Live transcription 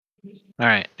All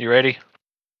right, you ready?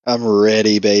 I'm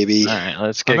ready, baby. All right,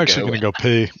 let's get I'm actually going. going to go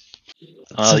pee.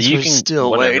 Since you we're can still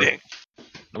whatever. waiting.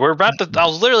 We're about to. I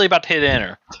was literally about to hit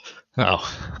enter.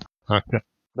 Oh, okay.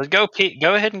 Let's go pee.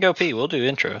 Go ahead and go pee. We'll do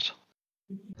intros.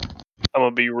 I'm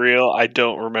gonna be real. I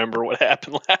don't remember what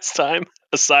happened last time,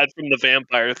 aside from the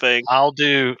vampire thing. I'll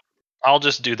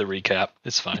just do the recap.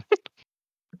 It's fine.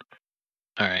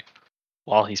 All right.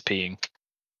 While he's peeing.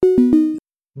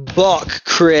 Buck,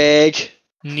 Craig.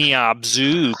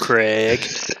 Niabzu, Craig.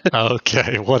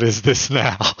 Okay, what is this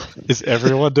now? Is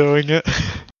everyone doing it?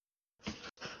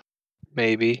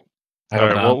 Maybe. I don't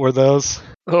Alright, know. what were those?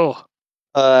 Oh,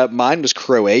 Mine was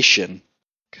Croatian.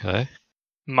 Okay,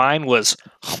 mine was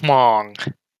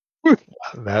Hmong.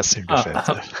 that seemed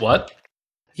offensive. What?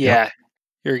 Yeah,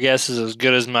 your guess is as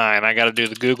good as mine. I got to do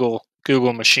the Google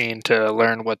machine to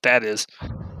learn what that is.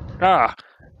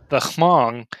 The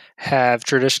Hmong have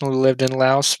traditionally lived in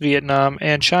Laos, Vietnam,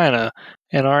 and China,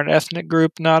 and are an ethnic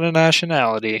group, not a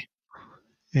nationality.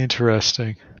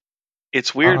 Interesting.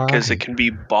 It's weird because it can be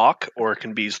Bok or it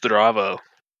can be Zdravo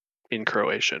in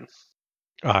Croatian.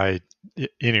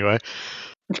 Anyway,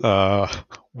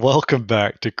 welcome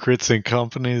back to Crits and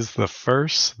Company's The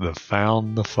First, The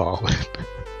Found, The Fallen.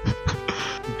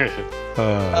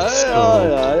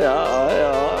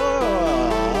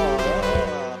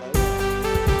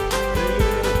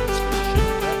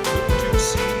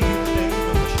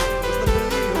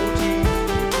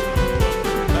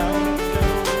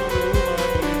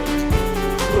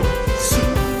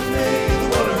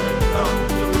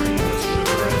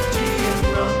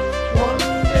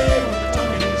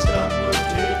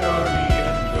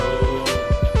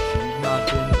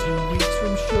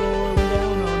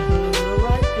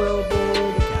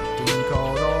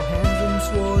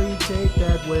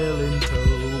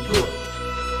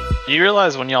 You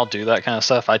realize when y'all do that kind of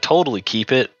stuff, I totally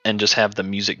keep it and just have the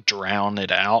music drown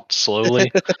it out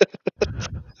slowly.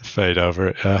 Fade over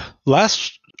it. Yeah.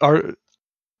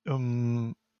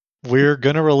 We're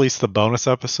gonna release the bonus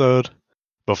episode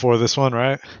before this one,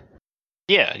 right?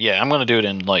 Yeah. I'm gonna do it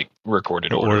in like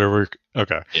recorded order.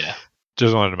 Okay. Yeah.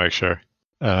 Just wanted to make sure.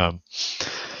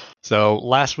 So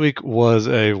last week was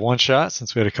a one shot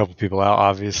since we had a couple people out,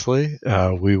 obviously.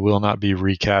 We will not be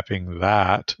recapping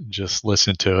that, just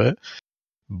listen to it.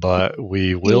 But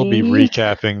we will be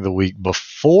recapping the week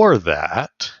before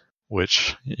that,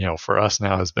 which, for us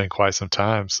now has been quite some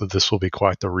time. So this will be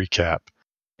quite the recap.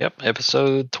 Yep,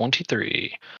 episode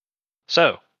 23.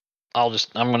 So I'm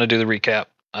going to do the recap.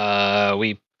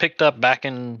 We picked up back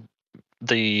in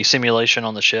the simulation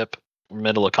on the ship,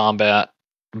 middle of combat.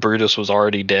 Brutus was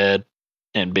already dead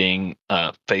and being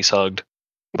face hugged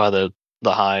by the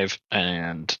hive.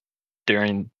 And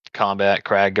during combat,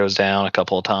 Crag goes down a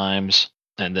couple of times,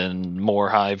 and then more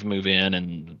hive move in,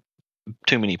 and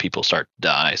too many people start to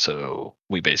die. So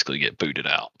we basically get booted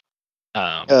out.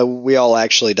 We all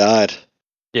actually died.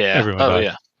 Yeah. Everyone died.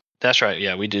 Yeah. That's right.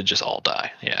 Yeah, we did just all die.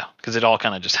 Yeah, because it all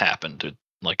kind of just happened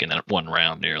like in that one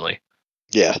round nearly.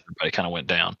 Yeah. Everybody kind of went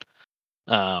down.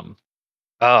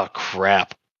 Oh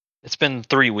crap! It's been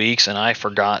 3 weeks and I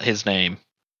forgot his name.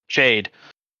 Shade.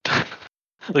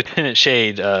 Lieutenant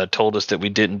Shade told us that we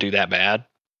didn't do that bad,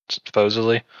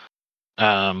 supposedly.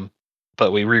 But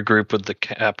we regroup with the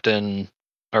captain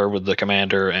or with the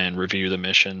commander and review the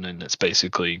mission, and it's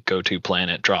basically go to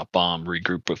planet, drop bomb,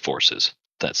 regroup with forces.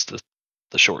 That's the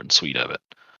short and sweet of it.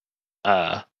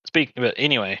 But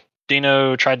anyway,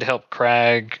 Dino tried to help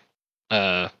Crag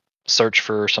search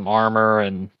for some armor,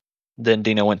 and then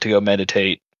Dino went to go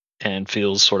meditate and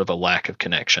feels sort of a lack of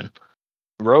connection.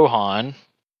 Rohan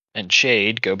and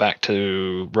Shade go back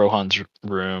to Rohan's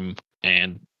room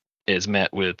and is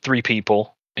met with 3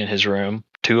 people in his room.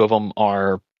 2 of them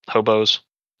are hobos,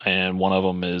 and one of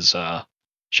them is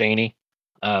Shaney.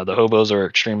 The hobos are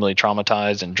extremely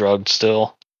traumatized and drugged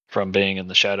still from being in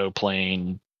the shadow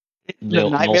plane, The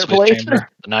nightmare plane? chamber,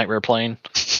 the nightmare plane.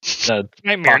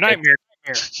 Nightmare.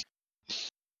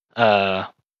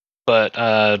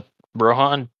 But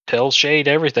Rohan tells Shade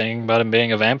everything about him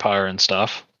being a vampire and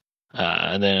stuff.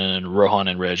 And then Rohan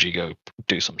and Reggie go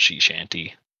do some sea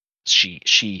shanty.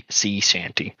 Yes,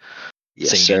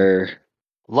 singing. sir.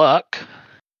 Luck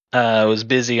was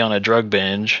busy on a drug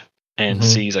binge and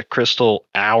sees a crystal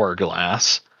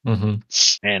hourglass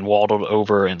and waddled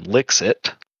over and licks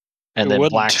it, and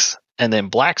then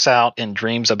blacks out and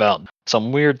dreams about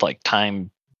some weird like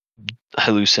time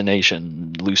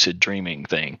hallucination, lucid dreaming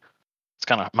thing. It's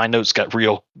kind of, my notes got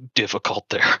real difficult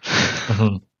there.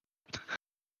 And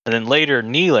then later,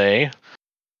 Nile,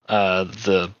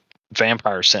 the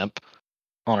vampire simp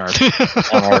on our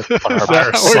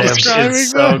Vampire simp is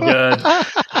so good.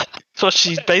 That's what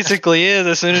she basically is.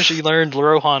 As soon as she learned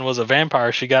Rohan was a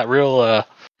vampire, she got real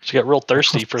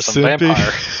thirsty for some Simpy.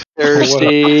 vampire.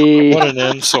 Thirsty. What an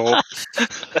insult.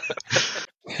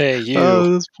 Hey, you,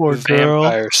 Oh, this poor girl.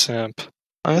 vampire simp.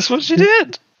 That's what she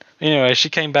did. Anyway, she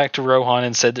came back to Rohan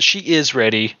and said that she is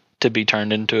ready to be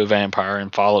turned into a vampire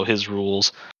and follow his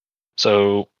rules.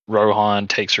 So Rohan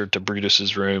takes her to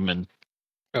Brutus's room, and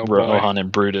Rohan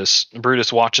and Brutus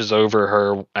watches over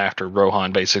her after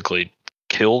Rohan basically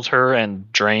kills her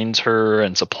and drains her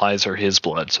and supplies her his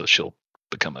blood so she'll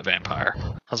become a vampire.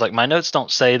 I was like, my notes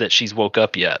don't say that she's woke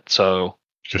up yet, so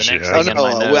the next thing in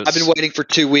my notes, I've been waiting for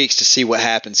 2 weeks to see what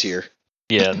happens here.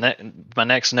 Yeah, my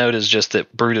next note is just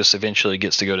that Brutus eventually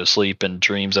gets to go to sleep and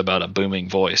dreams about a booming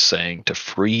voice saying to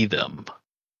free them.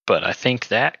 But I think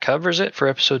that covers it for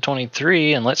episode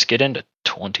 23, and let's get into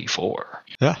 24.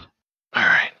 Yeah. All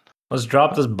right. Let's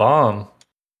drop this bomb.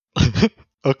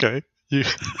 Okay.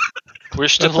 We're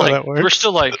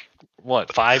still like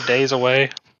what, 5 days away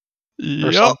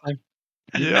or something?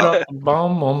 Drop the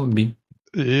bomb on me.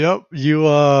 Yep.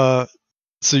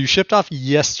 So you shipped off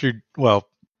yesterday. Well,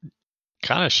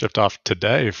 kind of shipped off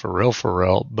today for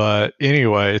real. But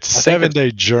anyway, it's a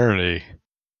 7-day journey.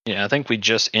 Yeah, I think we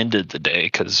just ended the day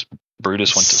because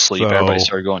Brutus went to sleep. Everybody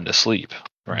started going to sleep.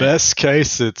 Right? Best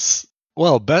case, you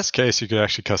could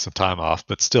actually cut some time off,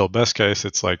 but still, best case,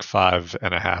 it's like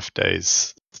 5.5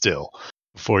 days still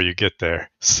before you get there.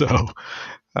 So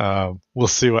we'll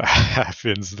see what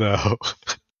happens, though.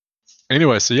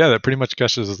 Anyway, so yeah, that pretty much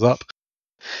catches us up.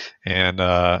 And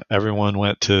everyone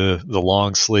went to the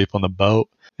long sleep on the boat,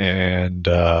 and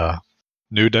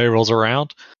new day rolls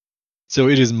around. So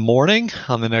it is morning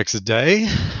on the next day.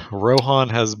 Rohan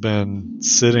has been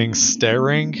sitting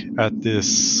staring at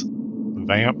this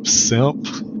vamp simp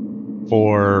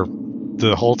for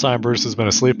the whole time Brutus has been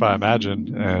asleep, I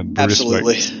imagine. And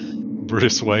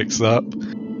Brutus wakes up.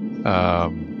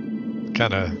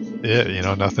 Kind of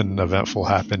it, nothing eventful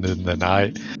happened in the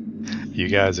night. You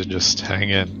guys are just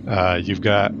hanging. You've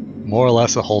got more or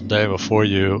less a whole day before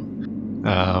you.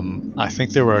 I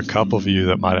think there were a couple of you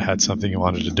that might have had something you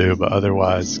wanted to do, but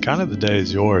otherwise, kind of the day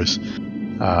is yours.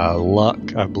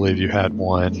 Luck, I believe you had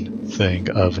one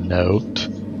thing of note.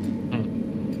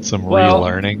 Some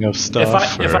relearning of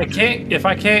stuff. If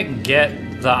I can't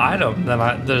get the item, then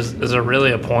is there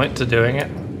really a point to doing it?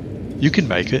 You can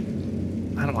make it.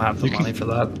 I don't have the money for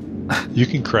that. You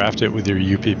can craft it with your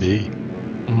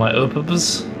UPB. My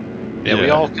UPBs? Yeah, we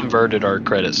all converted our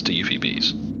credits to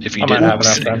UPBs. If you didn't have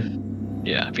enough then.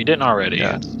 Yeah, if you didn't already,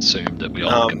 I assumed that we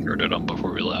all converted them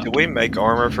before we left. Did we make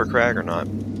armor for Crag or not?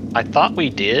 I thought we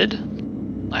did.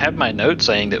 I have my note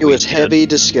saying that it was heavy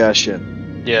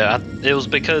discussion. Yeah, it was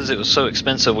because it was so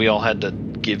expensive we all had to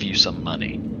give you some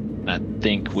money. I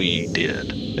think we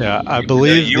did. Yeah, I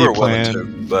believe you were willing to,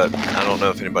 but I don't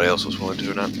know if anybody else was willing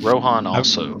to or not. Rohan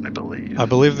also, I believe. I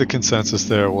believe the consensus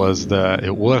there was that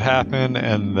it would happen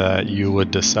and that you would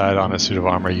decide on a suit of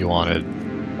armor you wanted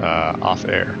off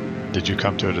air. Did you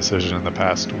come to a decision in the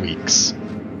past weeks?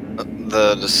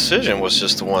 The decision was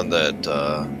just the one that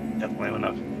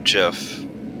Jeff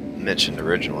mentioned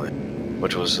originally,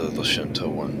 which was the Lashunta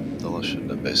one, the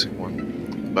Lashunta basic one.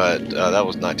 But that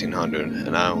was 1900,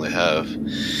 and I only have,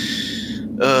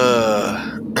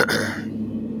 I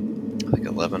think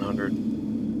 1100,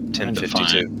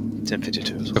 1052.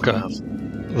 1052 is what I have.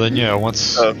 Then yeah,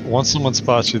 once someone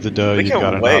spots you the dough, we you've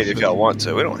got can wait if y'all want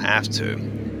to. We don't have to.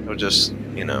 We'll just,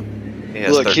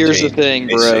 Look, here's the thing,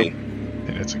 bro.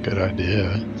 And it's a good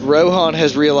idea. Rohan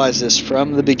has realized this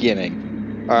from the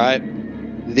beginning. All right,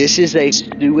 this is a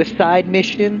suicide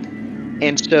mission,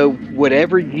 and so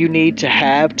whatever you need to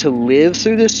have to live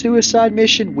through this suicide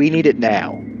mission, we need it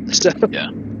now. So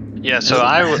yeah. So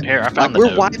I found the we're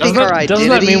note. wiping our identities. Doesn't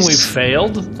that mean we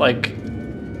failed? Like,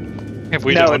 it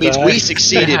means we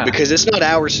succeeded because it's not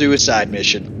our suicide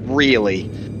mission, really.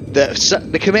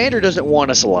 The commander doesn't want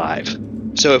us alive.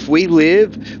 So if we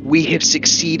live, we have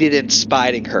succeeded in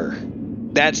spiting her.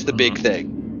 That's the big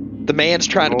thing. The man's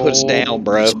trying to put us down,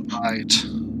 bro.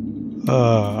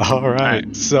 All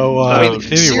right. So anyway.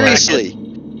 Seriously.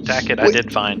 Tackett,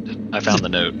 I found the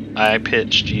note. I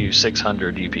pitched you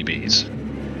 600 UPBs.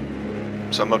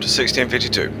 So I'm up to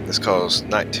 1652. This costs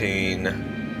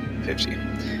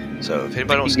 1950. So if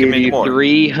anybody wants to give me more,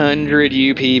 300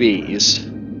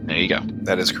 UPBs. There you go.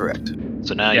 That is correct.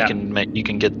 So now you can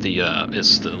get the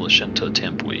it's the Lashunta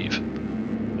temp weave.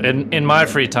 In my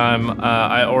free time,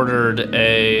 I ordered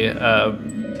a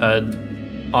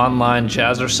online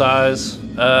jazzercise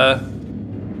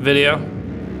video.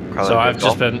 Probably so I've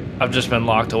just been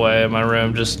locked away in my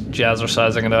room, just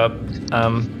jazzercising it up.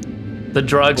 The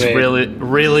drugs Wait.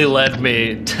 really led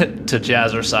me to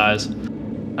jazzercise.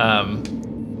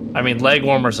 I mean, leg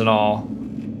warmers and all.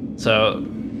 So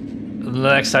the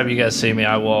next time you guys see me,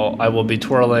 I will be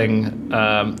twirling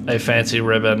a fancy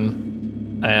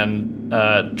ribbon and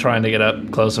trying to get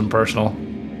up close and personal.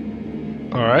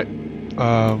 All right.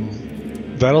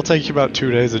 That'll take you about 2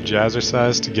 days of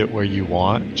jazzercise to get where you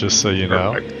want, just so you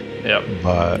know. Yep.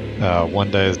 But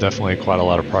 1 day is definitely quite a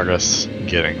lot of progress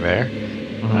getting there.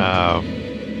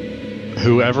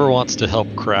 Whoever wants to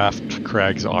help craft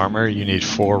Craig's armor, you need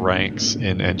 4 ranks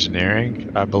in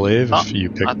engineering, I believe. If you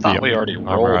pick I thought we already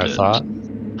armor, rolled I it. thought.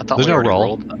 I thought There's we no already roll.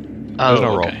 rolled that. There's Oh,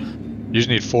 no roll. okay. You just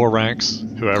need 4 ranks.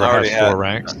 Whoever I already has 4 had-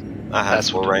 ranks, I had That's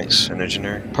 4 what- ranks in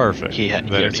engineering. perfect. He Then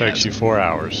it already takes has you it. 4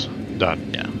 hours. Done.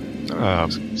 Yeah.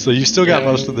 So you still got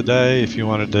most of the day if you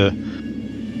wanted to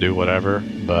do whatever,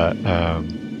 but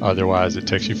otherwise it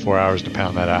takes you 4 hours to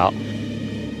pound that out.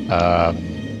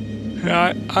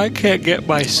 I can't get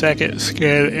my second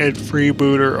skin and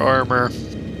freebooter armor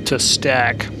to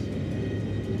stack.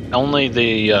 Only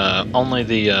the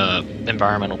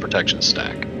environmental protection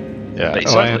stack. Yeah.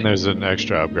 Basically. Oh, and there's an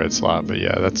extra upgrade slot, but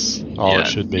yeah, that's all it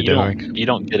should be you doing. You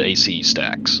don't get AC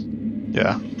stacks.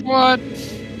 Yeah. What?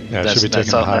 Yeah, it should be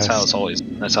taking the highest.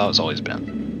 That's how it's always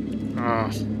been.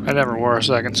 I never wore a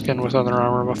second skin with other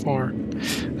armor before.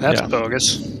 That's Yeah.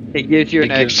 bogus. It gives you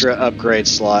an It gives- extra upgrade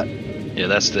slot. Yeah,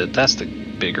 that's the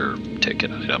bigger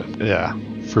ticket item. Yeah,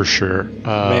 for sure.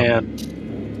 Man,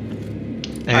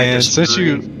 I And since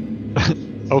disagree.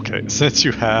 since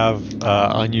you have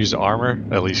unused armor,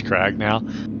 at least Crag now,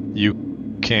 you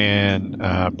can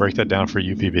break that down for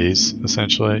UPBs,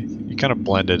 essentially. You kind of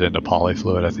blend it into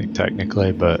polyfluid, I think,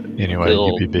 technically, but anyway,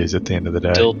 Still- UPBs at the end of the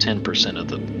day. Still 10% of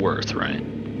the worth, right?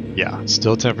 Yeah,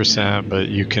 still 10%, but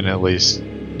you can at least,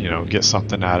 get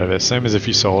something out of it. Same as if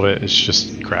you sold it, it's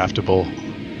just craftable,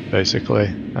 basically.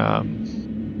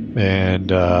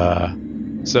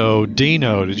 So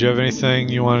Dino, did you have anything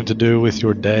you wanted to do with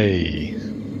your day?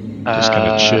 Just kind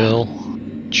of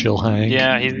chill hang?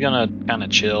 Yeah, he's gonna kind of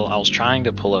chill. I was trying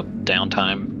to pull up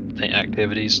downtime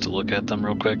activities to look at them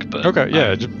real quick, but Okay,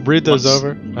 yeah, just read those once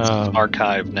over.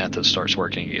 Archive Nethys starts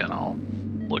working again, I'll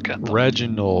look at them.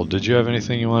 Reginald, did you have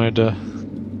anything you wanted to,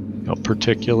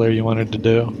 particular you wanted to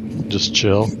do? Just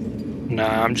chill.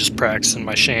 nah, I'm just practicing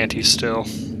my shanty still.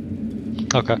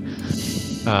 Okay.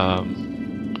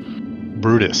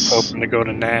 Brutus. Hoping to go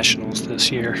to nationals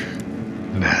this year.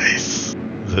 Nice.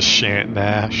 The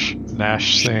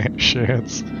Nash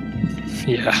chance.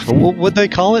 Yeah. Would they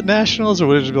call it nationals or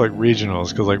would it just be like regionals?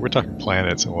 Because we're talking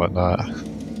planets and whatnot.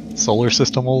 Solar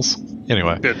systemals.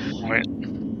 Anyway, Good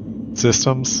point.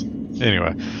 systems.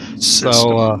 Anyway,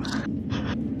 System.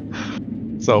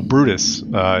 so Brutus,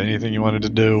 anything you wanted to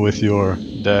do with your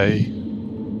day?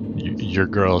 Your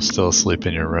girl is still asleep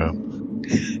in your room.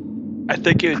 I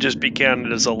think it would just be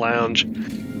counted as a lounge.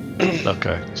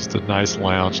 Okay, just a nice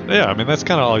lounge. Yeah, I mean that's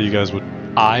kind of all you guys would,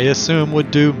 I assume, would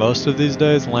do most of these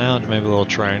days. Lounge, maybe a little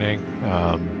training,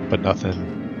 but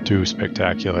nothing too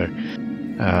spectacular.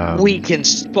 We can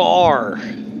spar.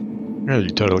 Yeah, you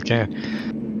totally can.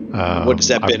 What does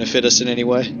that I benefit us in any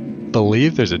way?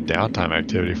 believe there's a downtime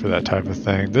activity for that type of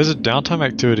thing. There's a downtime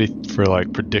activity for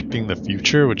predicting the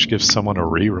future, which gives someone a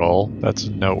reroll. That's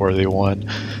a noteworthy one.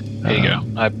 There you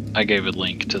go. I gave a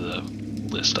link to the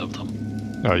list of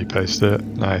them. Oh, you pasted it.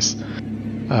 Nice.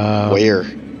 Where?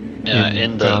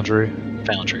 In the Foundry.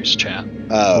 Foundry's chat.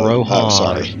 Rohan.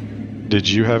 Sorry. Did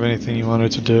you have anything you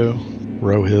wanted to do?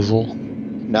 Rohizzle?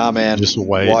 Nah, man. Just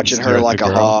wait. and Watching stare her at like the a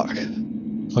girl? hawk.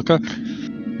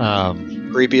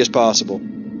 Okay. Creepy as possible.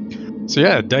 So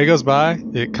yeah, a day goes by.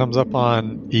 It comes up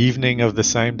on evening of the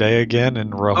same day again,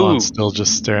 and Rohan's Ooh. still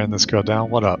just staring this girl down.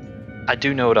 What up? I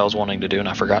do know what I was wanting to do, and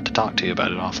I forgot to talk to you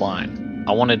about it offline.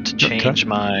 I wanted to change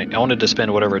I wanted to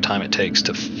spend whatever time it takes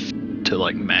to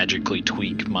magically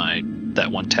tweak that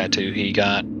one tattoo he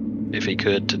got, if he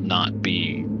could, to not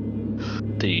be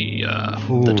the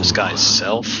Ooh. disguise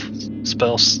self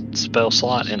spell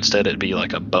slot. Instead, it'd be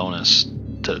like a bonus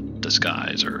to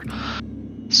disguise or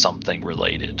something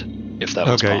related, if that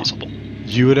was Okay. possible.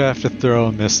 You would have to throw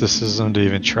a mysticism to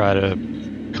even try to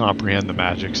comprehend the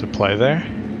magics at play there.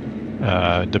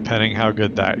 Depending how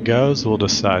good that goes, we'll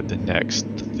decide the next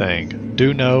thing.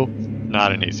 Do know,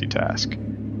 not an easy task.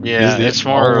 Yeah, He's it's the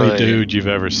more only a- dude you've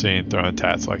ever seen throwing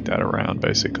tats like that around,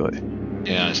 basically.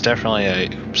 Yeah, it's definitely a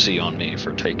C on me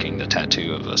for taking the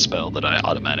tattoo of a spell that I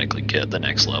automatically get the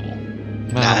next level.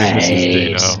 This is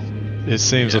Dino. Nice. It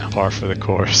seems Yeah. a par for the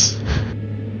course.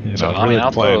 So, I mean, really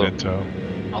I'll playing throw- into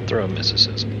him. I'll throw a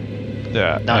mysticism.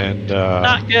 Yeah, Not- and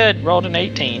Not good. Rolled an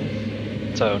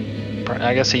 18, so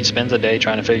I guess he spends a day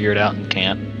trying to figure it out and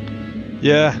can't.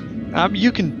 Yeah.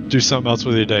 You can do something else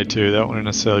with your day too. That wouldn't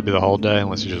necessarily be the whole day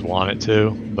unless you just want it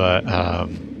to. But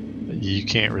you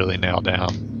can't really nail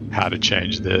down how to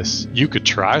change this. You could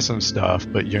try some stuff,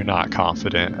 but you're not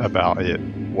confident about it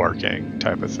working,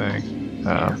 type of thing.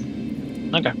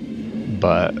 Okay.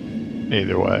 But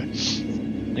either way,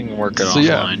 You can work it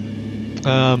offline.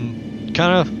 Yeah. Kind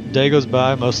of day goes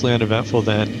by, mostly uneventful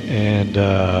then, and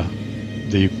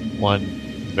the one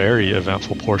very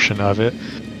eventful portion of it,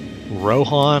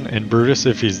 Rohan and Brutus,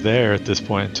 if he's there at this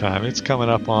point in time, it's coming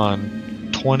up on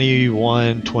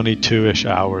 21, 22-ish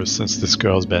hours since this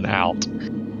girl's been out.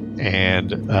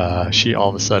 And she all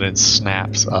of a sudden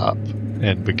snaps up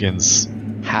and begins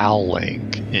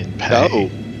howling in pain.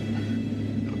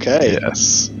 Oh. Okay.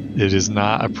 Yes. It is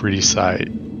not a pretty sight.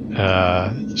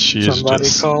 She is Somebody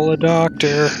just call a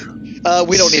doctor.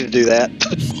 We don't need to do that.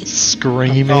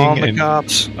 screaming Calling the and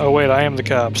cops. Oh wait, I am the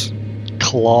cops.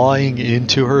 clawing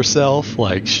into herself.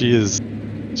 Like she's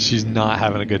not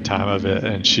having a good time of it,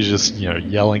 and she's just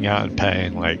yelling out in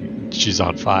pain, like she's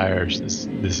on fire. This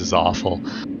is awful.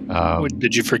 Wait,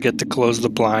 did you forget to close the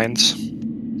blinds?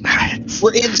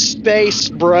 We're in space,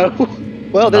 bro.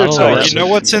 Well, there's Oh, You know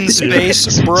what's in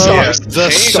space, bro? Yeah. The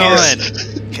sun.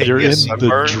 You're in the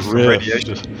sunburn from drift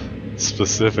radiation?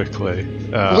 specifically.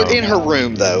 We're in her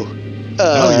room, though.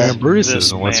 No, you're in Brutus's,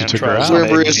 this and once you man took her tries out, to We're in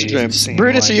make Brutus's me room. seem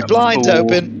Brutus, like are your a blinds fool.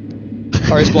 open?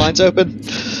 Are his blinds open?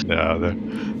 no,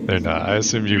 they're not. I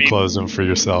assume you closed them for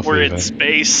yourself. We're even. in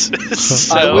space.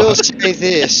 I So will say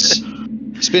this.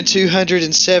 It's been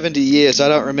 270 years. I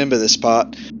don't remember this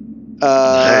spot.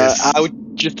 Nice. I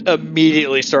would just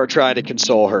immediately start trying to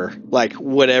console her. Like,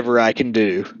 whatever I can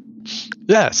do.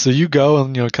 Yeah, so you go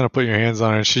and kind of put your hands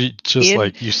on her, and she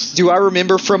just Do I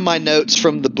remember from my notes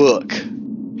from the book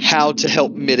how to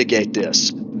help mitigate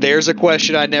this? There's a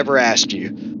question I never asked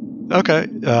you. Okay,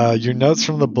 your notes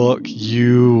from the book,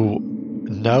 you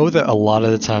know that a lot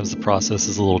of the times the process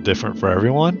is a little different for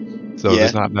everyone, so Yeah.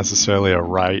 there's not necessarily a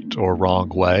right or wrong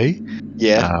way.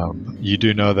 Yeah. You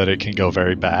do know that it can go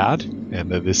very bad,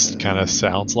 and that this kind of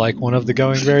sounds like one of the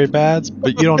going very bads,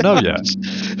 but you don't know yet.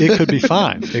 It could be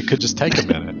fine. It could just take a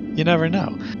minute. You never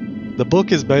know. The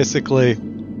book is basically,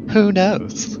 who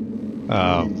knows?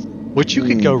 Which you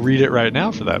can go read it right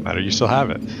now for that matter. You still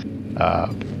have it.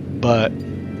 But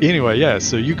anyway, yeah,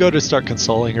 so you go to start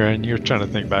consoling her, and you're trying to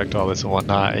think back to all this and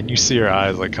whatnot, and you see her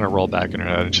eyes like kind of roll back in her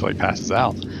head, and she like passes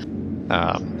out.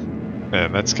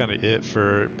 And that's kind of it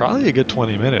for probably a good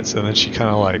 20 minutes, and then she kind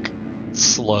of like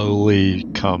slowly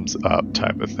comes up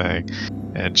type of thing.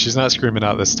 And she's not screaming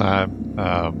out this time.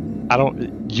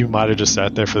 You might have just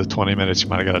sat there for the 20 minutes. You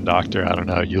might have got a doctor. I don't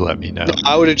know. You let me know.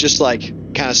 I would have just like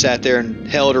kind of sat there and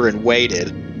held her and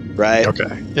waited, right?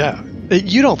 Okay. Yeah.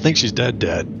 You don't think she's dead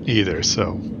either,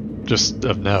 so just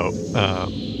of note,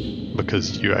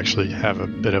 because you actually have a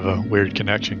bit of a weird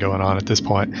connection going on at this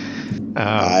point.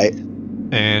 Right.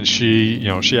 And she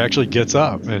actually gets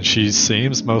up, and she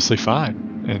seems mostly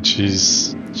fine, and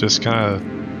she's just kind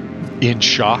of in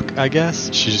shock, I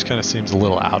guess. She just kind of seems a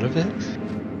little out of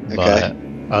it. But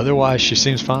otherwise, she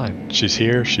seems fine. She's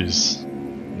here. She's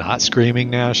not screaming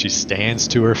now. She stands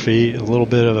to her feet. A little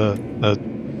bit of a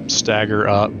stagger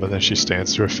up, but then she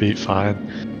stands to her feet fine.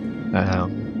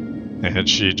 And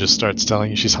she just starts telling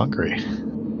you she's hungry.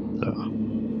 So.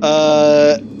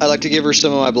 I'd like to give her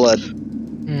some of my blood.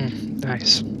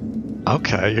 Nice.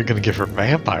 Okay, you're gonna give her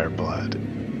vampire blood.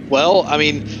 Well, I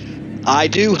mean, I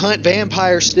do hunt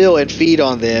vampires still and feed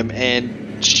on them,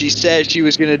 and she said she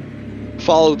was going to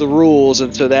follow the rules,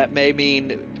 and so that may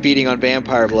mean feeding on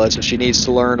vampire blood, so she needs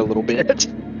to learn a little bit.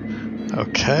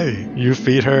 Okay, you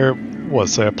feed her, what,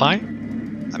 say a pint?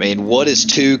 I mean, what is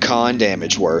 2 con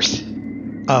damage worth?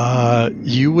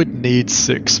 You would need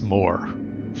 6 more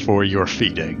for your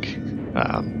feeding,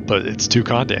 but it's 2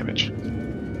 con damage.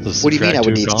 So What do you mean I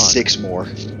would need con. 6 more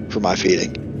for my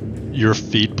feeding? Your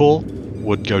feed pool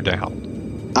would go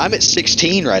down. I'm at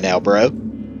 16 right now, bro.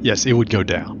 Yes, it would go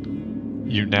down.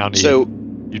 You now need. So,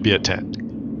 you'd be at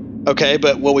 10. okay,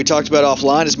 but what we talked about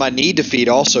offline is my need to feed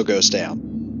also goes down.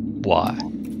 Why?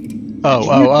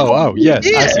 Oh, yes.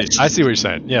 Yes. I see what you're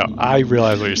saying. Yeah, I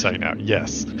realize what you're saying now.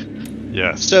 Yes.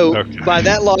 So, Okay. by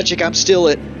that logic, I'm still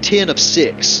at 10 of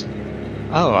 6.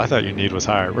 Oh, I thought your need was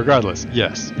higher. Regardless,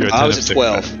 yes. You're at 10 I was of at 6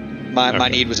 12. now. My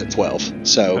need was at 12.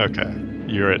 So, Okay.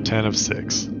 You're at 10 of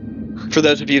 6. for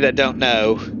those of you that don't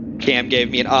know, Cam gave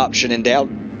me an option in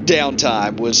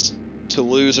downtime was to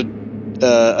lose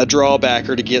a drawback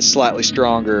or to get slightly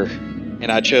stronger,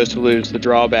 and I chose to lose the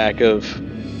drawback of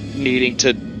needing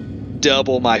to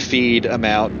double my feed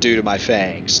amount due to my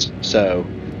fangs. So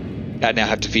I now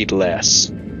have to feed less.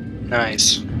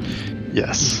 Nice.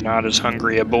 Yes. Not as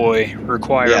hungry a boy.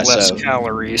 Require less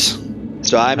calories.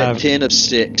 So I'm at 10 of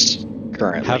 6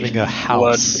 currently. Having a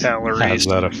house Blood calories. has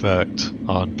that effect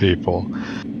on people.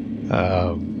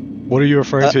 What are you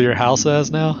referring to your house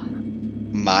as now?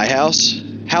 My house?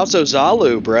 House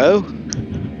Ozalu, bro.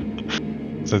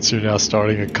 Since you're now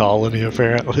starting a colony,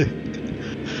 apparently.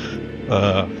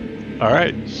 All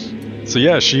right. So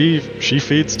yeah, she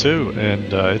feeds too,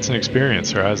 and it's an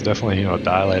experience. Her eyes definitely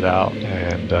dilate out,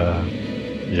 and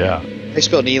yeah. They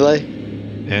spell Nile?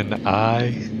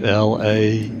 Nilae.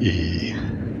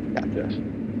 Gotcha.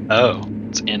 Oh,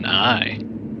 it's N-I.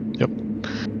 Yep.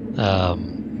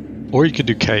 Or you could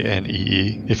do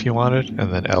Knee if you wanted,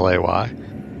 and then Lay.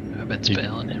 I've been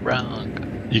spelling it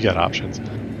wrong. You got options.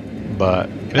 But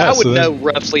yeah, I would know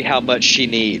roughly how much she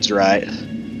needs, right?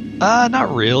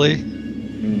 Not really.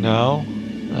 No.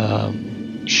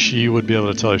 She would be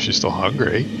able to tell if she's still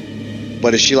hungry.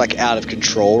 But is she like out of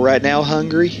control right now,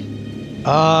 hungry?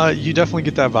 You definitely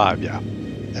get that vibe, yeah.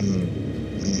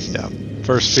 Yeah.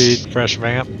 First feed, fresh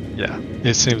vamp. Yeah.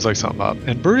 It seems like something up.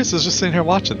 And Brutus is just sitting here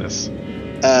watching this.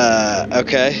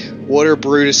 Okay. What are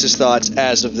Brutus's thoughts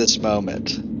as of this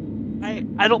moment?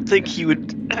 I don't think he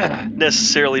would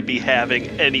necessarily be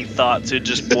having any thoughts. It'd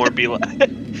just more be like,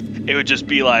 it would just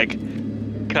be like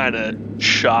kind of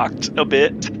shocked a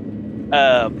bit.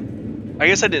 I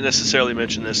guess I didn't necessarily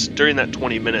mention this. During that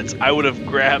 20 minutes, I would have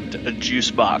grabbed a juice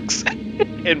box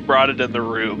and brought it in the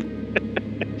room.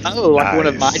 Oh, like one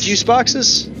of my juice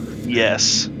boxes?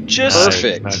 Yes. Just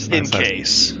perfect. in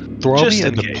case. Throw just me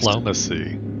in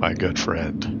diplomacy, my good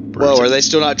friend. Brutus. Whoa, are they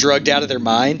still not drugged out of their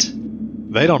mind?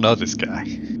 They don't know this guy.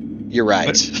 You're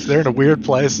right. They're in a weird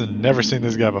place and never seen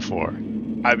this guy before.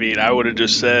 I mean, I would have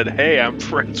just said, hey, I'm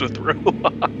friends with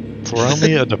Rohan. Throw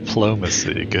me a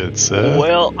diplomacy, good sir.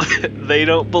 Well, they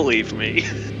don't believe me.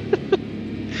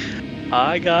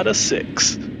 I got a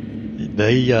 6.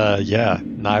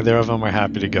 Neither of them are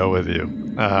happy to go with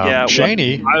you. Yeah,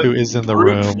 Shaney, who is in the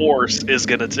room, force is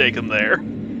going to take him there.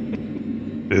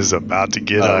 Is about to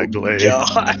get ugly.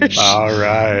 Gosh. All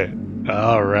right.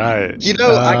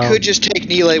 I could just take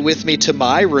Nile with me to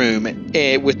my room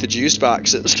with the juice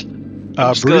boxes.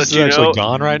 Bruce is actually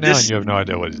gone right now, and you have no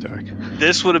idea what he's doing.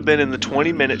 This would have been in the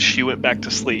 20 minutes she went back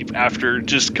to sleep after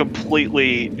just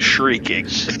completely shrieking.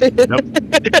 So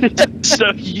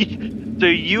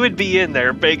you would be in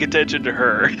there paying attention to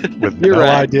her. With no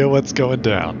idea what's going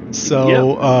down.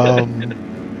 So,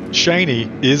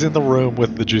 Shaney is in the room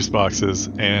with the juice boxes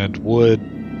and would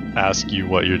ask you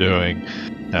what you're doing,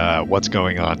 what's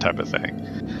going on type of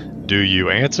thing. Do you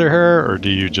answer her, or do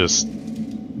you just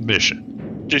mission?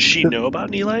 Does she know about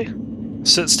Nile?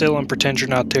 Sit still and pretend you're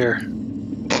not there.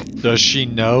 Does she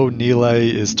know Nile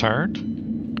is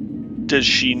turned? Does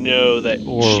she know that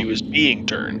she was being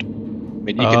turned? I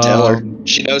mean, you can tell her.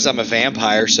 She knows I'm a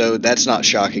vampire, so that's not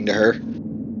shocking to her.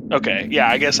 Okay, yeah,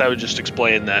 I guess I would just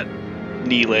explain that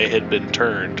Nile had been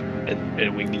turned,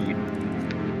 and we need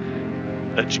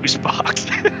a juice box.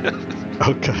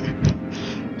 Okay.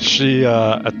 She,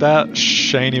 at that,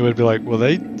 Shaney would be like, well,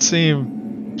 they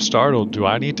seem startled. Do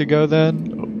I need to go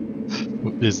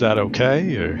then? Is that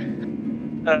okay? Or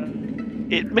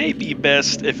it may be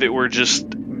best if it were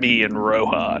just me and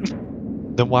Rohan.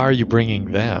 Then why are you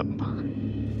bringing them?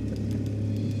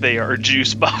 They are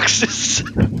juice boxes.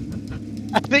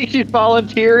 I think she's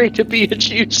volunteering to be a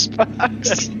juice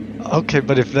box. Okay,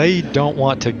 but if they don't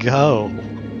want to go,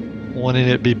 wouldn't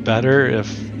it be better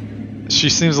if... She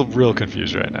seems real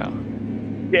confused right now.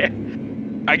 Yeah.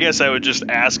 I guess I would just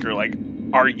ask her, like,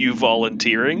 are you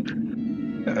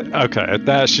volunteering? Okay, at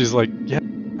that she's like,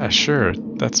 yeah, sure,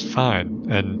 that's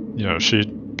fine. And, she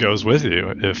goes with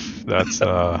you if that's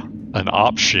an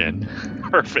option.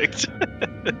 Perfect.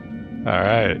 All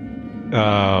right.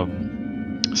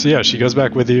 So yeah, she goes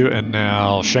back with you, and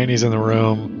now Shaney's in the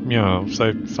room,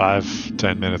 say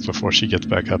 5-10 minutes before she gets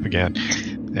back up again.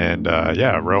 And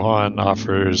Rohan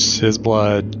offers his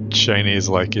blood. Shaney's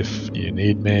like, if you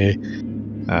need me,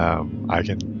 I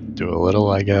can do a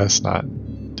little, I guess.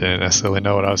 Didn't necessarily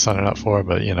know what I was signing up for,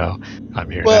 but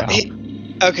I'm here now.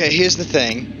 Okay, here's the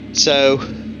thing. So,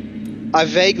 I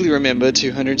vaguely remember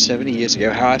 270 years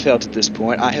ago how I felt at this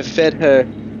point. I have fed her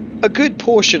a good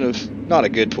portion of, not a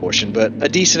good portion, but a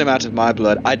decent amount of my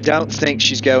blood. I don't think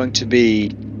she's going to be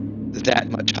that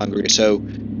much hungry. So,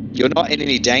 you're not in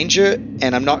any danger,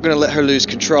 and I'm not going to let her lose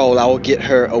control. I will get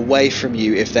her away from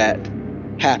you if that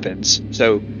happens.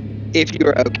 So, if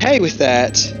you're okay with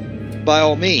that, by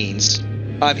all means,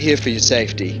 I'm here for your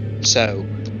safety. So,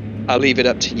 I'll leave it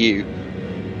up to you.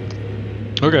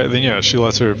 Okay, then she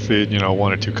lets her feed, 1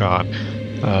 or 2 con.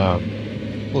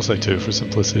 We'll say 2 for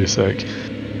simplicity's sake.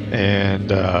 And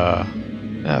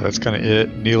yeah, that's kind of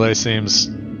it. Nile seems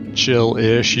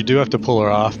chill-ish. You do have to pull her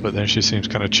off, but then she seems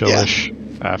kind of chillish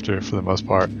after, for the most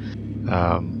part.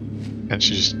 And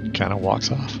she just kind of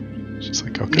walks off. She's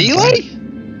like, okay. Nile?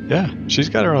 Yeah, she's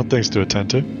got her own things to attend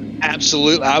to.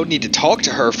 Absolutely. I would need to talk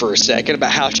to her for a second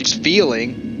about how she's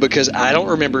feeling, because I don't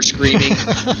remember screaming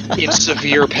in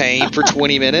severe pain for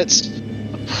 20 minutes.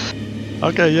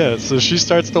 Okay, yeah, so she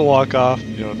starts to walk off,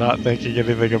 not thinking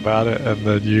anything about it, and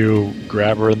then you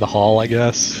grab her in the hall, I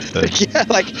guess. Yeah,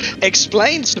 like,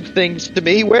 explain some things to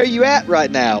me. Where are you at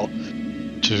right now?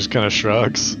 She just kind of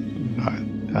shrugs.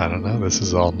 I don't know, this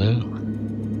is all new.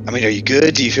 I mean, are you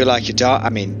good? Do you feel like I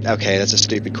mean, okay, that's a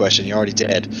stupid question. You're already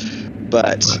dead.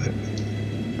 But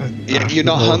you're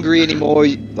not hungry anymore?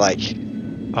 Like,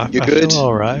 you're good? I feel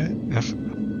alright.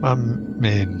 I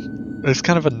mean, it's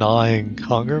kind of a gnawing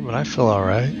hunger, but I feel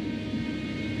alright.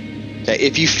 Okay,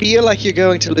 if you feel like you're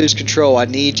going to lose control, I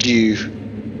need you...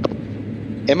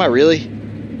 Am I really?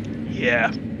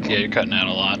 Yeah. Yeah, you're cutting out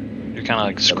a lot. You're kind of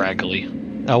like scraggly.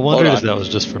 I wondered if that was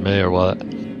just for me or what.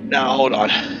 No, hold on.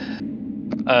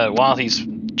 While he's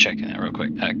checking that real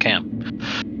quick, Cam.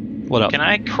 What up? Can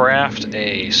I craft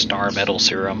a star metal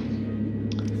serum?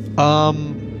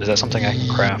 Is that something I can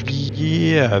craft?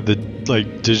 Yeah, the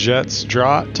Diget's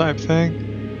Draught type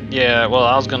thing? Yeah, well,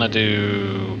 I was gonna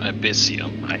do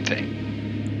Abyssium, I think.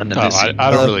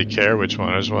 I don't really care which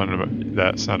one. I just wanted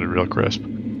that sounded real crisp.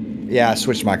 Yeah, I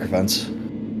switched microphones.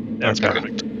 That's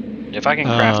perfect. If I can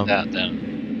craft that,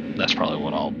 then that's probably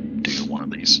what I'll do one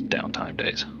of these downtime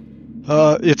days.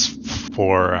 It's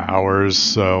 4 hours,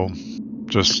 so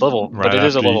just It's level, right but it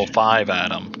is a after level 5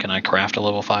 item. Can I craft a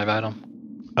level 5 item?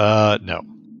 No.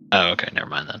 Oh, okay, never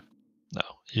mind then. No.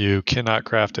 You cannot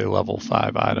craft a level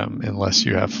 5 item unless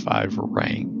you have 5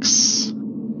 ranks.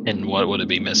 And what would it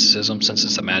be, mysticism, since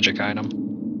it's a magic item?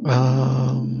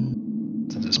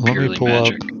 Since it's Let purely me pull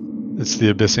magic. up. It's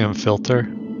the Abyssium filter.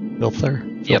 Filter?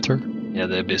 Yeah,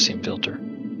 the Abyssium filter.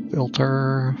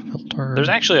 Filter. There's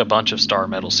actually a bunch of star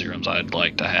metal serums I'd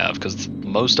like to have, because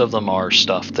most of them are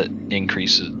stuff that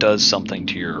does something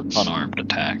to your unarmed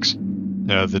attacks.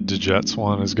 Yeah, the Diget's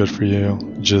one is good for you.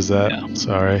 Jizet,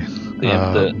 sorry.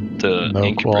 The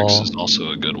Incubrix is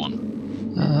also a good one.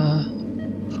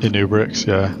 Inubrix,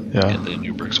 yeah. The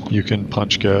Inubrix one. You can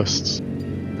punch ghosts.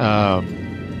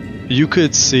 You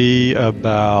could see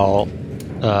about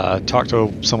talk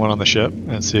to someone on the ship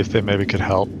and see if they maybe could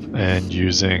help. And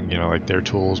using their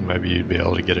tools, maybe you'd be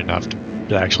able to get enough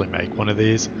to actually make one of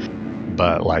these.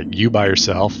 But you by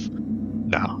yourself,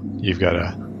 no. You've got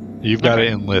to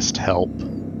enlist help.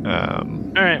 All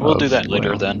right, we'll do that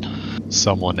later then.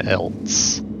 Someone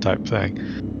else type thing,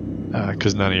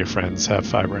 because none of your friends have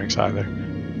 5 ranks either.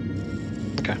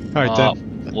 Okay. All right,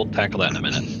 then. We'll tackle that in a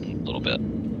minute, a little bit.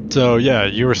 So yeah,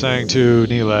 you were saying to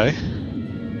Nile.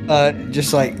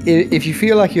 Just if you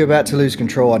feel like you're about to lose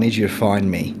control, I need you to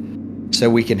find me, so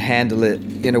we can handle it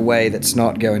in a way that's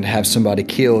not going to have somebody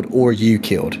killed or you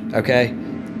killed. Okay?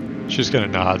 She's kind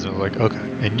of nods and like, okay.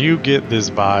 And you get this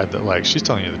vibe that she's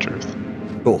telling you the truth.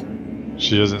 Cool.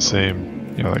 She doesn't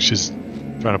seem, like she's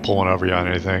trying to pull one over you on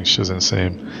anything. She doesn't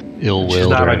seem ill-willed. She's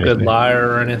not or a anything. good liar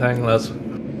or anything. That's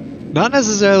not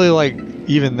necessarily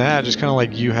even that. Just kind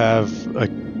of you have a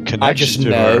connection I just to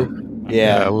know. her.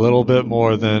 Yeah, a little bit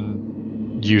more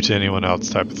than you to anyone else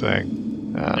type of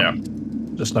thing.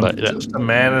 just a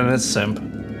man and his simp.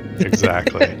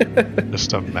 Exactly.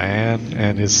 Just a man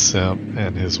and his simp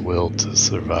and his will to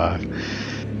survive.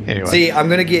 Anyway. See, I'm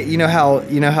gonna get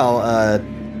how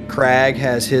Crag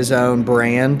has his own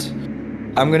brand.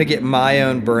 I'm gonna get my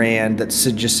own brand that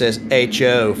just says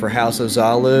HO for House of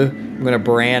Zalu. I'm gonna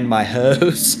brand my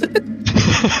hose.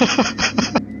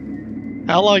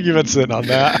 How long you been sitting on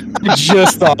that? I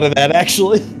just thought of that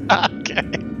actually. Okay.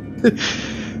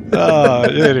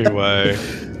 Anyway.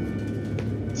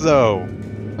 So,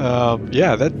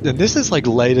 and this is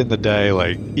late in the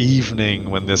day, evening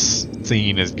when this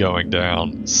scene is going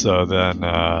down. So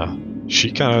then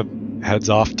she kind of heads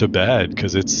off to bed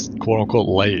because it's quote unquote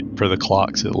late for the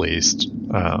clocks at least.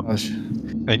 And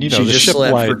she the just ship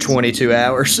slept lights, for 22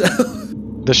 hours.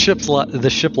 the ship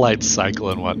lights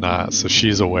cycle and whatnot, so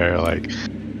she's aware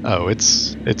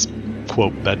it's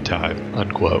quote bedtime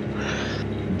unquote.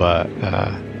 But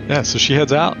so she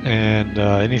heads out, and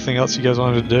anything else you guys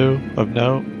wanted to do of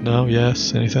note? No,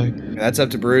 yes, anything? That's up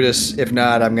to Brutus. If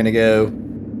not, I'm gonna go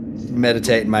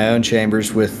meditate in my own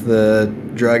chambers with the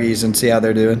druggies and see how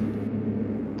they're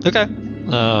doing. Okay.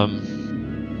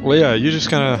 Well, yeah, you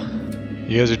just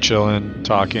you guys are chilling,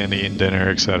 talking, eating dinner,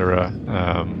 etc.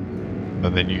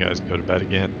 And then you guys go to bed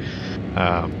again.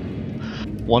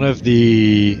 One of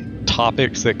the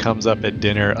topics that comes up at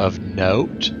dinner of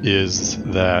note is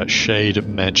that Shade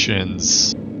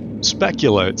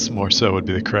speculates, more so would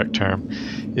be the correct term,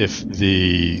 if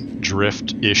the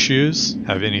drift issues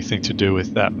have anything to do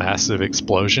with that massive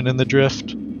explosion in the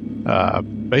drift.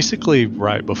 Basically,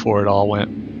 right before it all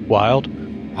went wild.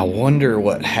 I wonder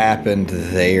what happened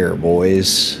there,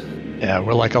 boys. Yeah,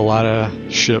 we're like a lot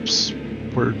of ships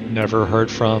were never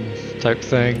heard from type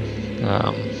thing.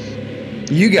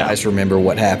 You guys remember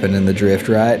what happened in the drift,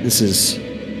 right? This is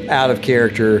out of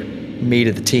character, me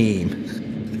to the team.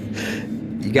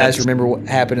 You guys remember what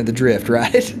happened in the drift,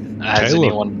 right? Has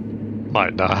anyone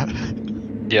might not?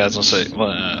 Yeah, I was gonna say.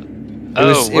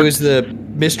 It was the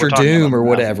Mr. Doom or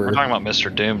whatever. We're talking about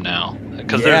Mr. Doom now,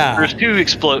 because there's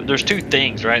two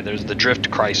things, right? There's the Drift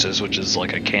Crisis, which is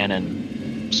like a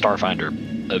canon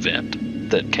Starfinder event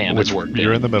that Cam has worked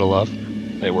you're in the middle of.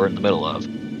 They were in the middle of.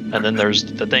 And then there's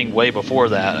the thing way before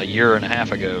that, a year and a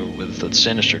half ago, with the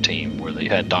Sinister team, where they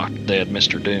had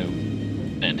Mr.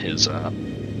 Doom and his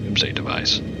Doomsday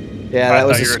device. Yeah, that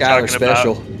was a Skylar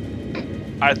special.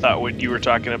 I thought what you were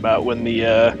talking about when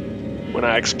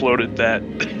I exploded that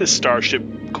starship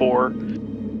core,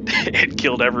 it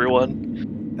killed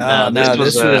everyone. No,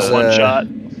 this was one shot.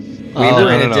 We were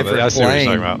in a different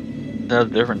plane.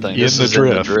 Different thing. In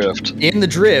the drift. In the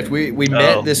drift, we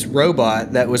met this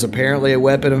robot that was apparently a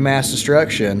weapon of mass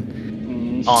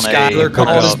destruction. Skylar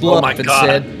called his bluff and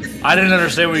said, I didn't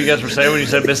understand what you guys were saying when you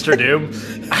said Mr. Doom.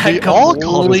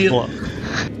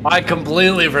 I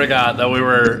completely forgot that we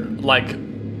were like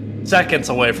seconds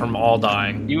away from all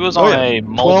dying. He was on a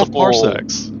multiple 12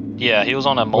 parsecs. Yeah, he was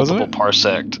on a multiple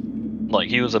parsec. Like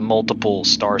he was a multiple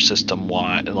star system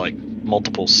wide, like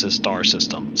multiple star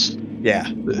systems. Yeah,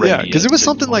 because it was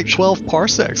something like 12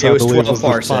 parsecs. It was 12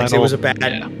 parsecs. It was a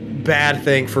bad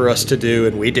thing for us to do,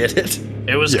 and we did it.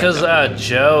 It was because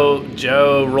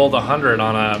Joe rolled 100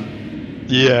 on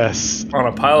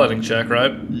a piloting check,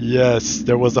 right? Yes,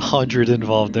 there was 100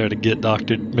 involved there to get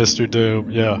Mr. Doom.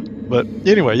 Yeah, but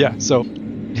anyway, yeah. So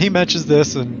he mentions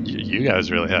this, and you guys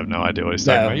really have no idea what he's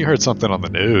talking about. You heard something on the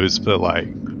news, but like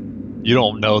you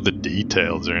don't know the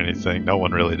details or anything. No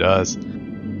one really does.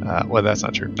 Well, that's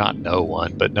not true. Not no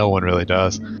one, but no one really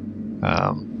does.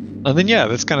 And then,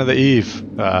 that's kind of the eve.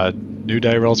 New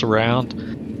day rolls around.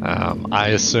 I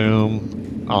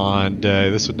assume on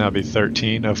day, this would now be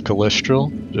 13 of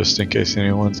Calistral, just in case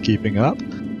anyone's keeping up.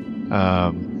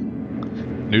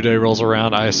 New day rolls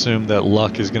around. I assume that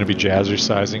Luck is going to be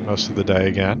jazzercising most of the day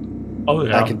again. Oh,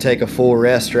 yeah. I can take a full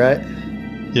rest, right?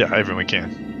 Yeah, everyone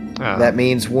can. That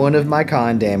means one of my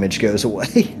con damage goes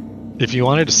away. If you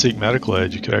wanted to seek medical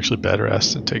aid, you could actually bed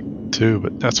rest and take 2,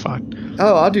 but that's fine.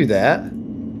 Oh, I'll do that.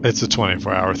 It's a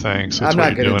 24-hour thing, so it's I'm what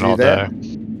not you're doing do all that.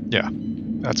 day. Yeah,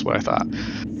 that's what I thought.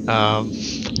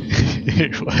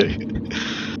 Anyway,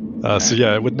 so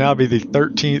it would now be the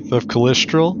 13th of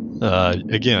Calistral.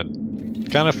 Again,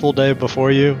 kind of full day before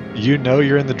you. You know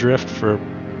you're in the drift for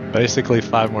basically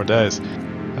 5 more days.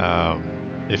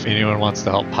 If anyone wants to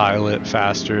help pilot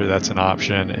faster, that's an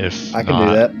option. If I can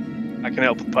do that. I can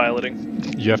help with piloting.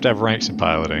 You have to have ranks in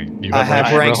piloting. I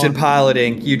have ranks in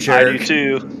piloting, you jerk. I do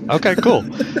too. Okay, cool.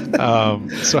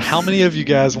 So how many of you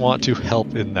guys want to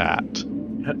help in that?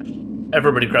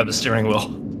 Everybody grab the steering wheel.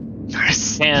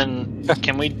 Nice. Can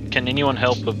anyone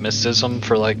help with mysticism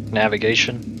for like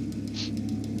navigation?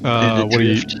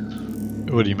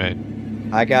 What do you mean?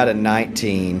 I got a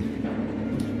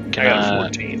 19. I got a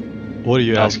 14. What are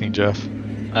you asking, Jeff?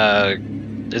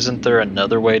 Isn't there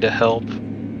another way to help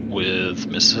with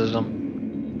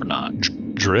mysticism or not?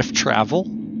 Drift travel?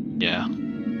 Yeah.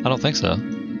 I don't think so.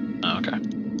 Oh, okay.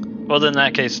 Well, then in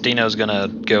that case, Dino's gonna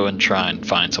go and try and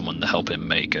find someone to help him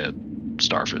make a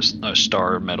star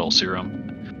metal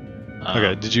serum.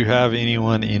 Okay. Did you have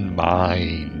anyone in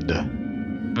mind?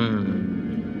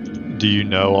 Do you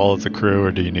know all of the crew,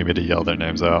 or do you need me to yell their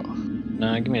names out?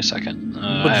 No, give me a second.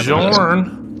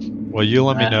 Bjorn. Well, you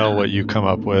let me know what you come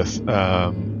up with.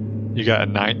 You got a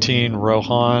 19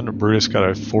 Rohan, Brutus got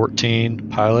a 14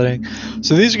 piloting.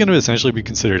 So these are going to essentially be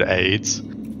considered aids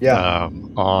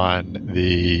on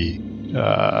the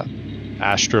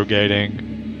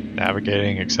astrogating,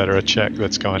 navigating, etc. check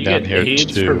that's going down here.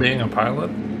 Aids for being a pilot?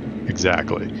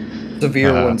 Exactly.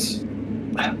 Severe ones.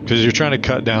 Because you're trying to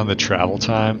cut down the travel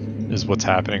time is what's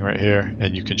happening right here,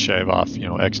 and you can shave off,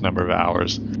 X number of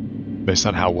hours based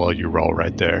on how well you roll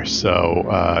right there.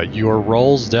 So your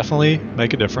rolls definitely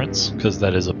make a difference because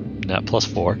that is a net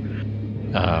 +4.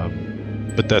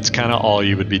 But that's kind of all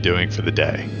you would be doing for the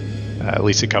day. At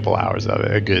least a couple hours of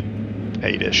it, a good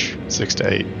 8-ish, 6 to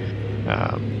 8.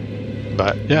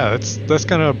 But yeah, that's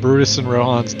kind of Brutus and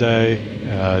Rohan's day.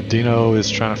 Dino is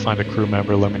trying to find a crew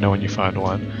member. Let me know when you find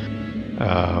one.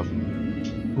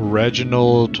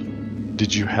 Reginald,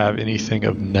 did you have anything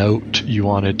of note you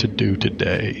wanted to do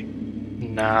today?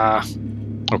 Nah.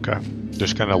 Okay.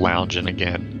 Just kind of lounging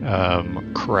again.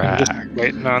 I'm Crag. just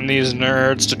waiting on these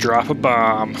nerds to drop a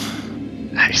bomb.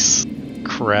 Nice.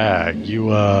 Crag,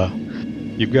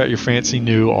 you've got your fancy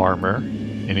new armor.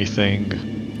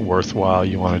 Anything worthwhile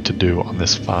you wanted to do on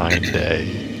this fine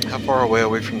day? How far away are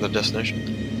we from the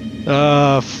destination?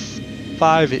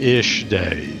 5-ish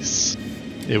days.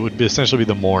 It would essentially be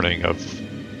the morning of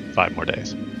 5 more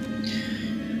days.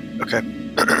 Okay.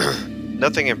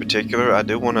 Nothing in particular. I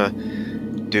do want to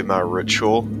do my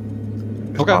ritual,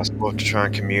 if possible, to try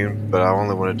and commune, but I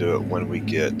only want to do it when we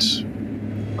get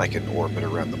like an orbit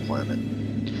around the planet.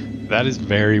 That is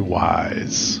very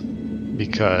wise,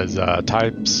 because that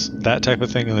type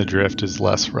of thing in the drift is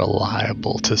less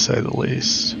reliable, to say the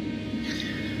least.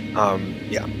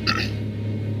 Yeah.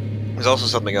 There's also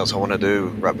something else I want to do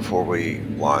right before we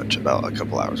launch, about a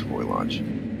couple hours before we launch.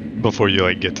 Before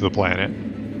you get to the planet?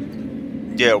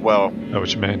 Yeah, well... Is that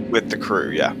what you mean? With the crew,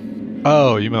 yeah.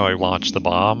 Oh, you mean launch the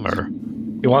bomb, or?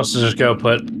 He wants to just go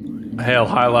put Hail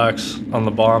Hylax on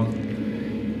the bomb.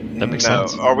 That makes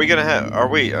sense. Are we gonna have?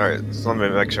 Alright, so let me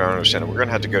make sure I understand it. We're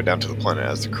gonna have to go down to the planet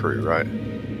as the crew, right?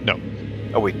 No.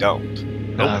 Oh, we don't.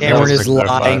 Cameron is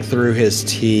lying through his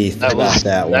teeth about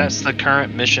that one. That's the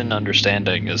current mission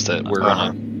understanding, is that we're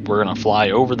gonna fly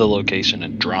over the location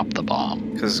and drop the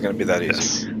bomb. Because it's gonna be that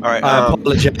easy. All right. I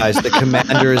apologize. The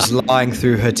commander is lying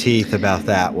through her teeth about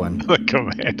that one. The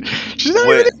commander. She's not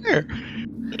even there.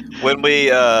 When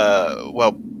we,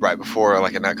 right before,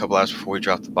 like in a couple hours before we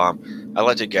drop the bomb, I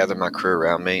like to gather my crew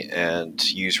around me and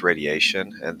use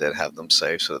radiation, and then have them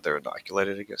safe so that they're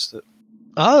inoculated against it.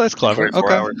 Oh, that's clever.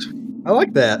 24 hours. I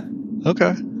like that.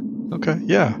 Okay.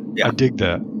 Yeah. I dig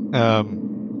that.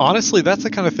 Honestly, that's the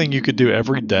kind of thing you could do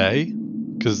every day,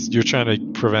 because you're trying to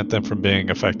prevent them from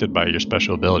being affected by your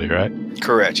special ability, right?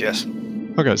 Correct, yes.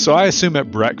 Okay, so I assume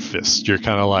at breakfast, you're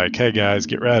kind of like, hey guys,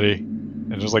 get ready.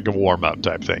 And just like a warm-up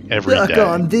type thing every day. Look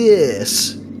on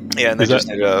this. Yeah, and they just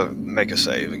need to make a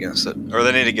save against it. Or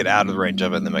they need to get out of the range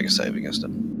of it and then make a save against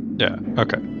it. Yeah,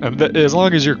 okay. As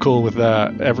long as you're cool with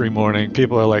that every morning,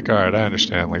 people are like, all right, I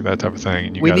understand, that type of thing.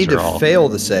 And we need to fail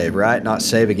the save, right? Not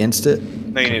save against it?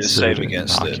 No, you need to save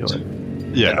against it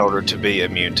in order to be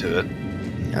immune to it.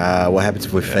 What happens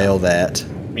if we fail that?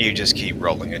 You just keep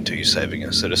rolling until you save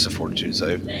against it. It's a fortitude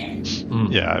save.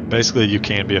 Yeah, basically you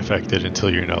can be affected until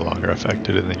you're no longer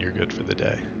affected, and then you're good for the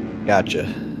day.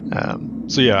 Gotcha.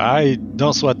 So yeah, I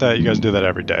don't sweat that. You guys do that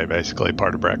every day, basically,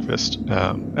 part of breakfast.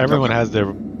 Everyone has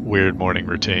their weird morning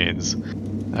routines.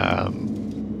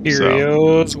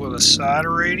 Cheerios with a side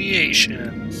of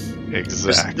radiation.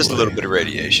 Exactly. Just a little bit of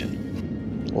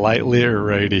radiation. Lightly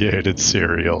irradiated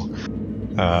cereal.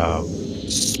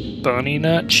 Bunny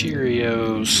Nut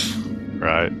Cheerios.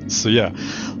 Right. So yeah,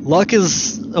 Luck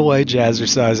is away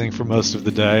jazzercising for most of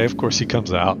the day. Of course, he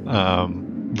comes out.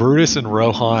 Brutus and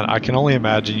Rohan, I can only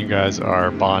imagine you guys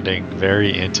are bonding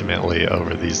very intimately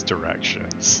over these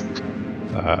directions,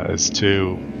 as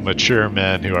two mature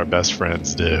men who are best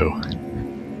friends do.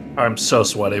 I'm so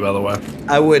sweaty, by the way.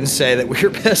 I wouldn't say that we're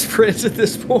best friends at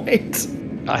this point.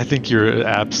 I think you're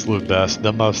absolute best,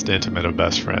 the most intimate of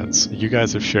best friends. You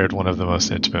guys have shared one of the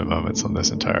most intimate moments on this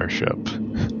entire ship.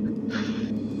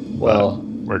 Well,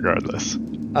 regardless.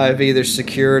 I've either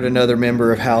secured another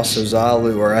member of House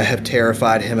Ozalu, or I have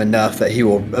terrified him enough that he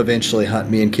will eventually hunt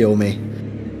me and kill me.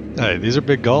 Hey, these are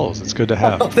big goals. It's good to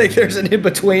have. I don't think there's an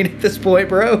in-between at this point,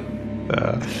 bro.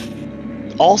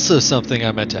 Also something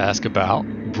I meant to ask about,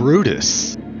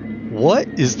 Brutus. What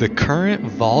is the current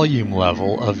volume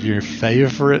level of your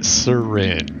favorite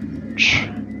syringe?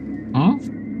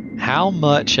 How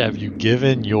much have you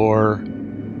given your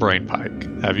brain pipe?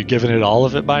 Have you given it all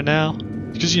of it by now?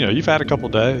 Because, you've had a couple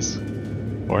days.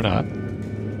 Or not.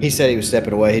 He said he was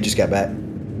stepping away. He just got back.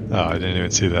 Oh, I didn't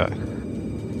even see that.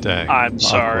 Dang. I'm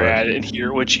sorry, I didn't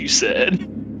hear what you said.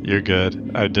 You're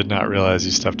good. I did not realize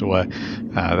you stepped away.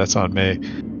 That's on me.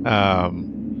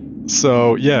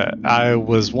 So, yeah, I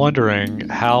was wondering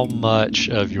how much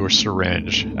of your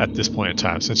syringe at this point in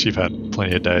time, since you've had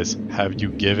plenty of days, have you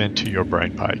given to your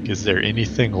brain pike? Is there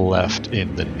anything left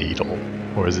in the needle,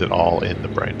 or is it all in the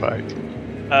brain pike?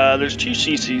 There's 2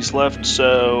 cc's left,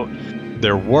 so...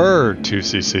 There were 2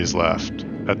 cc's left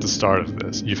at the start of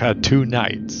this. You've had 2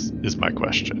 nights, is my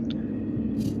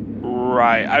question.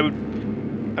 Right. I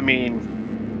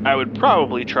would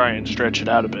probably try and stretch it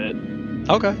out a bit.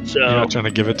 Okay. So, you're not trying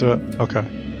to give it to it? Okay.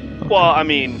 Well, I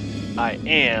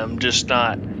am, just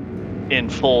not in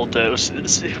full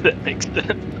doses, if that makes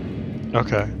sense.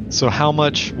 Okay. So how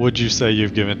much would you say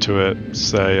you've given to it,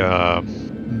 say,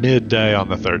 midday on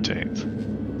the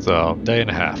 13th? So, day and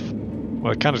a half.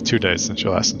 Well, kind of 2 days since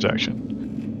your last injection.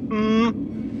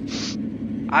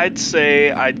 I'd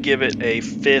say I'd give it a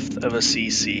fifth of a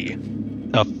cc.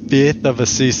 A fifth of a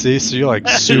cc? So you're like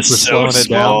super so slowing it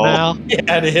small. down now?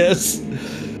 Yeah, it is.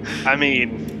 I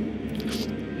mean,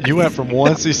 You went from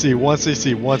 1 cc, 1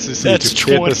 cc, 1 cc That's to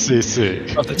fifth 20. of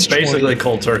cc. It's basically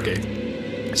cold turkey.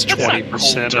 It's That's not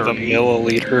 20% of a cold turkey.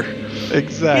 milliliter.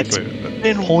 Exactly.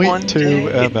 in 1 0.2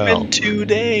 day. It's ml. been 2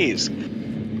 days.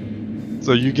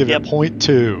 So you give Yep. it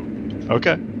 0.2.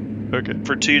 Okay. Okay.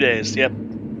 For 2 days, yep.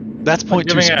 That's Like 0.2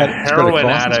 giving a spread heroin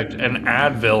across. addict an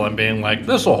Advil and being like,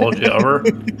 "This will hold you over."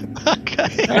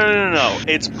 Okay. No.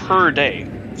 It's per day.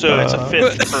 So it's a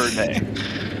fifth per day.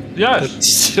 Yes. It's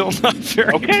still not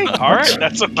very Okay, much. all right,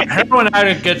 that's okay. A heroin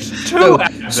addict gets 2 So,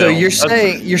 Advil. so you're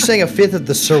That's- saying a fifth of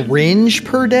the syringe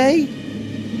per day?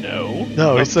 No.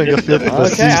 No, he's saying a fifth of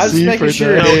the Okay, I was cc making per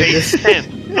sure, day. No, dude. a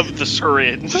tenth of the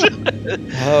syringe.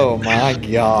 Oh my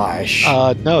gosh.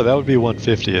 No, that would be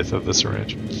 1/50th of the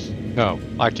syringe. No,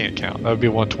 I can't count. That would be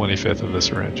 1/25th of the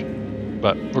syringe.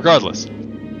 But regardless.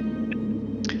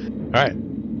 Alright.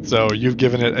 So you've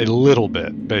given it a little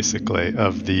bit, basically,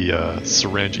 of the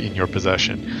syringe in your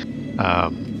possession.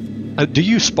 Do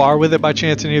you spar with it by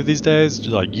chance any of these days? Do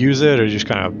you like use it or you just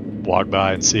kind of walk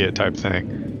by and see it type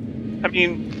thing? I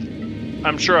mean,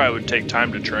 I'm sure I would take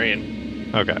time to train.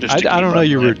 Okay. Just to I keep don't know up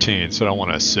your with it. routine, so I don't want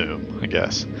to assume, I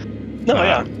guess. No,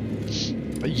 yeah.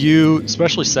 You,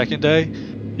 especially second day,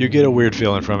 you get a weird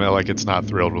feeling from it, like it's not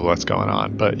thrilled with what's going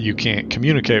on, but you can't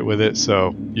communicate with it,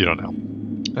 so you don't know.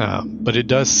 But it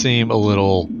does seem a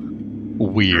little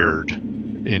weird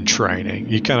in training.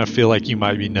 You kind of feel like you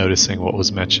might be noticing what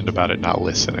was mentioned about it not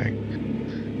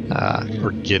listening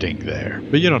or getting there,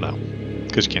 but you don't know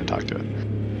because you can't talk to it.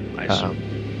 Nice.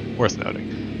 Worth noting.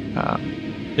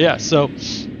 Yeah, so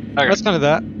that's kind of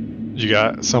that. You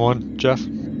got someone, Jeff?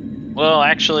 Well,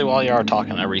 actually, while you are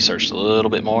talking, I researched a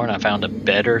little bit more and I found a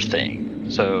better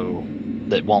thing. So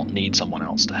that won't need someone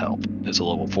else to help. It's a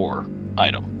level 4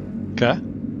 item. Okay.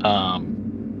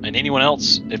 And anyone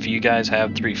else, if you guys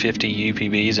have 350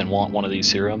 UPBs and want one of these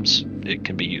serums, it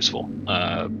can be useful.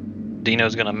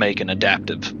 Dino's going to make an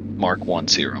adaptive Mark 1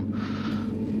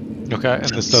 serum. Okay, and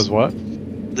this does what?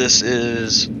 This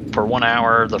is for 1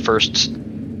 hour.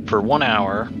 For 1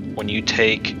 hour, when you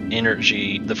take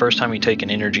energy, the first time you take an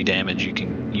energy damage,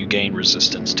 you gain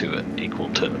resistance to it equal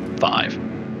to 5.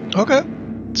 Okay.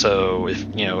 So if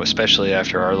especially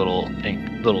after our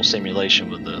little simulation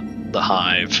with the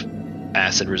hive,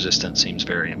 acid resistance seems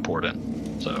very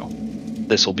important. So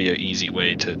this will be an easy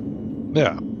way to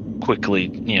quickly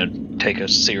take a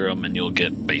serum and you'll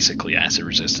get basically acid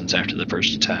resistance after the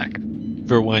first attack.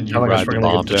 For when you I ride guess we're the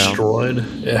gonna bomb get down. destroyed.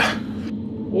 Yeah.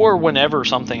 Or whenever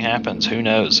something happens, who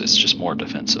knows? It's just more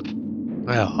defensive.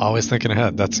 Well, always thinking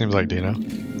ahead. That seems like Dino.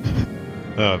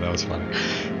 Oh, that was funny.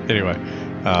 Anyway,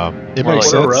 it More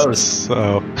makes like sense. Rose.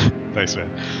 So, thanks, man.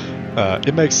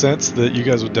 It makes sense that you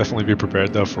guys would definitely be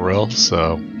prepared, though, for real.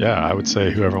 So, yeah, I would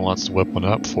say whoever wants to whip one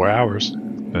up, 4 hours,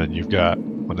 and you've got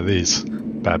one of these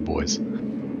bad boys.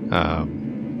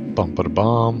 Bump a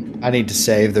bomb. I need to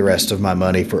save the rest of my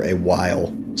money for a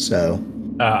while, so.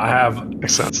 I have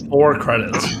Makes sense. 4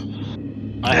 credits.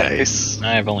 I Nice.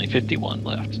 have only 51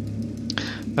 left.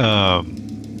 All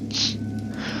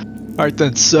right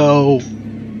then. So,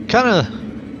 kind of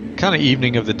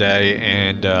evening of the day,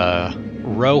 and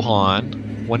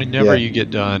Rohan, whenever you get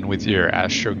done with your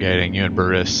astrogating, you and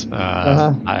Burris,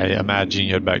 I imagine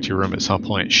you head back to your room at some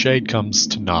point. Shade comes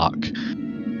to knock,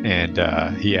 and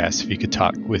he asks if he could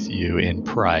talk with you in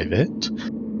private,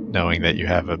 knowing that you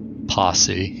have a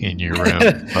posse in your room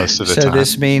most of the So time.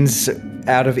 this means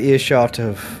out of earshot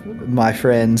of my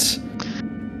friends.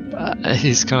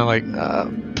 He's kind of like,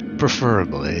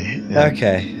 preferably.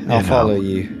 Okay, I'll follow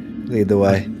you. Lead the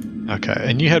way. Okay,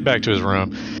 and you head back to his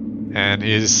room, and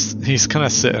he's kind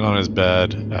of sitting on his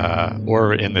bed,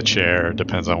 or in the chair,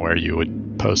 depends on where you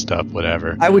would post up,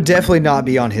 whatever. I would definitely not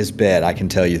be on his bed, I can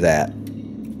tell you that.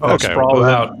 Oh, Okay, sprawled well,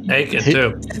 out, naked he-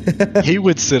 too. He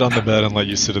would sit on the bed and let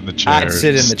you sit in the chair. I'd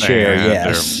sit in the chair, stand,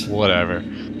 yes. or whatever.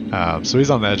 So he's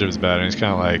on the edge of his bed, and he's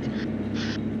kind of like,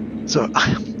 so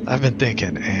I've been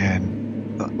thinking,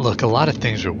 and look, a lot of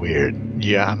things are weird.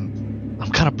 Yeah, I'm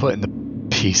kind of putting the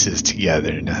pieces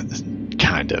together,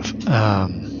 kind of.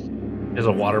 He's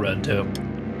a waterbed too.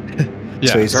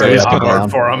 Yeah, So he's Very up and awkward down.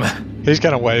 for him. he's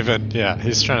kind of waving. Yeah,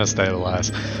 he's trying to stay the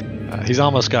last. He's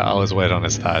almost got all his weight on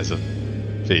his thighs and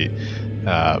feet.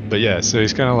 But yeah, so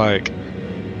he's kind of like,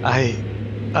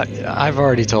 I've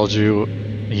already told you,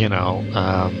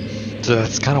 so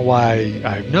that's kind of why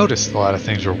I've noticed a lot of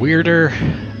things were weirder.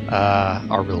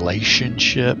 Our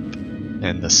relationship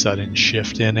and the sudden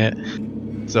shift in it.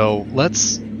 So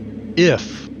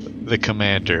if the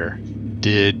commander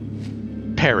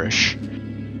did perish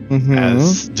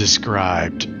as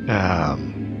described,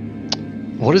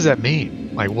 what does that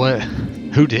mean? Like,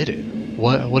 who did it?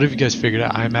 What have you guys figured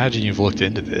out? I imagine you've looked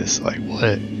into this. Like,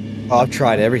 what? I've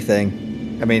tried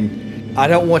everything. I mean, I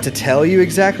don't want to tell you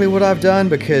exactly what I've done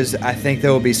because I think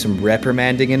there will be some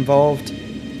reprimanding involved.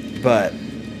 But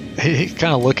he's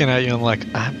kind of looking at you and like,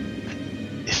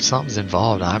 if something's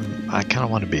involved, I kind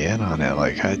of want to be in on it.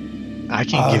 Like, I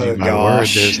can give you my word.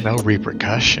 There's no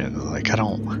repercussion. Like, I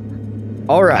don't.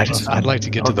 All right. I'd like to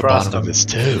get to the bottom of this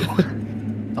too.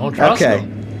 Don't trust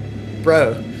him.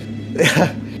 Bro.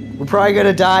 We're probably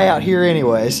gonna die out here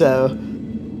anyway, so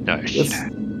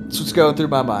that's what's going through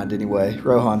my mind anyway.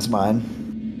 Rohan's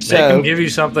mind. They can give you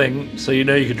something so you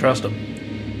know you can trust them.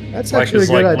 That's actually a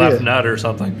good idea. Left nut or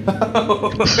something.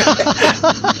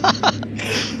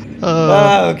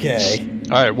 Okay.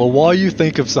 All right. Well, while you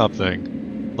think of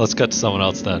something, let's cut to someone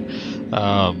else then,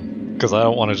 because I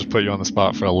don't want to just put you on the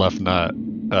spot for a left nut.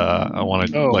 I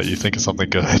want to let you think of something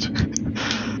good.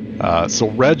 So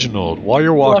Reginald, while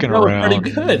you're walking around,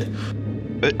 pretty good.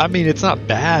 I mean, it's not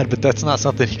bad, but that's not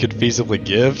something he could feasibly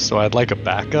give. So I'd like a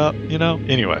backup,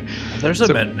 Anyway, there's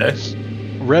a mid.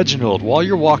 Reginald, while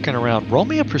you're walking around, roll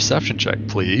me a perception check,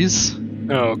 please.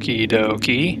 Okie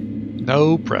dokie.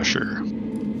 No pressure.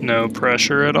 No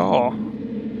pressure at all.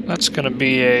 That's gonna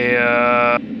be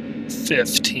a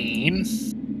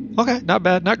 15. Okay, not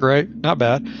bad, not great, not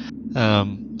bad.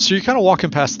 So you're kind of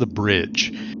walking past the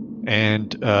bridge.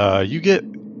 And you get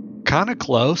kind of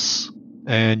close,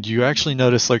 and you actually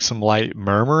notice like some light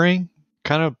murmuring,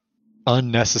 kind of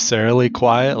unnecessarily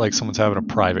quiet, like someone's having a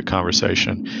private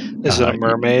conversation. Is it a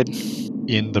mermaid?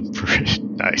 In the bridge.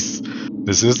 Nice.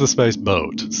 This is the space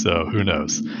boat, so who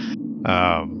knows?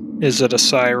 Is it a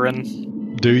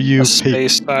siren? Do you a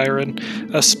space siren?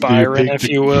 A Spyron, if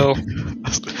you will.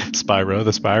 Spyro, the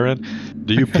Spyron?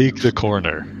 Do you peek the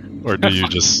corner, or do you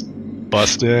just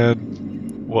bust in?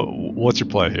 What's your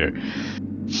play here?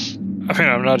 I mean,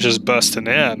 I'm not just busting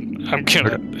in. I'm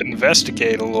gonna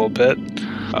investigate a little bit.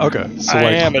 Okay. So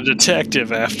I am a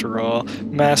detective after all.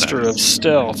 Master of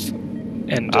stealth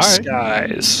and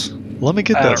disguise. Right. Let me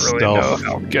get that stealth. I don't really know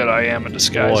how good I am at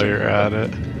disguise. While you're at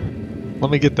it. Let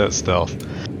me get that stealth.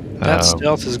 That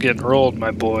stealth is getting rolled,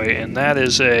 my boy, and that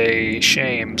is a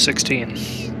shame.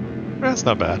 16. That's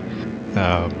not bad.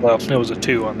 Well, it was a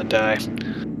 2 on the die.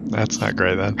 That's not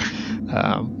great then.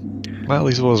 Well, at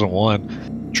least it wasn't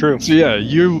 1. True. So yeah,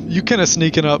 you kind of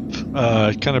sneaking up,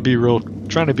 trying to be real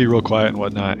quiet and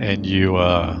whatnot, and you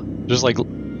just like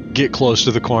get close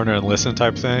to the corner and listen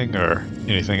type thing, or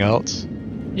anything else.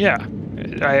 Yeah,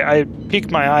 I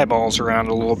peek my eyeballs around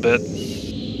a little bit.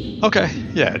 Okay,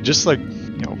 yeah, just like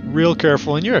real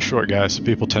careful, and you're a short guy, so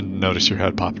people tend to notice your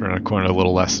head popping around the corner a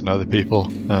little less than other people.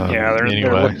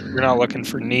 They're not looking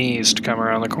for knees to come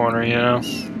around the corner,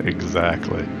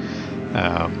 Exactly.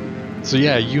 So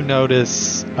yeah, you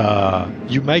notice,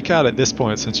 you make out at this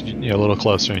point, since you're a little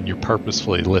closer and you're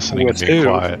purposefully listening and being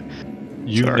quiet,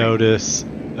 you notice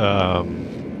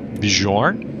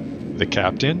Bjorn, the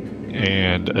captain,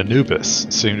 and Anubis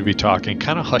seem to be talking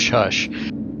kind of hush-hush.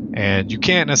 And you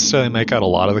can't necessarily make out a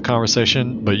lot of the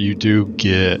conversation, but you do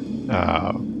get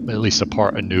at least a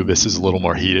part Anubis is a little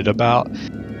more heated about.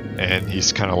 And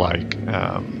he's kind of like,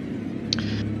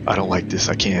 I don't like this.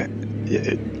 I can't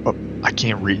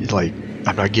read, like,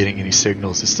 I'm not getting any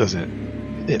signals. This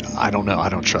I don't know. I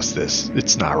don't trust this.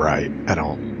 It's not right.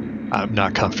 I'm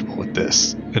not comfortable with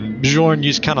this. And Bjorn, you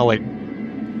just kind of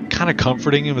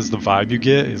comforting him is the vibe you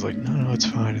get. He's like, no, it's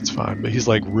fine. But he's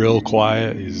like real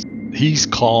quiet. He's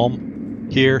calm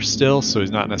here still, so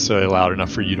he's not necessarily loud enough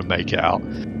for you to make out.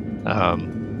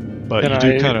 But you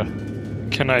do kind of...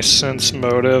 Can I sense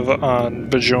motive on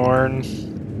Bjorn?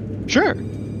 Sure.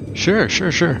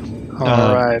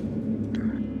 All right.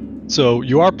 So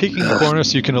you are peeking the corner,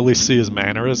 so you can at least see his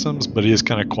mannerisms, but he is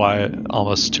kind of quiet,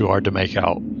 almost too hard to make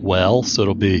out well. So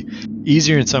it'll be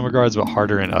easier in some regards, but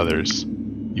harder in others.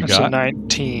 That's a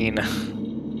 19.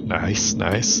 Nice.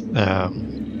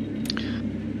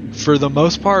 For the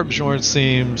most part, Bjorn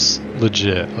seems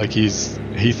legit. Like he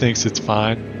thinks it's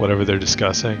fine, whatever they're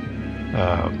discussing.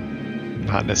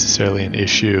 Not necessarily an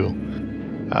issue.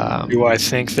 Do I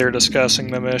think they're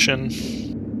discussing the mission?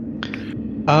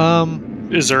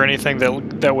 Is there anything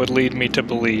that would lead me to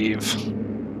believe?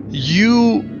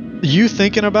 You You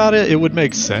thinking about it, it would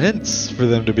make sense for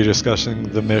them to be discussing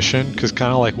the mission, because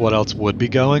kind of like what else would be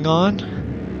going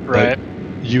on. Right. But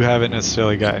you haven't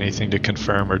necessarily got anything to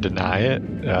confirm or deny it.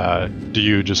 Do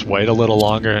you just wait a little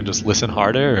longer and just listen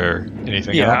harder, or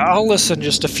anything else? Yeah, I'll listen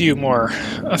just a few more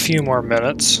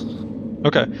minutes.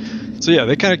 Okay. So yeah,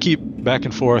 they kind of keep back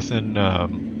and forth, and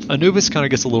Anubis kind of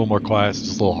gets a little more quiet. So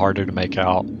it's a little harder to make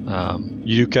out.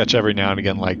 You do catch every now and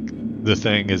again, like, the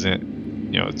thing isn't,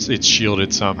 it's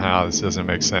shielded somehow. This doesn't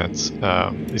make sense.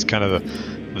 It's kind of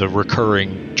the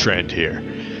recurring trend here.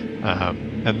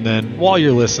 And then while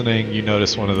you're listening, you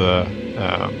notice one of the,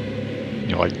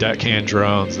 like, deckhand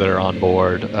drones that are on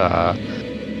board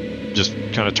just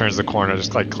kind of turns the corner,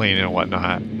 just like cleaning and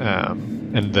whatnot.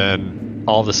 And then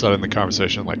all of a sudden the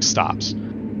conversation, like, stops.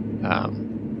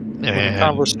 When the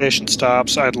conversation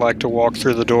stops, I'd like to walk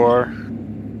through the door.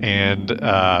 And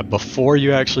before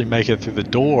you actually make it through the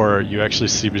door, you actually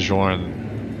see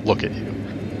Bjorn look at you.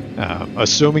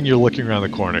 Assuming you're looking around the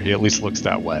corner, he at least looks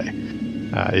that way.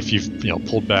 If you've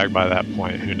pulled back by that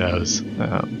point, who knows?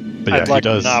 But yeah, I'd like he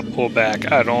does. to not pull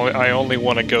back. I only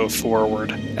want to go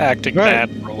forward, acting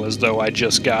natural as though I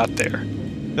just got there.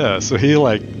 Yeah, so he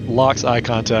like locks eye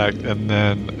contact, and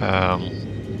then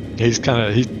he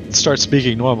starts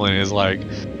speaking normally, and he's like,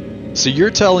 "So you're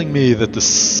telling me that the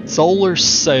solar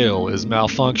sail is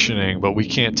malfunctioning, but we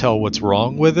can't tell what's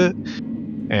wrong with it?"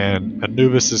 And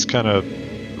Anubis is kind of,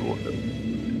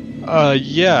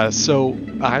 yeah. So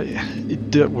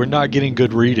we're not getting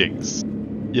good readings.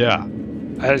 Yeah.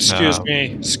 Excuse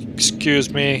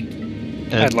me.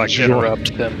 I'd like to interrupt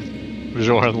him.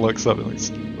 Bjorn looks up and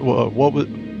looks,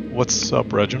 what's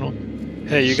up, Reginald?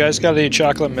 Hey, you guys got any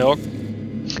chocolate milk?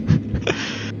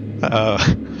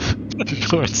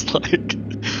 Bjorn's like,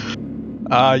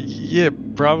 yeah,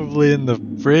 probably in the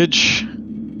fridge.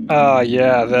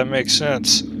 Yeah, that makes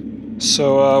sense.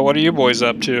 So, what are you boys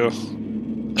up to?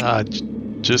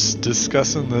 Just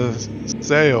discussing the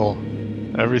sail.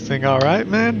 Everything all right,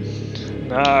 man?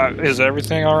 Is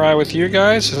everything all right with you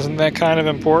guys? Isn't that kind of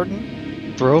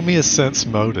important? Throw me a sense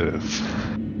motive.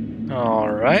 All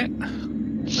right.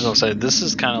 I was gonna say, this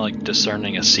is kind of like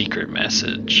discerning a secret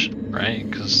message, right?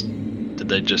 Because did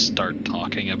they just start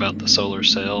talking about the solar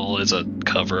sail as a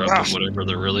cover-up of whatever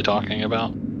they're really talking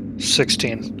about?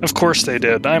 16. Of course they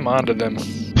did. I'm onto them.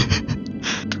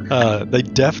 They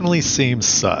definitely seem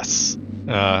sus.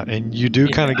 And you do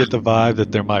kind of get the vibe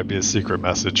that there might be a secret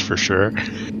message for sure.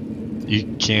 You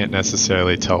can't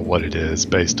necessarily tell what it is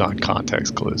based on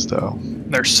context clues, though.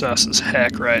 They're sus as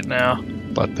heck right now.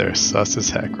 But they're sus as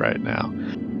heck right now.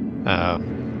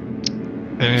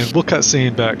 And we'll cut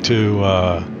scene back to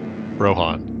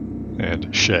Rohan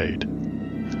and Shade.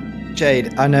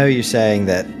 Shade, I know you're saying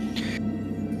that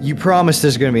you promise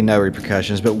there's going to be no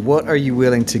repercussions, but what are you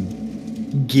willing to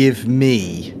give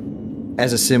me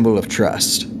as a symbol of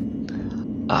trust?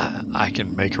 I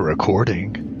can make a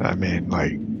recording. I mean,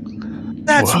 like...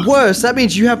 That's worse. That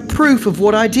means you have proof of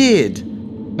what I did.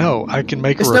 No, I can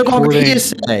make a recording. It's no longer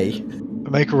hearsay.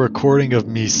 Make a recording of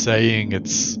me saying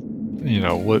it's,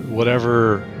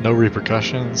 whatever, no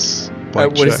repercussions.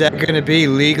 What is that going to be?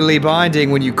 Legally binding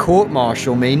when you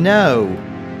court-martial me? No.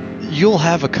 You'll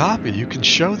have a copy. You can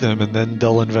show them, and then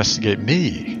they'll investigate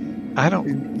me. I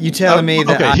don't... You telling me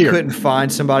that I couldn't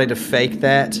find somebody to fake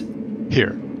that?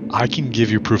 Here, I can give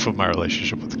you proof of my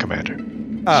relationship with the commander.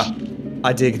 Oh,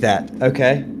 I dig that.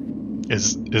 Okay.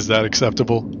 Is that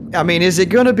acceptable? I mean, is it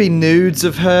going to be nudes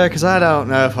of her? Because I don't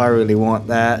know if I really want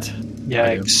that.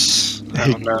 Yikes.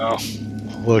 I don't know.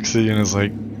 Looks at you and is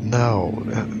like, no.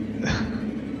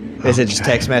 Is it just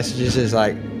text messages? Is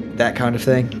like that kind of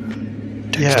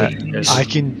thing? Yeah, I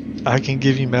can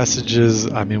give you messages.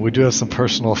 I mean, we do have some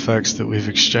personal effects that we've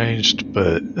exchanged,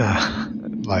 but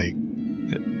like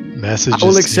messages. I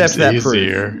will accept that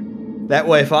easier. Proof. That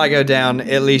way, if I go down,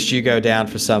 at least you go down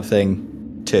for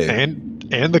something too.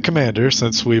 And the commander,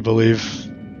 since we believe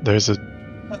there's a...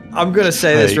 I'm going to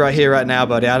say this right here, right now,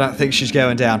 buddy. I don't think she's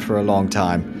going down for a long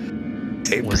time.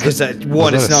 Because it's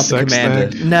not the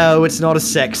commander. Thing? No, it's not a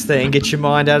sex thing. Get your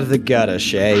mind out of the gutter,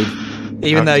 Shade.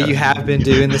 Even though you have been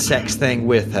doing the sex thing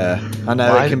with her. I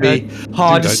know it can be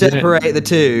hard to separate the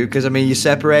two, because, I mean, you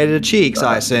separated her cheeks,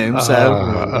 I assume, so...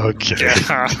 Okay.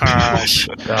 Got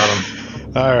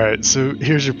him. All right, so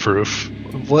here's your proof.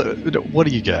 What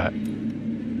do you got?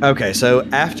 Okay, so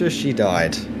after she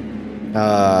died,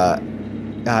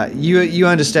 you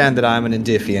understand that I'm an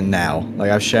Indiffian now.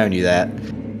 Like, I've shown you that.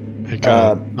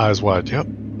 Eyes wide, yep.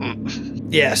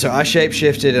 Yeah, so I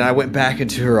shapeshifted and I went back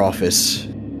into her office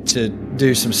to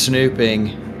do some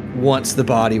snooping once the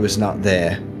body was not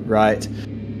there, right?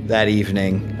 That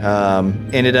evening.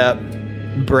 Ended up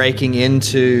breaking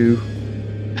into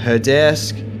her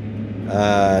desk,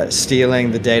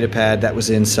 stealing the data pad that was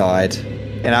inside.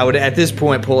 And I would, at this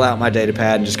point, pull out my data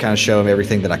pad and just kind of show him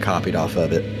everything that I copied off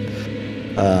of it.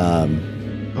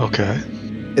 Okay.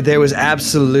 There was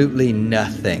absolutely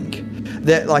nothing.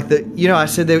 I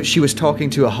said that she was talking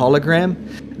to a hologram.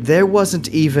 There wasn't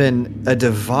even a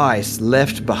device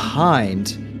left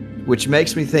behind, which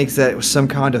makes me think that it was some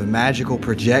kind of magical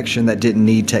projection that didn't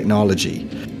need technology.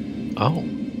 Oh.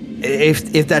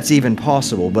 If that's even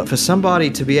possible. But for somebody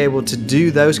to be able to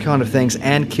do those kind of things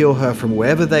and kill her from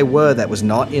wherever they were that was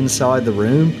not inside the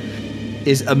room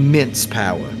is immense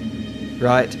power.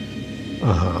 Right?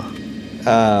 Uh-huh.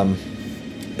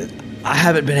 I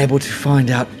haven't been able to find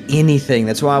out anything.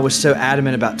 That's why I was so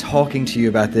adamant about talking to you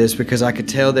about this, because I could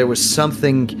tell there was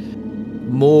something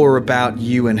more about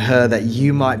you and her that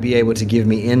you might be able to give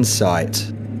me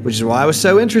insight. Which is why I was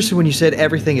so interested when you said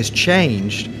everything has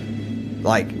changed.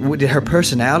 Like, did her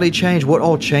personality change? What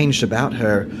all changed about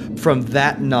her from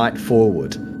that night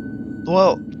forward?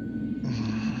 Well,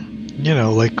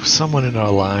 like someone in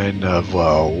our line of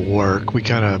work, we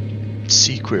kind of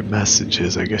secret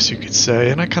messages, I guess you could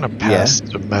say, and I kind of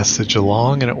passed a message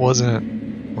along, and it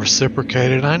wasn't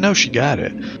reciprocated. I know she got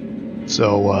it,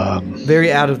 so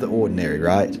very out of the ordinary,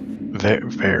 right?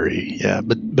 Very, yeah.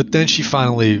 But then she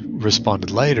finally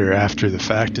responded later after the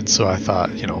fact, and so I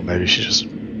thought, maybe she's just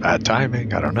bad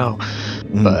timing. I don't know,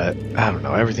 but I don't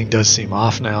know. Everything does seem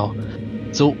off now.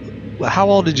 So, how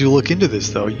all did you look into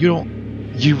this though?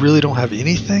 You really don't have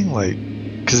anything, like.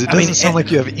 Because it doesn't sound like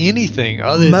you have anything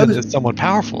other than that someone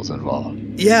powerful is involved.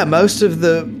 Yeah, most of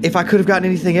if I could have gotten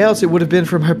anything else, it would have been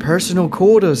from her personal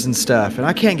quarters and stuff, and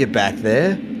I can't get back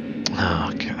there. Oh,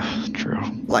 okay, true.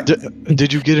 Like,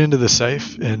 did you get into the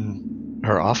safe in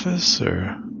her office,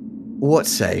 or? What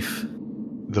safe?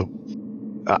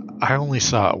 I only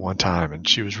saw it one time, and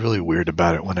she was really weird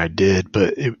about it when I did,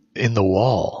 but in the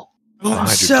wall. Oh,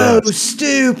 so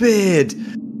stupid!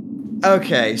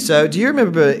 Okay, so do you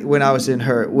remember when I was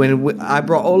when I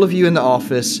brought all of you in the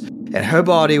office and her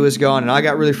body was gone and I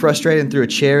got really frustrated and threw a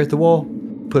chair at the wall?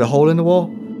 Put a hole in the wall?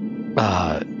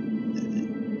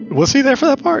 Was he there for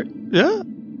that part? Yeah?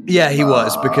 Yeah, he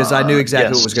was, because I knew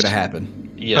exactly what was going to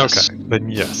happen. Yes. Okay, then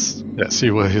yes. Yes,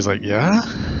 he was. He's like, yeah?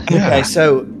 Okay,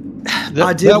 so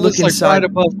I did look inside. Right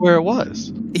above where it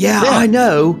was. Yeah, I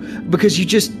know, because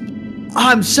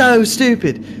I'm so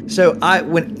stupid. So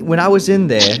when I was in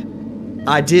there,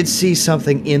 I did see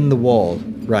something in the wall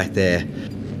right there.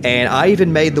 And I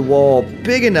even made the wall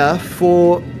big enough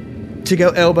to go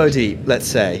elbow deep, let's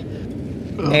say.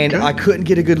 Okay. And I couldn't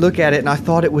get a good look at it, and I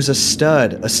thought it was a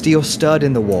steel stud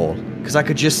in the wall, because I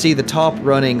could just see the top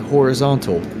running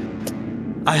horizontal.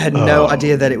 I had no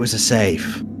idea that it was a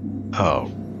safe.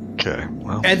 Oh, okay.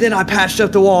 Well. And then I patched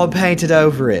up the wall and painted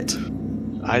over it.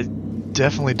 I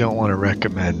definitely don't want to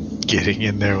recommend getting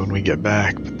in there when we get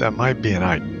back, but that might be an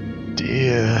idea.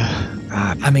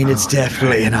 It's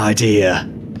definitely an idea.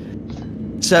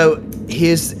 So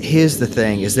here's the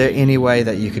thing. Is there any way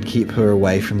that you could keep her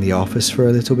away from the office for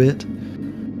a little bit?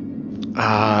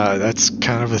 That's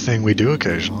kind of a thing we do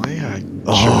occasionally.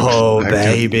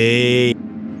 Baby.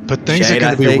 But things are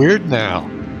going to be weird now.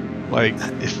 Like,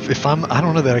 if I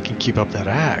don't know that I can keep up that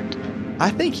act.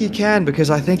 I think you can, because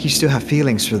I think you still have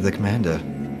feelings for the commander.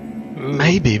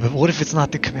 Maybe, but what if it's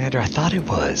not the commander I thought it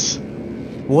was?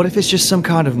 What if it's just some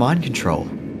kind of mind control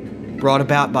brought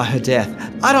about by her death?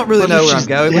 I don't really know where I'm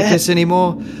going with this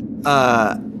anymore.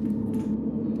 I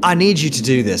need you to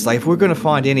do this. Like, if we're going to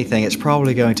find anything, it's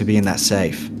probably going to be in that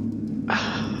safe.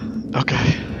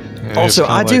 Okay. Also,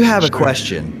 I do have a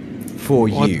question for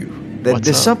you.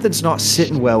 There's something's not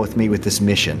sitting well with me with this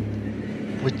mission.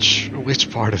 Which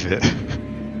part of it?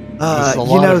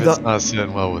 It's not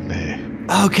sitting well with me.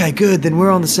 Okay, good. Then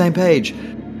we're on the same page.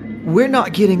 We're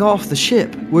not getting off the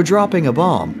ship. We're dropping a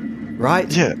bomb, right?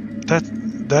 Yeah,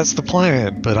 that's the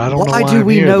plan. But I don't know why do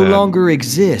we no longer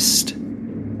exist?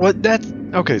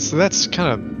 Okay? So that's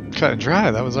kind of cut and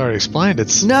dry. That was already explained.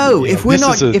 If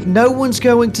no one's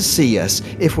going to see us,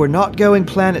 if we're not going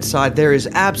planet side, there is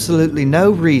absolutely no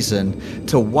reason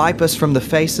to wipe us from the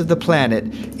face of the planet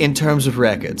in terms of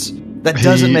records. That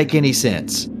doesn't make any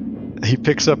sense. He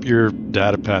picks up your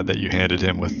data pad that you handed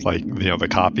him with, the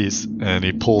copies, and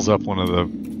he pulls up one of the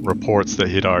reports that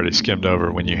he'd already skimmed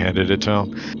over when you handed it to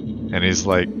him. And he's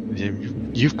like,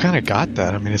 you've kind of got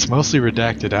that. I mean, it's mostly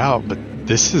redacted out, but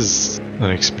this is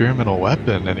an experimental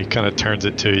weapon. And he kind of turns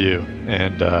it to you,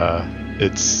 and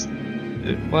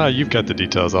you've got the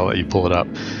details. I'll let you pull it up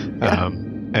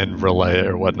and relay it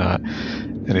or whatnot.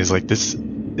 And he's like, this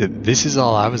is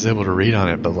all I was able to read on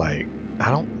it, but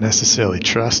don't necessarily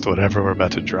trust whatever we're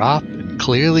about to drop, and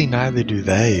clearly neither do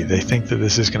they. They think that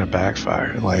this is going to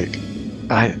backfire.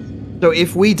 So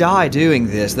if we die doing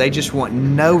this, they just want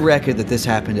no record that this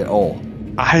happened at all.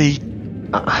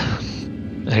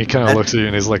 And he kind of looks at you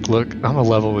and he's like, look, I'm a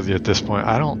level with you at this point.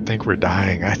 I don't think we're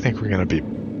dying. I think we're going to be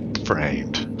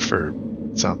framed for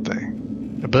something.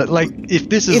 But, if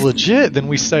this is legit, then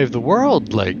we save the world.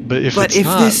 But if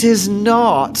this is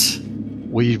not,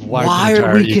 we've wiped why the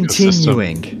entire are we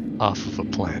continuing off of a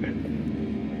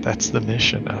planet? That's the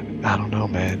mission. I don't know,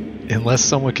 man. Unless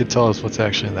someone could tell us what's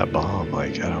actually in that bomb.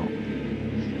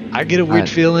 I get a weird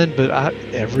feeling, but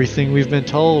everything we've been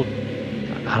told,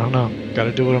 I don't know. Got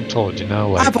to do what I'm told,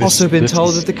 I've also been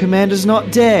told that the commander's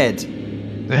not dead.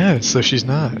 Yeah, so she's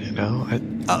not,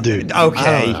 dude.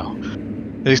 Okay. I don't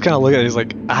know. He's kind of looking at it, he's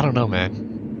like, I don't know,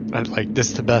 man. This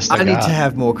is the best I got. I need to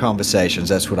have more conversations.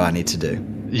 That's what I need to do.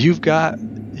 You've got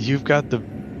the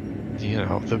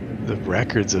the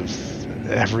records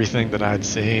of everything that I'd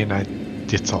seen.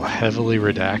 It's all heavily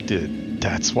redacted.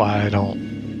 That's why I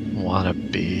don't want to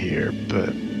be here,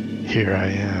 but here I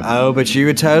am. Oh, but you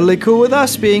were totally cool with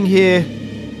us being here.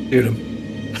 Shoot him.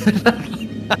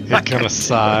 He kind of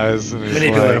sighs and he's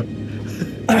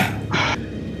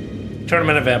turn him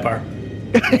into a vampire.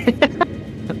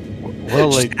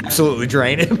 Well, absolutely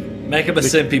drain him. Make him a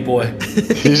simpy boy.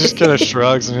 He just kind of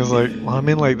shrugs and he's like, well, I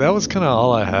mean, that was kind of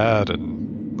all I had,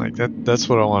 and that's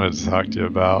what I wanted to talk to you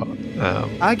about.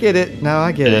 I get it. No,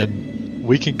 I get it.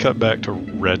 We can cut back to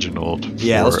Reginald.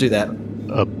 Yeah, let's do that.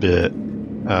 A bit.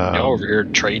 Y'all over here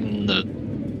trading the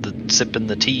sipping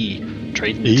the tea,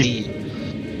 trading the tea.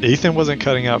 Ethan wasn't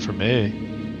cutting out for me.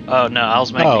 Oh no, I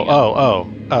was making. Oh!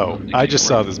 I just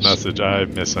saw this message. I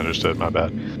misunderstood. My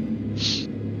bad.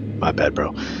 My bad,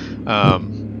 bro.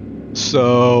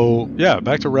 So yeah,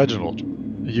 back to Reginald.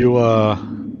 You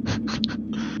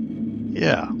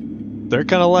yeah, they're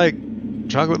kind of like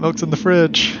chocolate milk's in the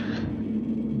fridge.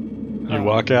 You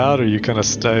walk out, or you kind of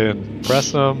stay and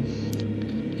press them.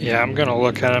 Yeah, I'm gonna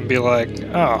look at it and be like,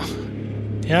 oh,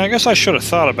 yeah, I guess I should have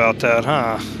thought about that,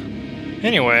 huh?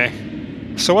 Anyway,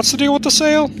 so what's the deal with the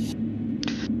sale?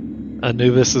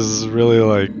 Anubis is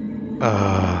really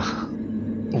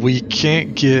we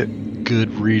can't get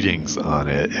good readings on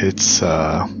it. It's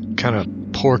kind of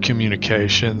poor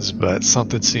communications, but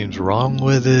something seems wrong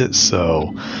with it,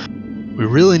 so we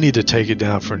really need to take it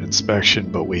down for an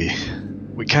inspection, but we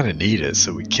kind of need it,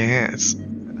 so we can't.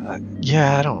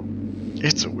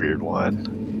 It's a weird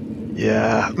one.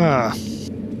 Yeah.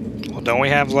 Well, don't we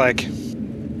have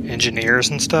engineers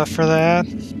and stuff for that?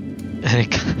 And he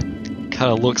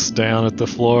kind of looks down at the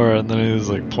floor, and then he's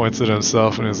points at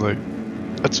himself, and he's like,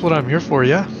 "That's what I'm here for,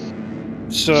 yeah."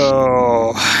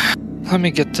 So, let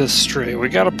me get this straight. We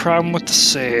got a problem with the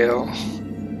sale,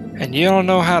 and you don't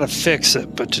know how to fix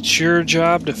it, but it's your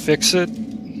job to fix it?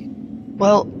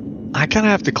 Well, I kind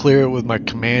of have to clear it with my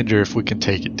commander if we can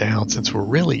take it down, since we're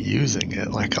really using it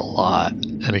a lot.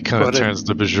 And he kind of turns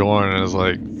to Bjorn and is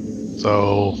like,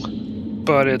 so...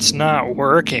 But it's not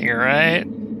working, right?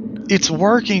 It's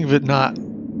working, but not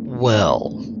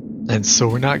well. And so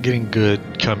we're not getting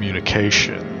good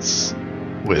communications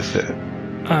with it.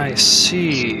 I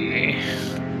see.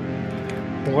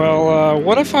 Well,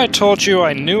 what if I told you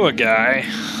I knew a guy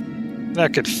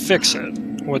that could fix it?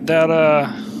 Would that,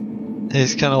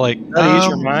 He's kind of like, ease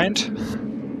your mind?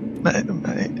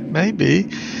 Maybe.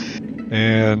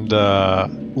 And,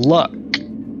 Luck.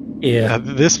 Yeah.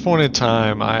 At this point in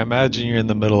time, I imagine you're in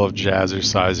the middle of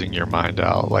jazzercising your mind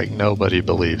out. Nobody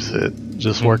believes it.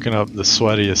 Just working up the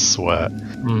sweatiest sweat.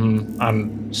 Mm-hmm.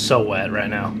 I'm so wet right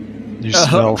now. You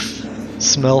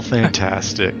smell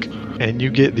fantastic. And you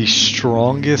get the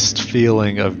strongest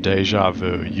feeling of deja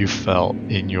vu you felt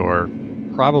in your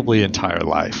probably entire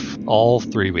life. All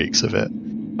 3 weeks of it.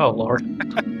 Oh, Lord.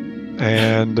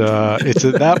 And it's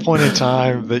at that point in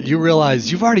time that you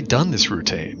realize you've already done this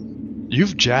routine.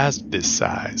 You've jazzed this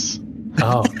size.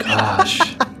 Oh, gosh.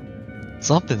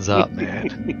 Something's up,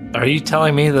 man. Are you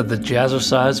telling me that the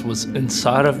jazzercise was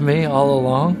inside of me all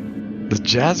along? The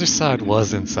jazzercise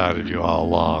was inside of you all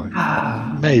along.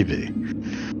 Maybe.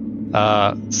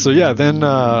 So yeah, then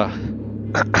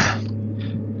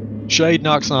Shade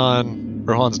knocks on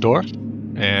Rohan's door,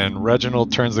 and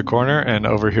Reginald turns the corner and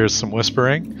overhears some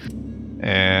whispering.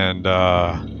 And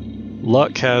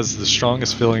Luck has the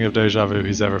strongest feeling of deja vu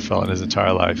he's ever felt in his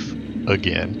entire life.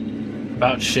 Again.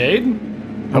 About Shade?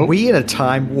 Are we in a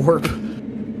time warp?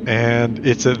 And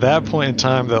it's at that point in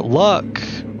time that Luck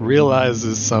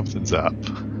realizes something's up.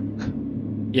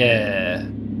 Yeah.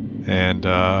 And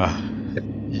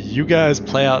you guys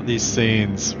play out these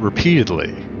scenes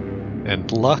repeatedly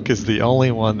and Luck is the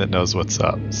only one that knows what's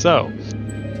up. So,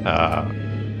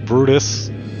 Brutus,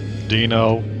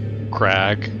 Dino,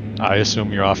 Crag, I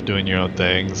assume you're off doing your own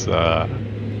things.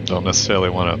 Don't necessarily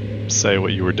want to say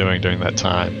what you were doing during that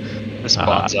time. This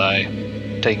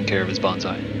bonsai, taking care of his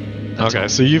bonsai. That's okay, all.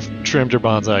 so you've trimmed your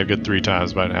bonsai a good 3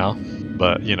 times by now,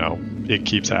 but it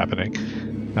keeps happening.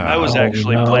 I was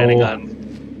actually planning on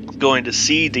going to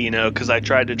see Dino because I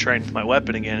tried to train with my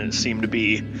weapon again, and it seemed to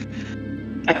be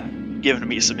giving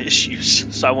me some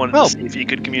issues. So I wanted to see if you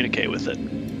could communicate with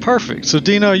it. Perfect. So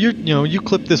Dino, you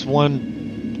clip this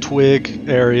one twig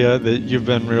area that you've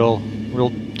been real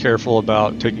careful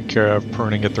about taking care of,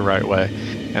 pruning it the right way,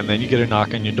 and then you get a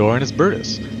knock on your door, and it's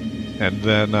Brutus. And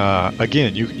then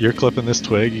again, you're clipping this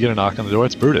twig, you get a knock on the door,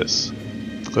 it's Brutus.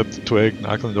 Clip the twig,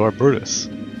 knock on the door, Brutus.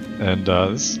 And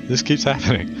this keeps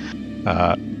happening.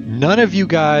 None of you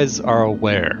guys are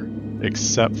aware,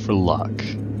 except for Luck.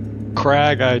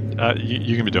 Crag,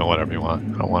 you can be doing whatever you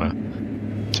want. I don't want to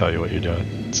tell you what you're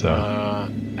doing. So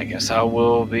I guess I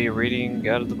will be reading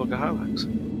out of the Book of Hylax.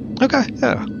 Okay,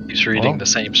 yeah. He's reading the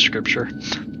same scripture.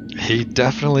 He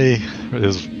definitely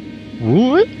is.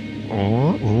 What?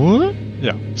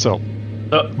 Yeah. So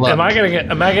am I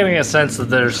getting a sense that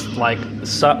there's like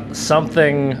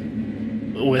something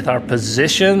with our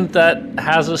position that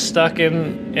has us stuck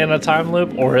in a time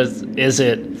loop, or is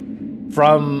it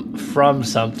from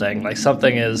something, like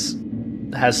something has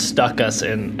stuck us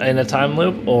in a time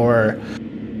loop? Or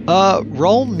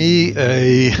roll me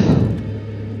a,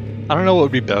 I don't know what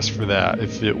would be best for that,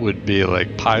 if it would be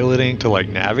like piloting to like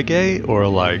navigate, or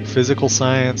like physical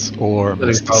science, or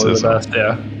mysticism. Probably the best,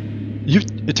 yeah. You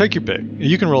take your pick.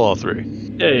 You can roll all 3.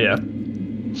 Yeah.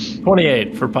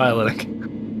 28 for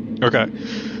piloting. Okay.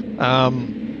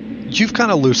 You've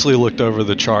kind of loosely looked over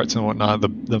the charts and whatnot,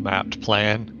 the mapped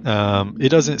plan. It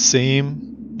doesn't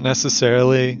seem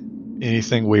necessarily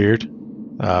anything weird,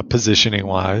 positioning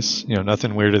wise.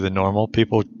 Nothing weirder than normal.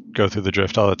 People go through the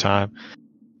drift all the time.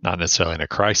 Not necessarily in a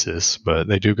crisis, but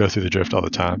they do go through the drift all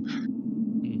the time.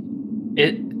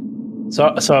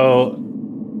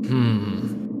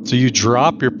 So you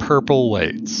drop your purple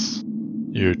weights.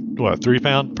 You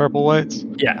 3-pound purple weights?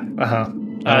 Yeah.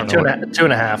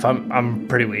 2.5. I'm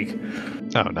pretty weak.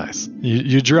 Oh, nice.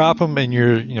 You drop them, and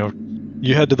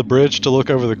you head to the bridge to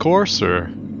look over the course, or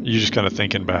you just kind of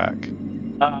thinking back?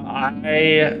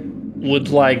 I would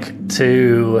like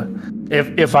to,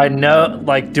 if I know,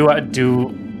 like,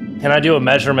 can I do a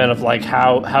measurement of like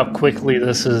how quickly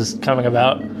this is coming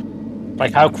about?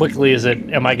 Like, how quickly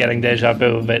am I getting deja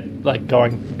vu of it, like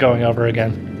going over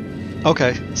again?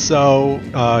 Okay, so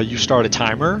you start a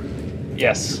timer.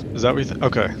 Yes. Is that what you think?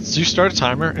 Okay, so you start a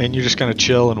timer, and you just kind of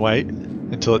chill and wait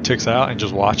until it ticks out, and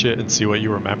just watch it and see what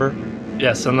you remember.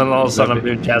 Yes, and then all of a sudden I'm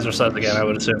doing Jazzercise again, I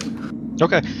would assume.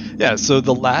 Okay, yeah. So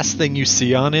the last thing you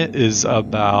see on it is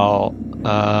about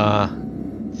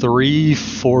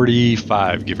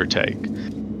 3:45, give or take,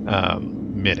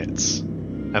 minutes,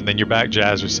 and then you're back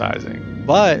jazzercising.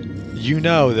 But you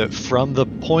know that from the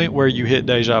point where you hit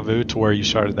deja vu to where you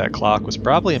started that clock was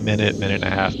probably a minute and a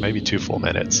half, maybe 2 full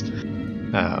minutes.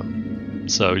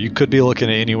 So you could be looking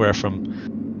at anywhere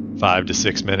from 5 to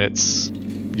 6 minutes,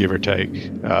 give or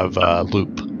take, of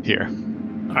loop here.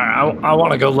 All right, I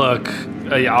want to go look.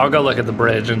 I'll go look at the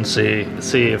bridge and see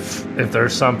if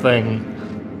there's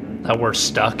something that we're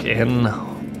stuck in,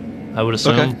 I would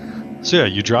assume. Okay. So yeah,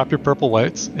 you drop your purple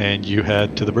weights and you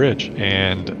head to the bridge.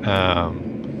 And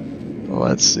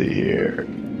let's see here.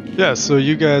 Yeah, so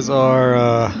you guys are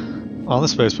on the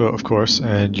spaceboat, of course,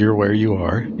 and you're where you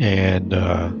are.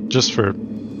 And just for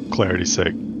clarity's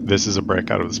sake, this is a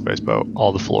breakout of the spaceboat.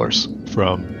 All the floors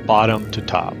from bottom to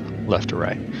top, left to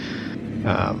right.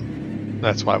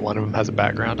 That's why one of them has a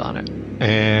background on it.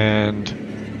 And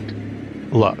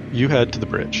look, you head to the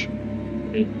bridge.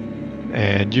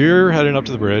 And you're heading up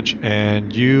to the bridge,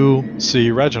 and you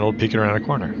see Reginald peeking around a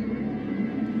corner.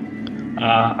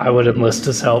 I would enlist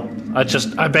his help. I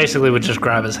basically would just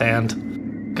grab his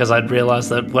hand, because I'd realize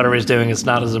that whatever he's doing is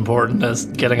not as important as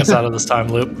getting us out of this time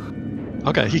loop.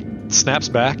 Okay, he snaps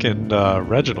back, and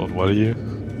Reginald, what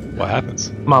happens?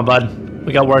 Come on, bud.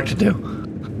 We got work to do.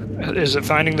 Is it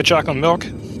finding the chocolate milk?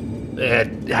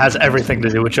 It has everything to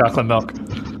do with chocolate milk.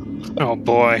 Oh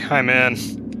boy, I'm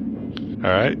in.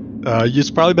 All right. It's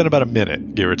probably been about a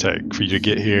minute, give or take, for you to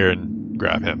get here and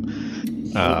grab him.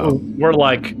 We're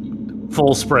like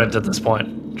full sprint at this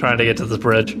point, trying to get to the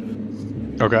bridge.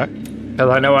 Okay. Because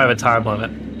I know I have a time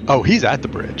limit. Oh, he's at the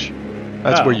bridge.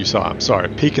 That's where you saw him. Sorry,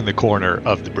 peeking the corner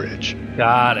of the bridge.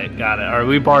 Got it. All right,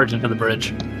 we barge into the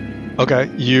bridge.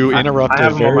 Okay, you interrupt a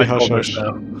very hush-hush.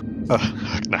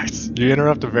 Nice. You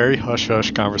interrupt a very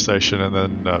hush-hush conversation, and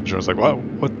then Joe's like,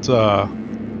 what's up?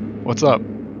 What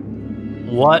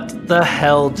the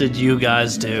hell did you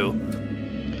guys do?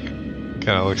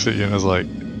 Kind of looks at you and is like,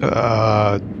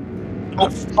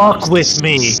 fuck with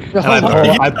me.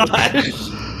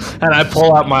 And I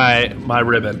pull out my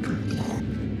ribbon.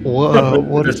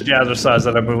 What is Jazzercise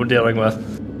that I'm dealing with?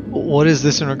 What is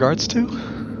this in regards to?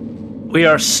 We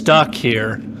are stuck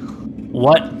here.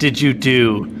 What did you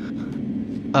do?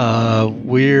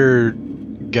 We're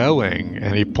going,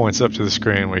 and he points up to the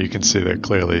screen where you can see that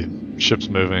clearly ship's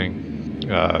moving.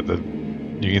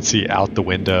 You can see out the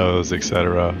windows,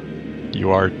 etc.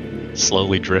 You are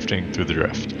slowly drifting through the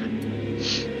drift.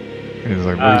 He's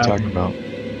like, what are you talking about?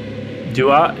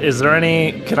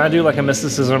 Can I do like a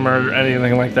mysticism or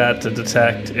anything like that to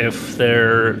detect if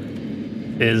there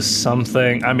is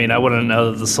something? I mean, I wouldn't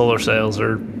know that the solar sails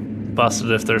are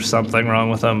busted if there's something wrong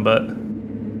with them, but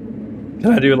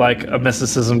can I do like a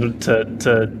mysticism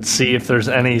to see if there's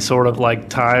any sort of like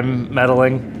time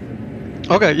meddling?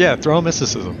 Okay, yeah, throw a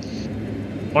mysticism.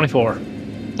 24.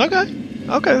 Okay,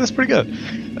 that's pretty good.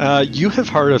 You have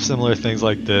heard of similar things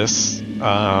like this.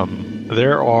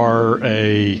 There are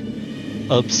an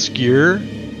obscure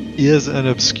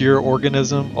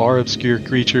organism or obscure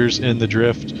creatures in the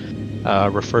drift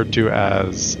referred to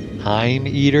as Hind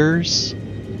Eaters,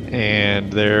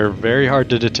 and they're very hard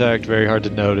to detect, very hard to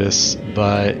notice,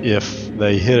 but if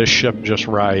they hit a ship just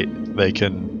right, they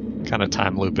can kind of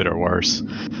time loop it or worse.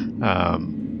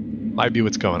 Might be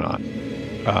what's going on.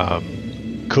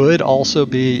 Could also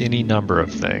be any number of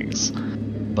things,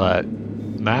 but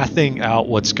mathing out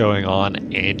what's going on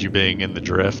and you being in the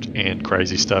drift and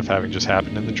crazy stuff having just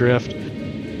happened in the drift,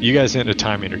 you guys into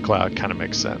Time Eater Cloud kind of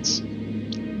makes sense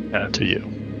to you.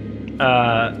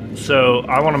 So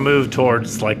I want to move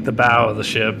towards like the bow of the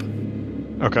ship.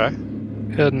 Okay.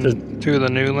 Heading to the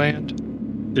new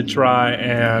land to try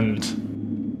and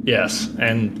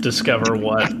discover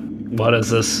what is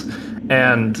this.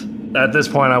 And at this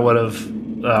point, I would have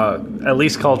at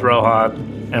least called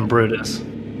Rohan and Brutus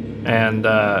and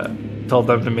told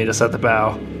them to meet us at the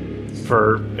bow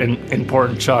for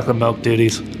important chocolate milk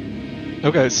duties.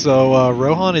 Okay, so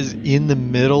Rohan is in the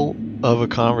middle of a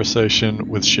conversation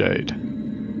with Shade.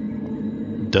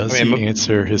 Does he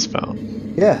answer his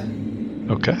phone? Yeah.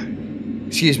 Okay.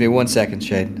 Excuse me, 1 second,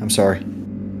 Shade. I'm sorry.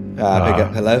 Pick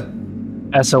up. Hello?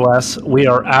 SOS, we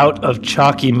are out of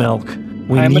chalky milk.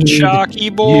 I'm a chalky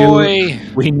boy.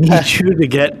 We need you to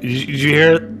get... Did you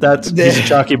hear it? He's a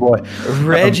chalky boy.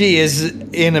 Reggie is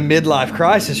in a midlife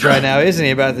crisis right now, isn't he,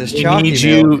 about this chalky milk? We need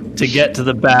you to get to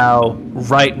the bow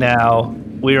right now.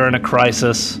 We are in a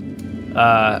crisis.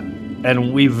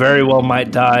 And we very well might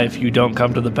die if you don't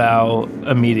come to the bow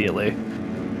immediately.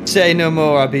 Say no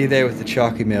more. I'll be there with the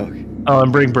chalky milk. Oh,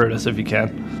 and bring Brutus if you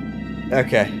can.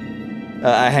 Okay.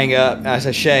 I hang up and I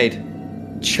say, Shade,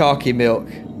 chalky milk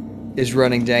is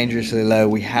running dangerously low.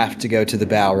 We have to go to the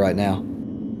bow right now.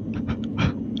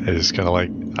 I just kind of like,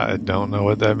 I don't know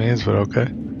what that means, but okay.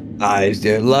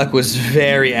 Luck was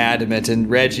very adamant, and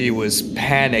Reggie was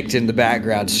panicked in the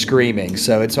background screaming,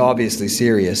 so it's obviously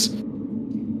serious.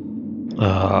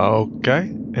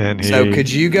 Okay. And so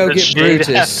could you go get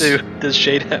Brutus? Does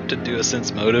Shade have to do a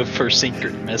sense motive for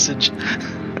secret message?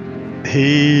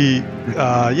 He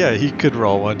could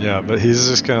roll one, but he's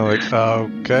just kind of like,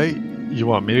 okay, you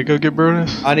want me to go get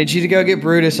Brutus? I need you to go get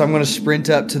Brutus. I'm going to sprint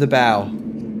up to the bow.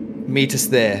 Meet us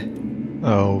there.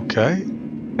 Okay.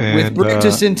 And, with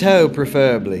Brutus in tow,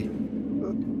 preferably.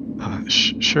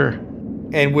 Sure.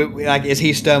 And as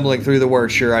he's stumbling through the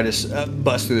word, sure, I just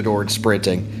bust through the door and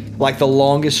sprinting. Like the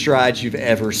longest strides you've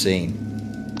ever seen.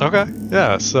 Okay.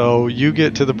 Yeah, so you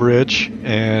get to the bridge,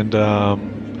 and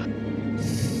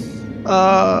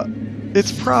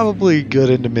it's probably good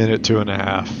into minute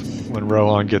 2.5 when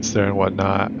Rohan gets there and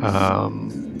whatnot.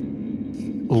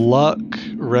 Luck,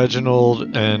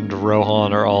 Reginald, and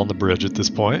Rohan are all on the bridge at this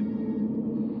point.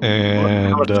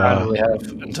 And how much time do we have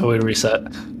until we reset?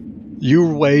 You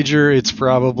wager it's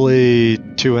probably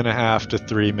 2.5 to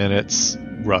 3 minutes,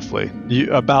 roughly.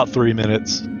 About 3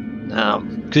 minutes.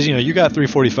 Because you got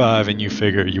 3:45, and you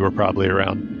figure you were probably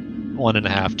around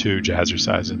 1.5 to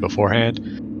Jazzercising beforehand.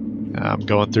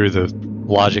 Going through the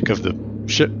logic of the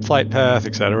ship flight path,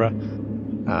 etc.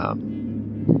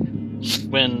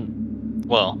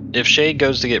 If Shade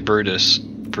goes to get Brutus,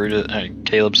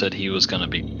 Caleb said he was going to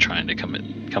be trying to come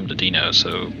to Dino,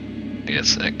 so I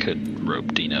guess that could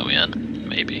rope Dino in,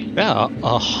 maybe. Yeah,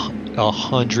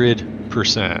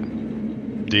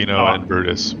 100%. Dino and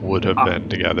Brutus would have been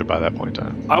together by that point in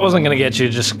time. I wasn't going to get you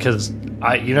just because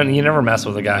you never mess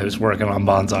with a guy who's working on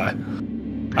Bonsai.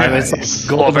 I mean, it's Nice.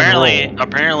 like Well, golden rule.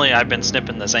 apparently, I've been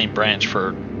snipping the same branch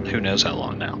for who knows how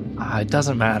long now. It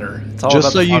doesn't matter. It's all Just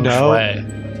about so the you feng know,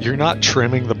 shui. you're not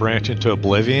trimming the branch into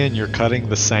oblivion. You're cutting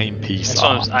the same piece That's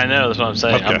off. I know. That's what I'm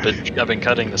saying. Okay. I've been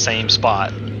cutting the same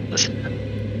spot.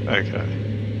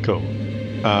 Okay, cool.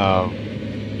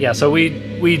 Yeah, so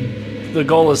the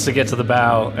goal is to get to the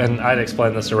bow, and I'd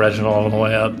explained this to Reginald on the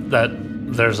way up, that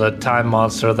there's a time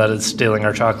monster that is stealing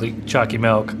our chalky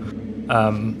milk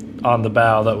on the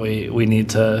bow that we need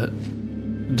to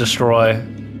destroy,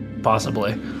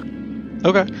 possibly.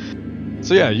 Okay.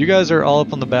 So yeah, you guys are all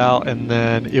up on the bow, and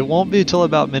then it won't be till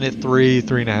about minute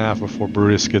 3.5 before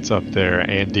Brutus gets up there,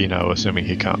 and Dino, assuming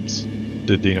he comes.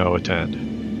 Did Dino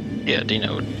attend? Yeah,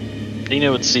 Dino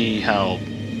would see how.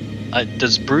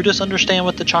 Does Brutus understand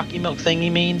what the chalky milk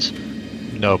thingy means?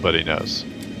 Nobody knows.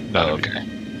 Oh, okay.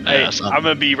 Hey, Yeah, so I'm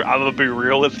gonna be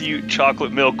real with you.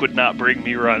 Chocolate milk would not bring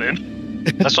me running.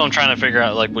 that's what I'm trying to figure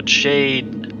out. Like, would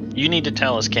Shade? You need to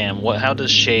tell us, Cam. How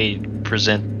does Shade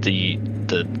present the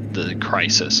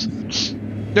crisis?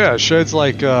 Yeah, Shade's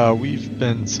like, we've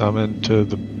been summoned to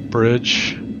the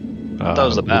bridge. That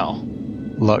was the bow.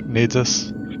 Luck needs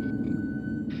us.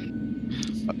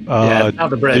 Yeah, it's not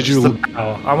the bridge. Did you? It's the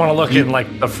bow. I want to look in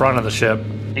like the front of the ship.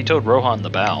 He told Rohan the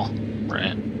bow,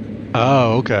 right?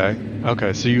 Oh, okay.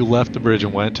 Okay, so you left the bridge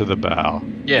and went to the bow.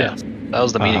 Yeah, that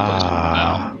was the meeting place. The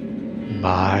bow.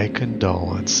 My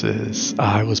condolences.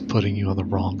 I was putting you on the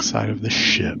wrong side of the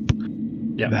ship.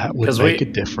 Yeah, That would 'cause make a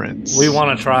difference. We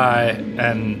want to try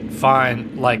and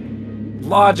find, like,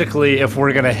 logically, if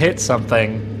we're gonna hit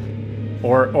something,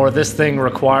 or this thing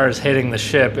requires hitting the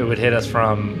ship, it would hit us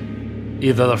from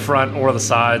either the front or the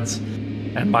sides,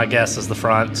 and my guess is the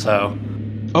front. So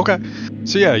Okay.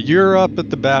 So yeah, you're up at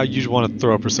the bow. You just want to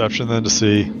throw a perception then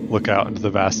to look out into the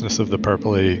vastness of the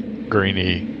purpley,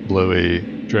 greeny, bluey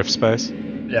drift space.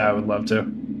 yeah, I would love to.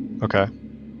 Okay.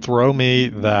 Throw me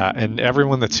that. And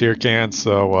everyone that's here can.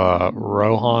 So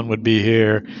Rohan would be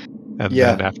here. And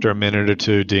Yeah. then after a minute or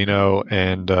two, Dino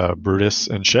and Brutus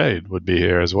and Shade would be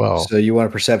here as well. So you want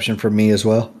a perception from me as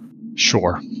well?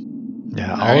 Sure.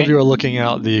 Yeah, all Alright. of you are looking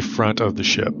out the front of the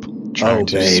ship. Trying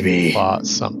to baby. spot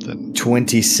something.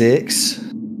 26.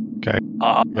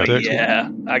 Oh, Got it? yeah.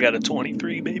 I got a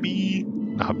 23, baby.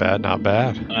 Not bad, not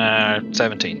bad.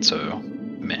 17. So,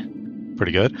 meh.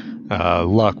 Pretty good.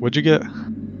 Luck, what'd you get?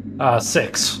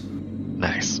 6.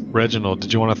 Nice. Reginald,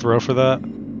 did you want to throw for that?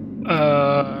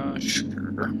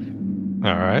 Sure.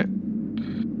 All right.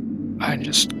 I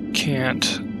just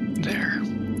can't. There.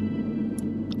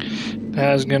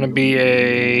 That's gonna be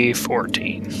a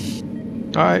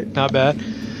 14. All right, not bad.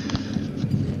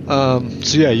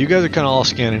 So yeah, you guys are kind of all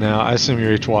scanning out. I assume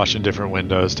you're each watching different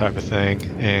windows type of thing,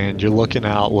 and you're looking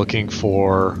out, looking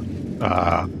for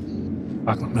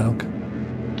Chocolate milk.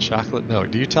 chocolate milk.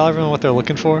 Do you tell everyone what they're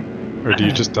looking for? Or do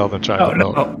you just tell them chocolate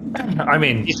milk? No. I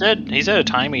mean, He said a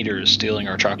time eater is stealing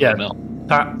our chocolate Yeah. milk.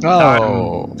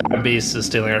 Time Beast is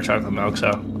stealing our chocolate milk,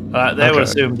 so they would Okay.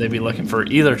 assume they'd be looking for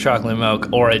either chocolate milk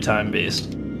or a Time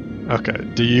Beast. Okay.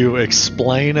 Do you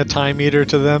explain a time eater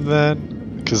to them then?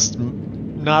 Because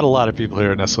not a lot of people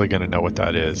here are necessarily going to know what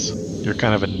that is. You're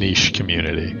kind of a niche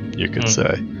community, you could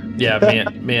say. Yeah,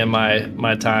 me and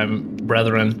my time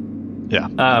brethren. Yeah.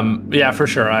 Yeah, for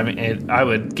sure. I mean, I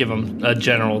would give them a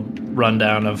general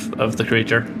rundown of the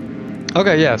creature.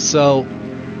 Okay, yeah. So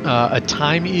a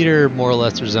time eater more or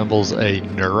less resembles a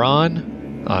neuron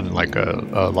on like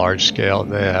a large scale.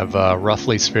 They have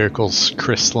roughly spherical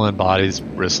crystalline bodies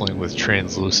bristling with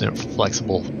translucent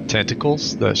flexible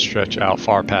tentacles that stretch out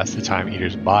far past the time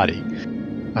eater's body.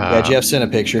 Yeah, Jeff sent a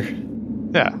picture.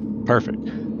 Yeah, perfect.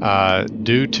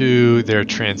 Due to their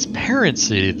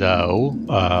transparency, though,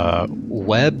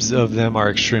 webs of them are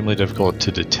extremely difficult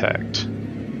to detect,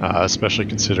 especially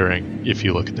considering if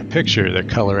you look at the picture, their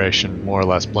coloration more or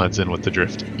less blends in with the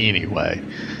drift anyway,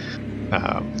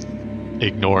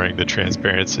 ignoring the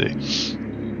transparency.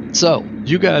 So,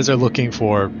 you guys are looking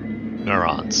for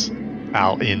neurons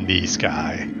out in the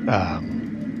sky.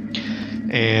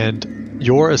 And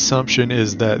your assumption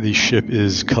is that the ship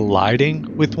is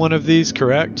colliding with one of these,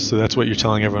 correct? So that's what you're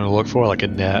telling everyone to look for, like a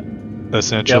net,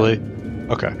 essentially?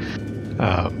 Yep. Okay.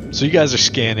 So you guys are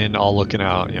scanning, all looking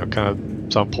out, kind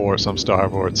of some port, some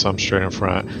starboard, some straight in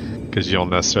front, because you don't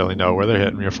necessarily know where they're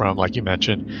hitting you from, like you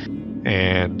mentioned.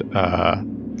 And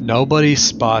nobody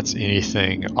spots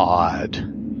anything odd.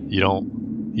 You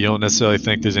don't necessarily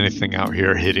think there's anything out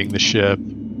here hitting the ship,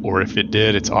 or if it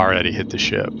did, it's already hit the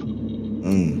ship.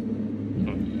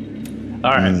 All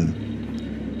right.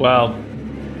 Well,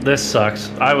 this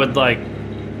sucks. I would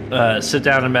sit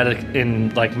down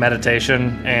in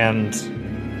meditation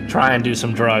and try and do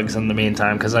some drugs in the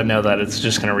meantime because I know that it's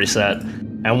just going to reset.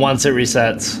 And once it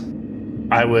resets,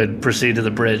 I would proceed to the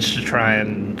bridge to try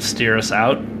and steer us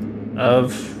out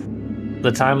of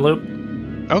the time loop.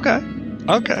 Okay.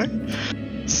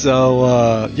 So,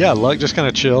 Luck just kind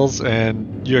of chills,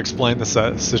 and you explain the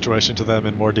situation to them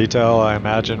in more detail, I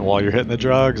imagine, while you're hitting the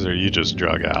drugs, or you just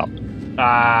drug out?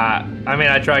 I mean,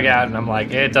 I drug out, and I'm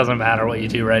like, it doesn't matter what you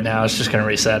do right now. It's just going to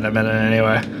reset in a minute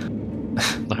anyway.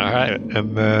 All right.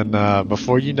 And then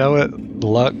before you know it,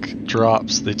 Luck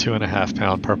drops the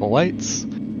 2.5-pound purple weights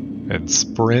and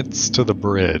sprints to the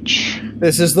bridge.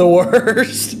 This is the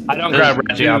worst. I don't grab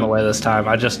Reggie on the way this time.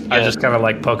 I just kind of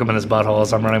like poke him in his butthole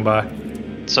as I'm running by.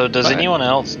 So does anyone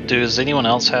else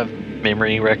have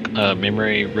memory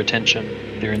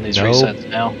retention during these resets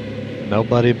now?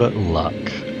 Nobody but Luck.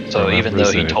 So even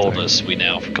though he told us, we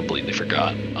now completely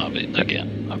forgot of it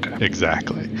again. Okay.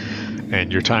 Exactly.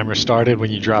 And your timer started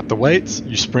when you drop the weights.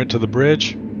 You sprint to the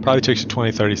bridge. Probably takes you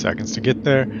 20-30 seconds to get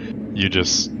there. You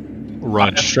just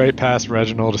run straight past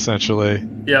Reginald, essentially.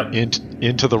 Yep.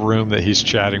 Into the room that he's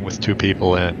chatting with two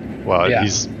people in. Well,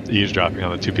 he's eavesdropping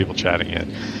on the two people chatting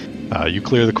in. You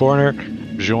clear the corner.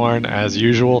 Bjorn, as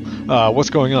usual. What's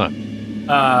going on?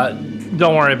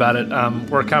 Don't worry about it.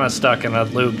 We're kind of stuck in a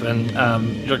loop, and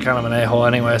you're kind of an a-hole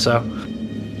anyway, so...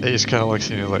 He just kind of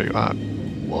looks at you like,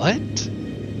 what?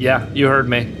 Yeah, you heard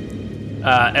me.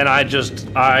 And I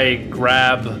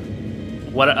grab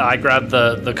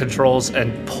the controls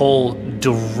and pull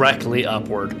directly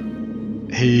upward.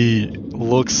 He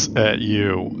looks at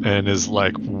you and is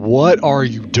like, what are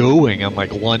you doing? And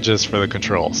like lunges for the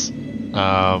controls.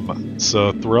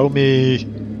 So throw me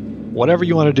whatever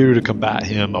you want to do to combat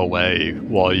him away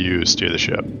while you steer the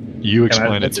ship. You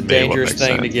explain it to me. It's a dangerous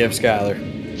thing to give Skylar.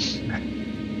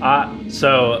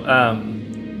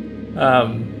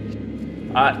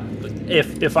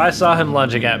 If I saw him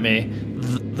lunging at me,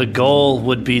 the goal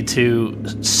would be to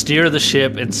steer the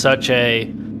ship in such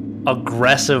a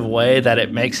aggressive way that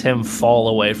it makes him fall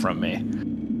away from me.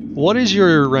 What is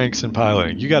your ranks in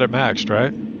piloting? You got it maxed,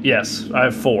 right? Yes, I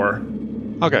have 4.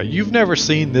 Okay, you've never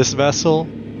seen this vessel,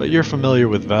 but you're familiar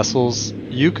with vessels.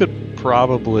 You could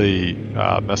probably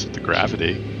mess with the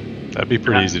gravity. That'd be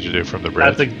pretty easy to do from the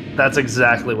bridge. That's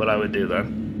exactly what I would do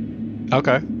then.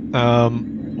 Okay.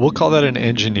 We'll call that an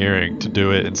engineering to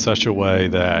do it in such a way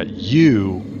that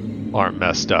you aren't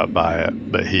messed up by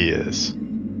it, but he is.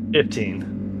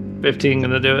 15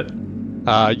 gonna do it?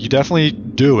 You definitely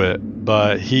do it,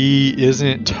 but he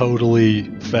isn't totally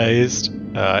phased.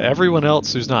 Everyone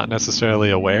else who's not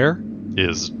necessarily aware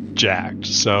is jacked.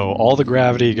 So all the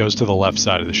gravity goes to the left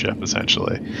side of the ship,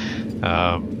 essentially.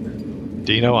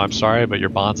 Dino, I'm sorry, but your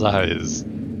bonsai is...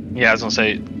 Yeah, I was going to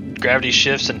say, gravity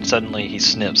shifts and suddenly he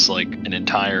snips like an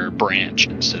entire branch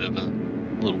instead of a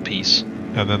little piece.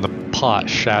 And then the pot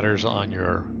shatters on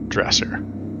your dresser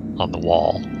on the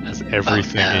wall as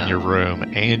everything in your room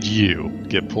and you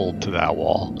get pulled to that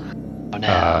wall. Oh,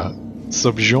 no.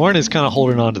 So Bjorn is kind of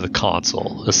holding on to the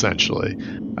console, essentially.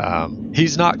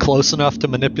 He's not close enough to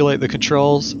manipulate the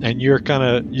controls, and you've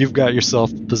got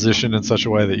yourself positioned in such a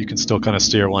way that you can still kind of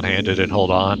steer one-handed and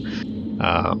hold on.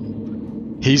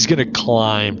 He's going to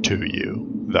climb to you,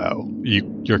 though.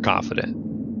 You're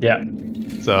confident. Yeah.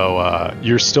 So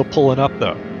you're still pulling up,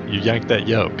 though. You yank that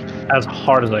yoke. As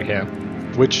hard as I can.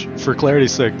 Which, for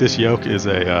clarity's sake, this yoke is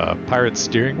a pirate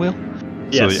steering wheel.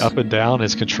 Yes. So the up and down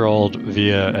is controlled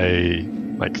via a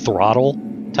throttle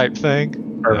type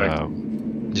thing. Perfect.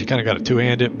 You kind of got to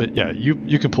two-hand it, but yeah,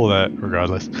 you can pull that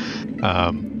regardless.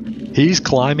 He's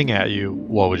climbing at you.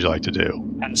 What would you like to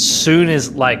do? As soon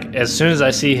as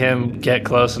I see him get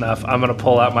close enough, I'm gonna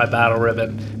pull out my battle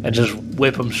ribbon and just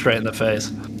whip him straight in the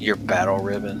face. Your battle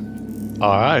ribbon.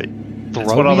 All right.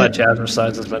 That's what all that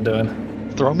Jazzercise has been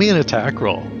doing. Throw me an attack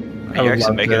roll. Are you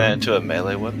actually making that into a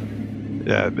melee weapon?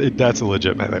 Yeah, that's a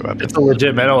legit melee weapon. It's a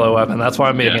legit melee weapon. That's why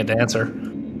I'm making a dancer.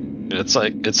 It's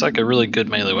like a really good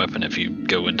melee weapon if you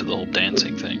go into the whole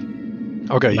dancing thing.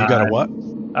 Okay, 9. You got a what?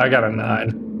 I got a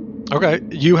 9. Okay,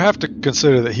 you have to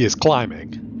consider that he is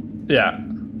climbing. Yeah.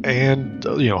 And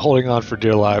holding on for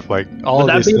dear life, all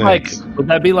of these things. Would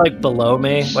that be below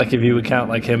me? Like if you would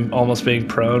count him almost being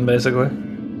prone, basically?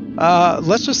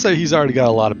 Let's just say he's already got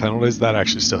a lot of penalties. That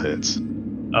actually still hits.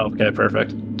 Okay,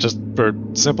 perfect. Just for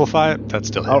simplify it, that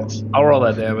still hits. I'll roll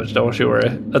that damage. Don't you worry.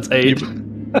 That's 8.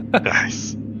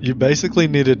 Nice. You basically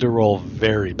needed to roll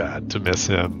very bad to miss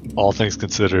him, all things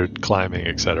considered, climbing,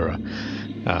 etc.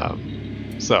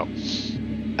 So,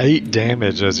 8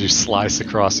 damage as you slice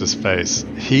across his face.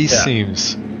 He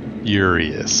seems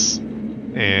furious.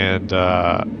 And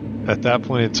at that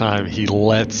point in time, he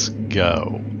lets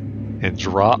go. and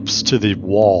drops to the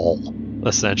wall,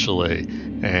 essentially.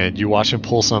 And you watch him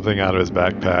pull something out of his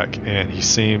backpack, and he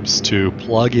seems to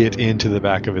plug it into the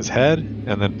back of his head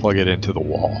and then plug it into the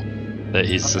wall that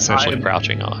he's essentially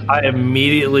crouching on. I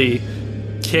immediately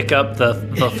kick up the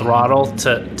throttle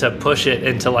to push it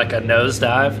into like a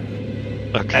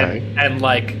nosedive. Okay. And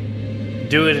like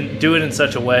do it in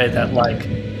such a way that like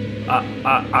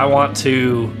I want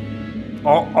to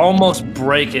almost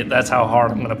break it. That's how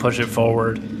hard I'm going to push it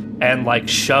forward. And like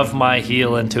shove my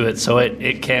heel into it so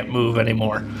it can't move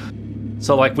anymore.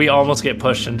 So like we almost get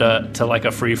pushed into like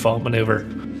a free fall maneuver.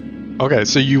 Okay,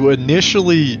 so you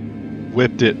initially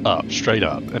whipped it up, straight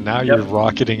up, and now you're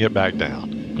rocketing it back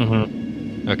down.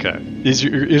 Mm-hmm. Okay. Is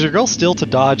your goal still to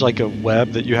dodge like a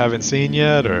web that you haven't seen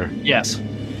yet, or? Yes.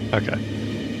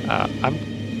 Okay. I'm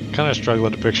kind of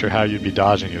struggling to picture how you'd be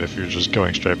dodging it if you're just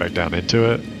going straight back down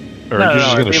into it. Or you're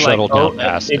just going to shuttle down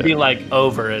past it. It'd be like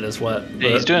over it is what.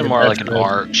 Yeah, he's doing more like an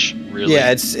arch, really.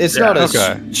 Yeah, it's not a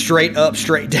straight up,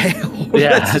 straight down.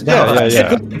 Yeah,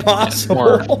 yeah.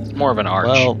 Impossible. It's more of an arch.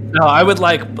 Well, no, I would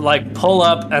like pull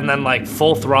up and then like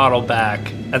full throttle back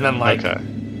and then like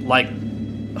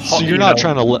So you're not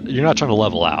trying to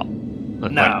level out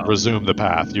and like resume the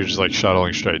path. You're just like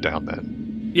shuttling straight down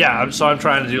then. Yeah, so I'm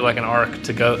trying to do like an arc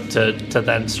to go to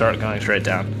then start going straight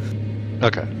down.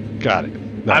 Okay, got it.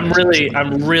 I'm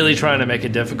really trying to make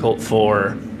it difficult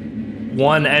for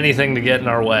anything to get in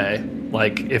our way.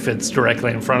 Like if it's directly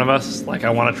in front of us, like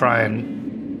I want to try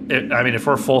and if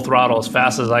we're full throttle as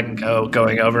fast as I can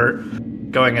going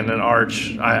in an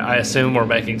arch, I assume we're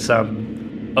making some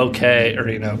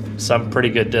some pretty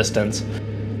good distance.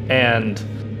 And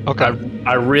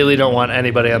I really don't want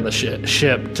anybody on the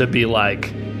ship to be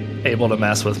like able to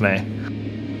mess with me.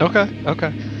 Okay.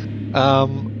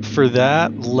 For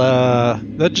that'd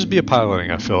just be a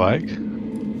piloting, I feel like.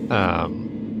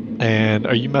 And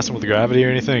are you messing with gravity or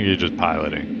anything, or are you just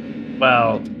piloting?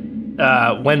 Well,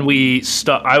 when we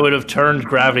I would have turned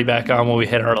gravity back on when we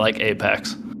hit our like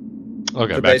apex.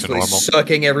 Okay, so back basically to normal.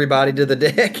 Sucking everybody to the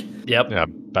deck. Yep. Yeah,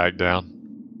 back down.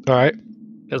 All right.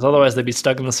 Because otherwise they'd be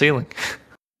stuck in the ceiling.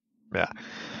 Yeah.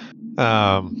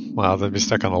 Well, they'd be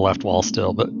stuck on the left wall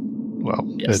still, but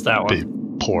yes, that be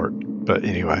port. But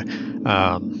anyway,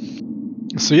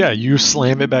 so yeah, you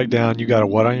slam it back down. You got a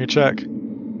what on your check?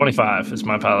 25 is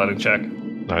my piloting check.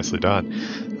 Nicely done.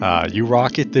 You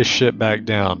rocket this ship back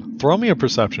down. Throw me a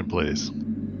perception, please.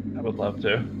 I would love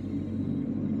to.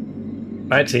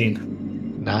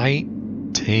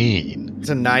 19. It's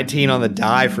a 19 on the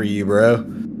die for you, bro.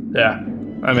 Yeah.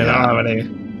 I mean, I don't have any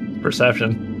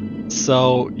perception.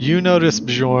 So you notice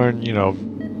Bjorn,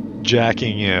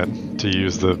 jacking in, to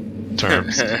use the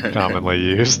terms commonly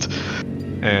used,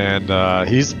 and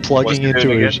he's plugging into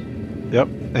his. Yep,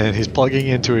 and he's plugging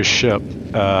into his ship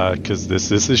because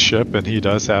this is his ship, and he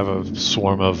does have a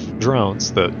swarm of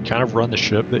drones that kind of run the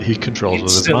ship that he controls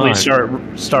with his mind.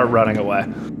 Start running away.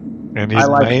 And he's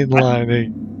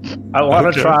mainlining. I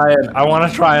want to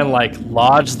try and like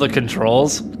lodge the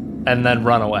controls and then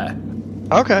run away.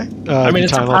 Okay. I mean,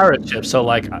 it's a pirate ship, so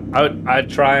like I'd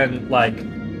try and like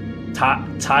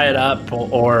tie it up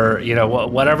or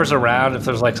whatever's around. If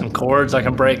there's like some cords I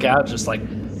can break out, just like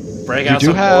break out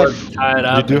some cords, tie it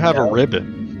up. You do have a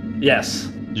ribbon. Yes.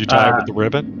 You tie it with the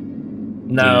ribbon?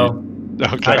 No.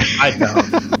 Okay. I don't.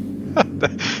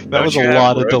 that was a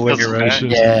lot of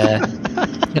deliberation. Yeah.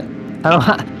 I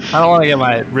don't want to get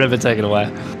my ribbon taken away.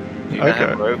 You don't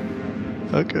have a rope?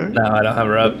 Okay. No, I don't have a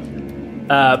rope.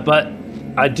 But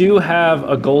I do have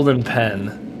a golden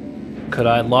pen. Could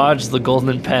I lodge the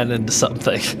golden pen into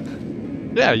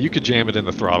something? Yeah, you could jam it in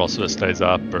the throttle so it stays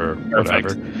up or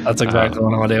whatever. That's exactly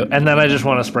what I want to do. And then I just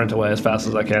want to sprint away as fast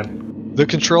as I can. The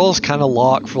controls kind of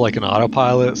lock for like an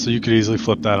autopilot, so you could easily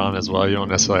flip that on as well. You don't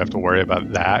necessarily have to worry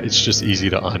about that. It's just easy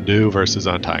to undo versus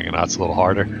untying a knot's a little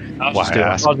harder. I'll just do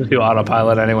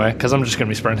autopilot anyway, because I'm just going to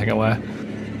be sprinting away.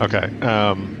 Okay.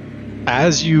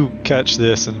 As you catch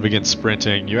this and begin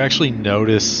sprinting, you actually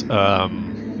notice,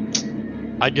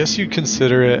 I guess you'd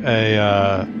consider it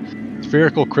a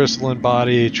spherical crystalline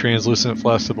body, translucent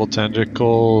flexible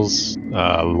tentacles,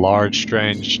 large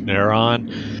strange neuron,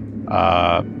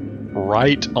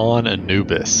 right on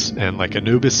Anubis. And like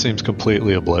Anubis seems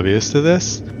completely oblivious to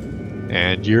this.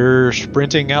 And you're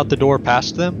sprinting out the door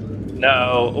past them?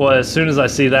 No. Well, as soon as I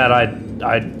see that,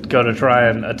 I'd go to try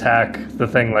and attack the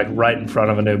thing like right in front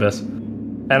of Anubis.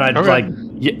 And I'd like,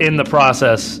 in the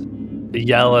process,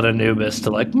 yell at Anubis to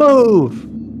like, move!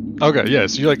 Okay, yeah,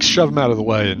 so you like shove him out of the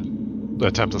way and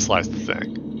attempt to slice the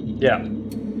thing. Yeah.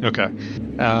 Okay.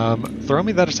 Throw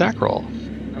me that attack roll.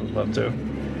 I would love to.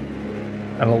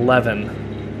 An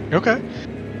 11. Okay.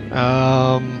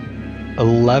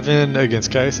 11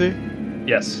 against Casey?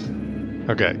 Yes.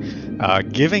 Okay.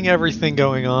 Giving everything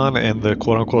going on and the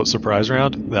quote-unquote surprise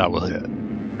round, that will hit.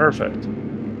 Perfect.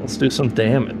 Let's do some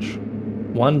damage.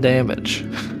 1 damage.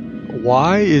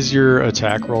 Why is your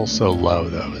attack roll so low,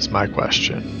 though, is my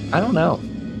question. I don't know.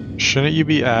 Shouldn't you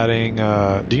be adding...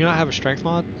 do you not have a strength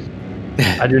mod?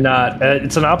 I do not.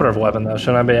 It's an operative weapon, though.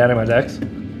 Shouldn't I be adding my dex?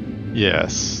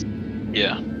 Yes.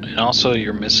 Yeah. And also,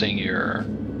 you're missing your...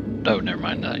 Oh, never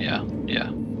mind that. Yeah.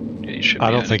 You should be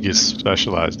I don't adding- think he's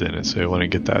specialized in it, so you want to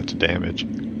get that to damage.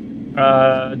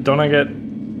 Don't I get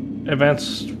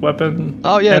advanced weapon?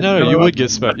 Oh, yeah, no, you would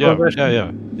get special.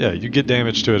 Yeah, you get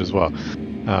damage to it as well.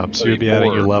 So you'd be Or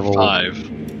adding your level,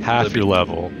 5. half your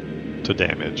level to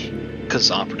damage. Because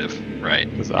it's operative, right?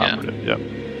 It's operative, yep.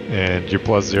 And you're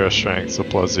plus 0 strength, so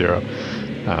plus 0.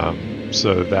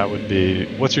 So that would be...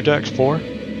 What's your dex, 4?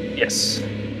 Yes.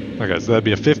 Okay, so that'd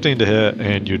be a 15 to hit,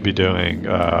 and you'd be doing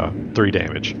 3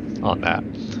 damage on that.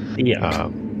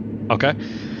 Yeah. Okay.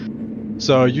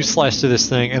 So you slice to this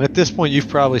thing, and at this point you've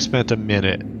probably spent a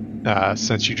minute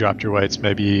since you dropped your weights,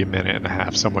 maybe a minute and a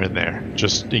half, somewhere in there,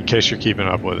 just in case you're keeping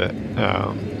up with it.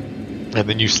 And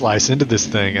then you slice into this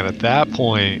thing, and at that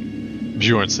point,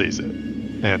 Bjorn sees it.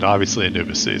 And obviously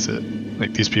Anubis sees it.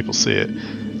 Like, these people see it.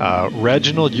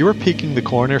 Reginald, you were peeking the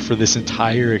corner for this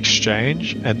entire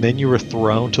exchange, and then you were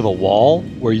thrown to the wall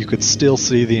where you could still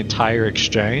see the entire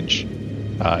exchange.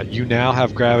 You now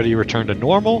have gravity returned to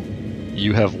normal.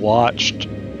 You have watched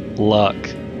Luck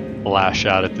lash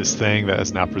out at this thing that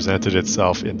has now presented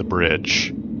itself in the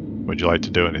bridge. Would you like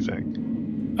to do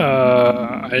anything?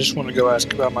 I just want to go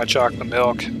ask about my chocolate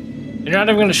milk. You're not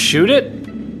even going to shoot it?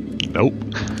 Nope.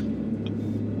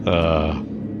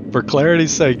 For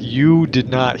clarity's sake, you did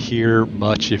not hear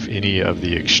much, if any, of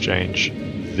the exchange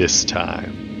this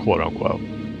time, quote unquote.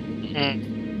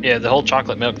 Yeah, the whole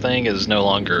chocolate milk thing is no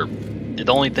longer...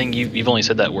 The only thing you've only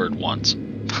said that word once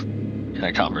in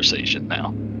a conversation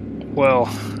now. Well,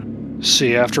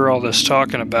 see, after all this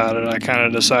talking about it, I kind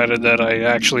of decided that I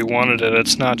actually wanted it.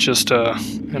 It's not just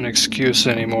an excuse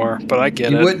anymore, but I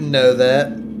get it. You wouldn't know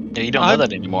that. Yeah, you don't know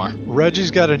that anymore. Reggie's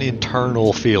got an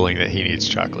internal feeling that he needs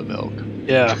chocolate milk.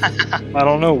 Yeah, I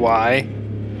don't know why.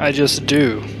 I just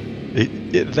do.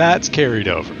 That's carried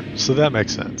over, so that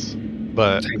makes sense.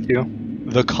 But Thank you.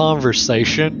 the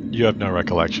conversation, you have no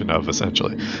recollection of,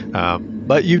 essentially.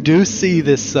 But you do see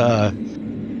this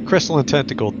crystalline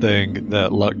tentacle thing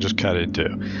that Luck just cut into.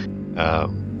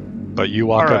 But you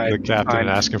walk up to the captain and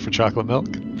ask him for chocolate milk?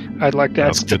 I'd like to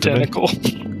ask the tentacle.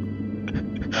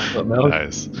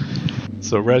 Nice.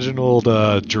 So Reginald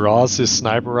draws his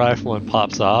sniper rifle and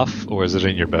pops off, or is it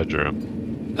in your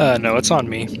bedroom? No, it's on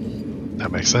me.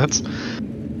 That makes sense.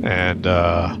 And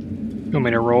You want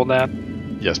me to roll that?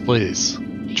 yes, please.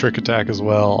 Trick attack as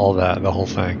well, all that, the whole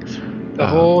thing. The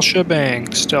whole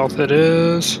shebang. Stealth it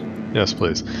is. Yes,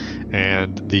 please.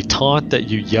 And the taunt that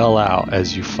you yell out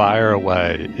as you fire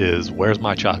away is, "Where's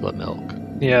my chocolate milk?"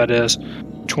 Yeah, it is.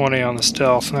 20 on the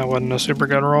stealth. That wasn't a super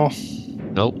gun roll.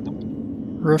 Nope.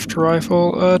 Rift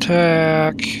rifle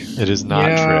attack. It is not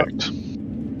tricked.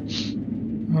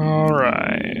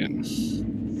 Alright.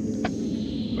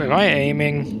 Am I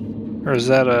aiming? Or is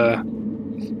that a...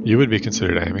 You would be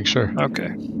considered aiming, sure.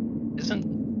 Okay. Isn't...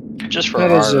 Just for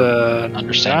That our is a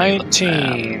understanding of the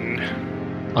 19.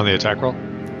 On the attack roll?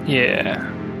 Yeah.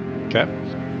 Okay.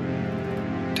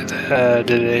 Did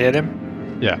it hit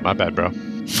him? Yeah, my bad, bro.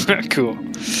 Cool.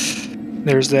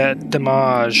 There's that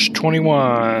damage.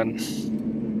 21.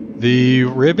 The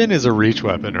ribbon is a reach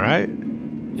weapon, right?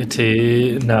 No,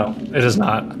 it is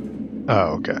not.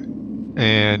 Oh, okay.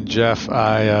 And Jeff,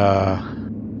 The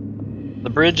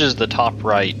bridge is the top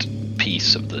right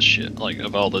piece of the ship. Like,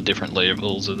 of all the different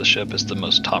levels of the ship, is the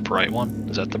most top right one.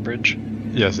 Is that the bridge?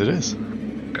 Yes, it is.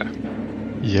 Okay.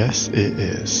 Yes, it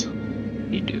is.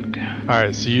 You do.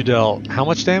 Alright, so you dealt how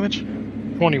much damage?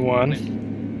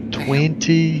 21.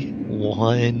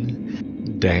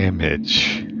 21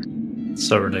 damage.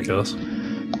 So ridiculous.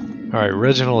 Alright,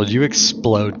 Reginald, you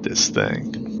explode this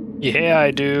thing. Yeah,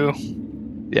 I do.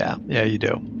 Yeah, you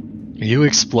do. You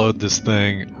explode this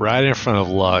thing right in front of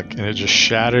Luck, and it just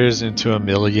shatters into a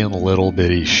million little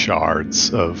bitty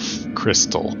shards of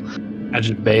crystal. I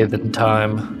just bathed in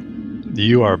time.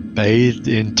 You are bathed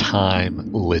in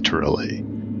time, literally.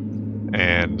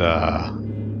 And,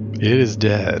 it is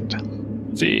dead.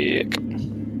 Sick.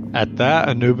 At that,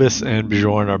 Anubis and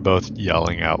Bjorn are both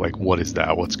yelling out, like, what is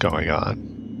that? What's going on?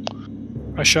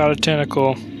 I shot a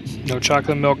tentacle. No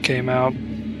chocolate milk came out.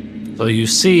 So you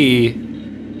see,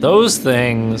 those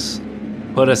things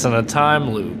put us in a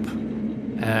time loop.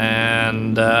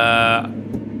 And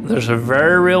there's a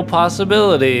very real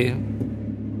possibility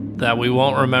that we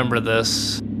won't remember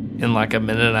this in like a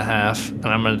minute and a half, and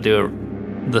I'm going to do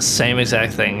the same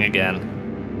exact thing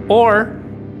again. Or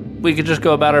we could just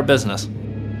go about our business.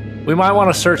 We might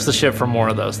want to search the ship for more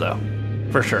of those, though,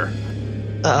 for sure.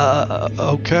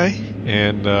 Okay.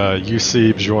 And you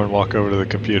see Bjorn walk over to the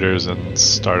computers and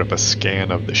start up a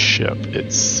scan of the ship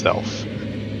itself.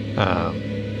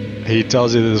 He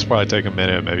tells you that this will probably take a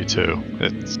minute, maybe two.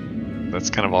 That's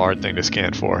kind of a hard thing to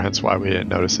scan for, hence why we didn't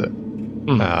notice it.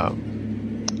 I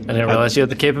didn't realize you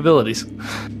had the capabilities.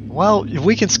 Well,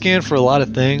 we can scan for a lot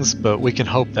of things, but we can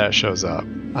hope that shows up.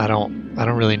 I don't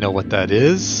really know what that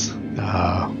is.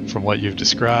 From what you've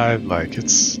described,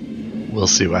 we'll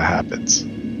see what happens.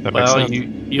 That makes sense?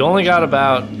 You only got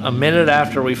about a minute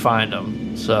after we find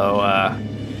them, so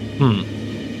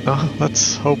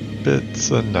let's hope it's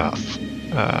enough.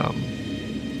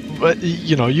 But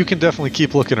you can definitely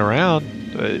keep looking around.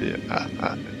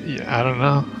 I don't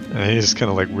know. He's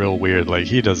kind of real weird.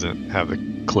 He doesn't have a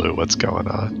clue what's going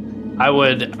on. I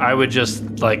would just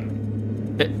in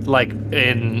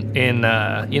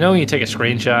when you take a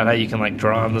screenshot, how you can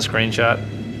draw on the screenshot.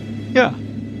 Yeah.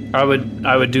 I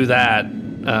would do that,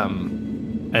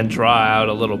 and draw out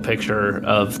a little picture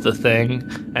of the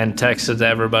thing and text it to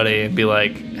everybody and be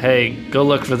like, "Hey, go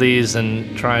look for these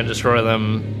and try and destroy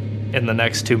them in the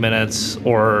next 2 minutes,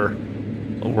 or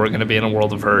we're going to be in a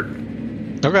world of hurt."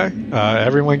 Okay.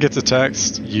 Everyone gets a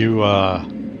text.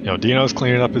 Dino's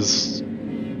cleaning up his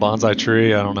bonsai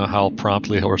tree. I don't know how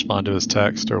promptly he'll respond to his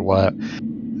text or what.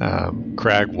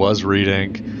 Crag was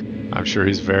reading. I'm sure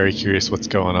he's very curious what's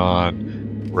going on.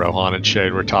 Rohan and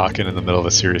Shade were talking in the middle of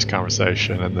a serious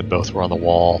conversation, and then both were on the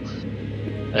wall,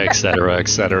 etc.,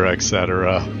 etc.,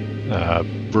 etc.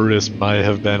 Brutus might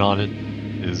have been on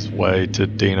his way to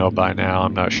Dino by now.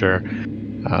 I'm not sure.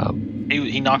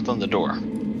 He knocked on the door.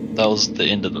 That was the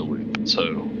end of the loop.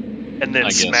 So, and then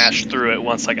smashed through it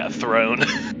once I got thrown.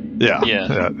 Yeah,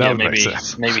 that would make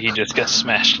sense. Maybe he just got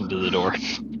smashed into the door.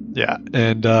 Yeah,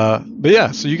 and but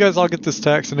yeah, so you guys all get this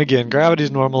text, and again,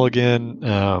 gravity's normal again.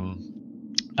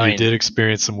 You did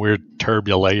experience some weird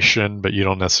turbulation, but you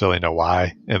don't necessarily know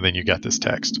why, and then you got this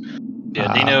text.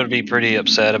 Yeah, Dino would be pretty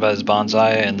upset about his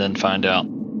bonsai, and then find out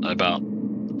about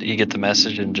you get the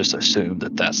message and just assume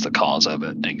that that's the cause of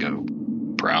it and go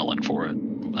prowling for it.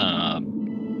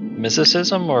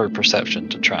 Mysticism or perception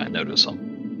to try and notice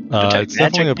them? It's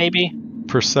definitely maybe?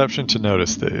 Perception to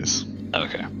notice these.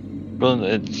 Okay. Well,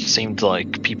 it seemed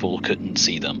like people couldn't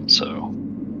see them, so...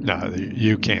 No,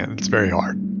 you can. It's very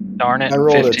hard. Darn it. I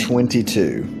rolled 15. a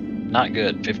 22. Not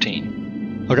good.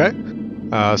 15. Okay.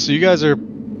 So you guys are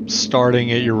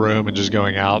starting at your room and just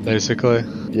going out, basically?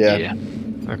 Yeah.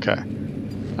 Okay.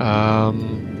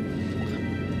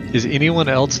 Is anyone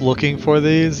else looking for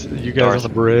these? You guys on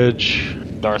the bridge?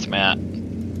 Darth Matt.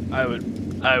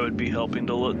 I would be helping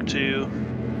to look too.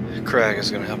 Crag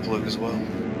is going to help look as well.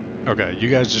 Okay, you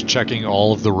guys just checking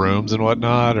all of the rooms and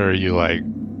whatnot, or are you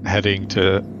heading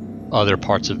to other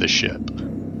parts of the ship?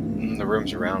 The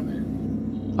rooms around me.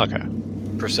 Okay.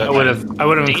 Perception. I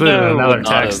would have included another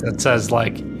text that says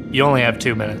you only have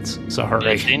 2 minutes, so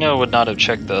hurry. Yeah, Dino would not have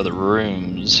checked the other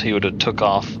rooms. He would have took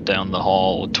off down the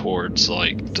hall towards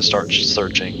to start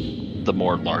searching the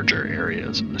more larger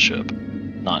areas of the ship,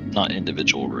 not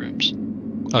individual rooms.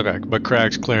 Okay, but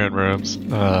Crag's clearing rooms.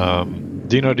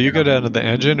 Dino, do you go down to the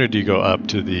engine or do you go up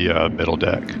to the middle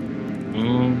deck?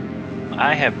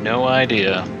 I have no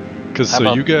idea. Because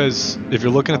you guys, if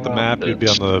you're looking at the map, you'd be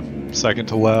on the second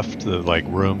to left, the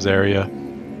rooms area.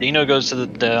 Dino goes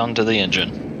down to the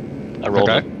engine. I rolled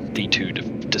a D2 to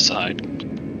decide.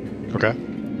 Okay.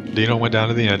 Dino went down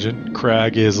to the engine.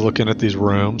 Crag is looking at these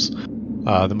rooms.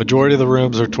 The majority of the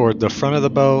rooms are toward the front of the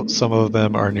boat. Some of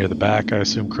them are near the back. I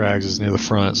assume Crag's is near the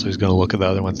front, so he's going to look at the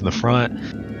other ones in the front.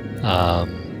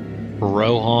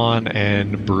 Rohan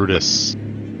and Brutus.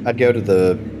 I'd go to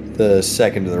the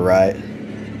second to the right.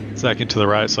 Second to the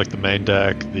right, it's the main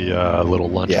deck, the little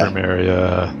lunchroom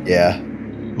area. Yeah.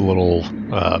 Little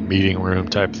meeting room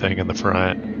type thing in the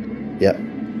front. Yep.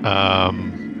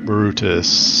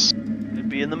 Brutus. It'd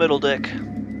be in the middle deck.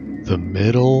 The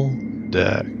middle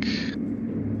deck.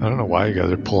 I don't know why you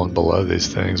guys are pulling below these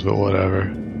things, but whatever.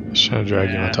 Just trying to drag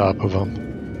you on top of them.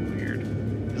 Weird.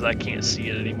 Because I can't see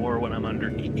it anymore when I'm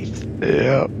underneath.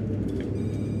 Yep.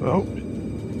 Oh.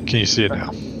 Can you see it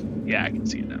now? Yeah, I can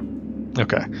see it now.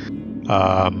 Okay.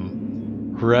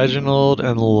 Reginald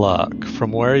and Luck,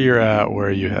 from where you're at, where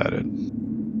are you headed?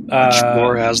 Which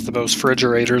floor has the most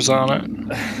refrigerators on it?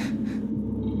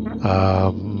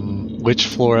 Which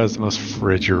floor has the most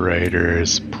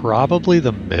refrigerators? Probably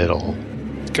the middle.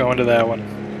 Go into that one.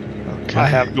 Okay. I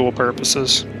have dual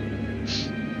purposes.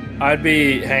 I'd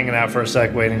be hanging out for a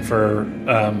sec, waiting for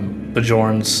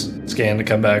Bjorn's scan to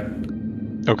come back.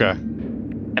 Okay.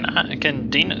 Can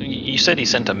Dino? You said he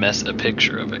sent a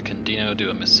picture of it. Can Dino do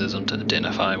a mysticism to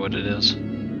identify what it is?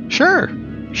 Sure.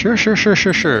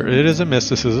 It is a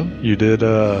mysticism. You did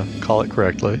call it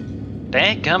correctly.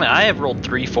 Dadgummit, I have rolled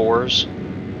 3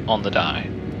 4s on the die.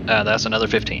 That's another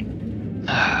 15.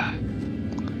 Yeah,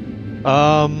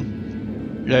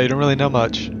 you don't really know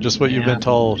much. Just what you've been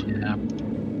told. Yeah.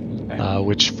 Okay.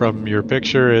 Which from your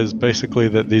picture is basically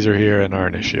that these are here and are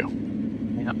an issue.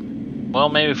 Yeah. Well,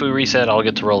 maybe if we reset, I'll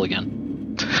get to roll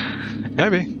again.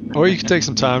 Maybe. Or you can take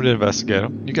some time to investigate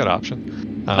them. You got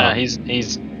option.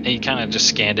 He kind of just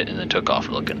scanned it and then took off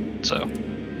looking. So.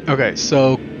 Okay,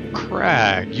 so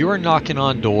Crag, you are knocking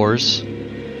on doors.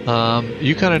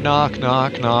 You kind of knock,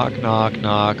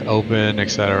 open,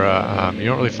 etc. You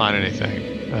don't really find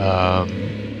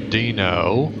anything.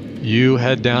 Dino, you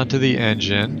head down to the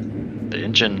engine. The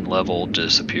engine level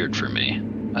disappeared for me.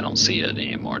 I don't see it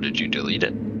anymore. Did you delete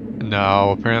it?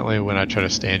 No, apparently when I try to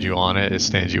stand you on it, it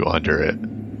stands you under it.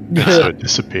 So it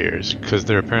disappears, because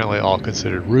they're apparently all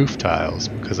considered roof tiles,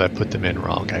 because I put them in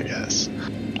wrong, I guess.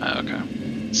 Okay.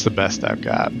 It's the best I've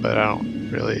got, but I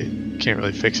can't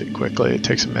really fix it quickly. It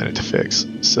takes a minute to fix.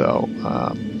 So,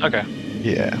 okay.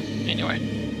 Yeah. Anyway.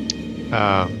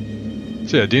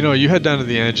 So yeah, Dino, you head down to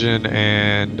the engine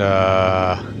and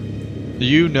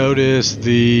you notice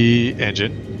the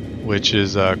engine, which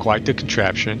is quite the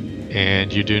contraption,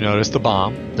 and you do notice the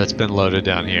bomb that's been loaded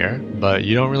down here, but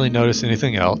you don't really notice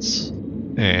anything else.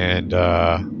 And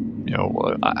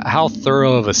how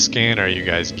thorough of a scan are you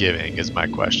guys giving is my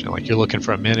question. Like, you're looking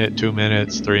for a minute, 2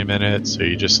 minutes, 3 minutes, or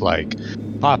you just like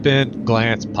pop in,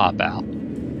 glance, pop out?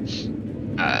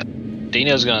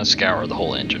 Dino's gonna scour the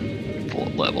whole engine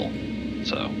full level.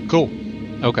 So cool.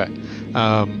 Okay.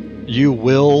 You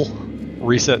will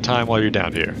reset time while you're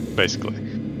down here, basically.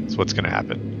 That's what's going to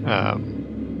happen.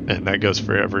 And that goes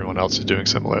for everyone else who's doing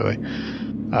similarly.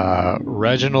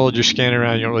 Reginald, you're scanning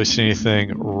around, you don't really see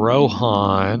anything.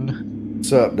 Rohan.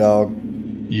 What's up, dog?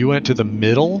 You went to the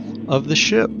middle of the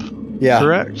ship. Yeah.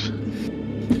 Correct?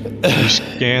 You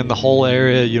scan the whole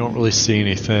area, you don't really see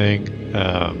anything.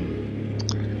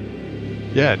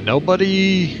 Yeah,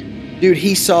 nobody... Dude,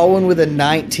 he saw one with a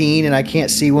 19 and I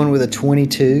can't see one with a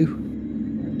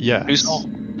 22. Yeah. Who saw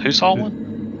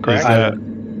one?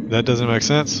 That doesn't make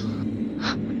sense.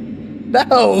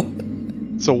 No.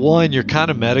 So 1, you're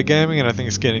kind of metagaming, and I think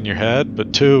it's getting in your head.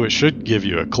 But 2, it should give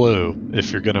you a clue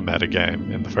if you're gonna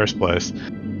metagame in the first place.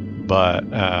 But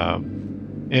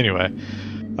anyway,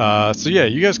 so yeah,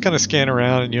 you guys kind of scan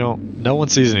around, and no one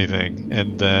sees anything.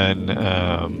 And then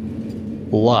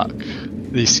Luck,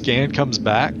 the scan comes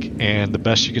back, and the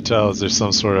best you can tell is there's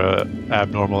some sort of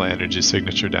abnormal energy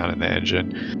signature down in the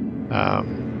engine.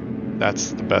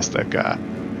 That's the best they've got.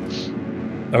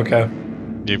 Okay.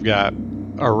 You've got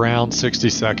around 60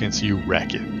 seconds, you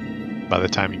wreck it by the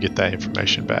time you get that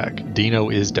information back. Dino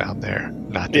is down there.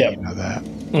 Not that you know that.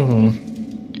 Mm-hmm.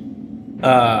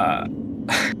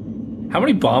 How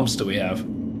many bombs do we have?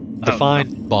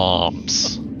 Define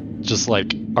bombs. Just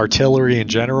like artillery in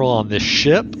general on this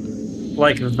ship?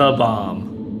 Like the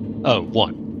bomb. Oh,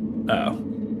 1. Oh,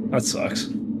 that sucks.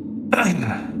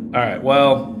 Alright,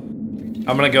 well,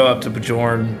 I'm gonna go up to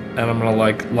Bjorn and I'm gonna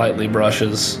lightly brush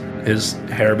his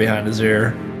hair behind his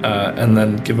ear, and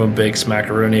then give him a big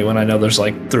smackaroonie when I know there's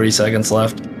 3 seconds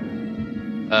left.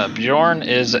 Bjorn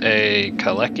is a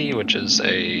Kaleki, which is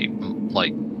a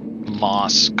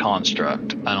moss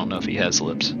construct. I don't know if he has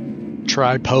lips.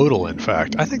 Tripodal, in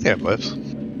fact. I think they have lips.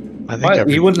 I think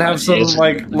he wouldn't have some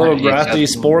little grassy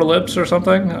spore lips or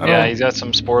something? Yeah, he's got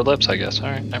some spore lips, I guess. All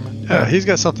right, never mind. Yeah, he's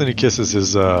got something he kisses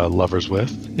his lovers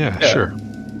with. Yeah, sure.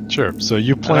 So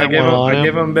you plant one on him. I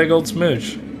give him a big old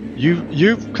smooch.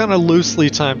 You've kind of loosely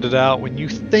timed it out. When you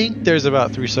think there's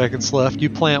about 3 seconds left, you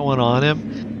plant one on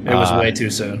him. It was way too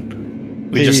soon.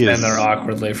 We just stand there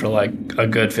awkwardly for a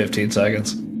good 15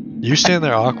 seconds. You stand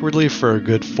there awkwardly for a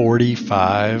good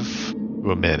 45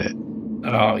 a minute.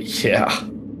 Oh, yeah.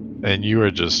 And you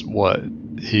are just, what?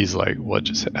 He's like, what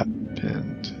just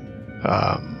happened?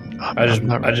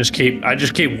 I just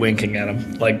keep winking at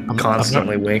him,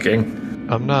 constantly winking.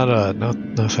 I'm not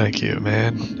no thank you,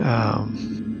 man.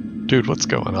 Dude, what's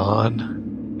going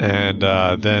on? And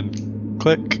then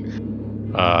click.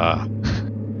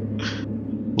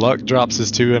 Luck drops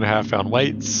his 2.5 pound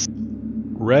weights.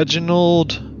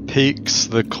 Reginald peeks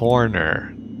the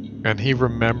corner, and he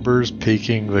remembers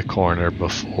peeking the corner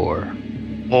before.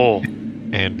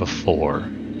 And before.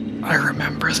 I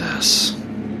remember this.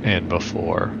 And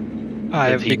before. I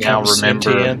have become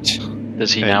sentient.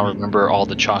 Does he now remember all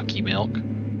the chalky milk?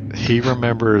 He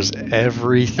remembers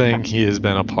everything he has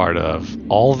been a part of,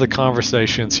 all the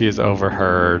conversations he has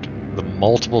overheard, the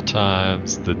multiple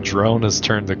times the drone has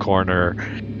turned the corner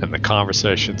and the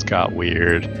conversations got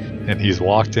weird, and he's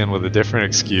walked in with a different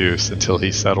excuse until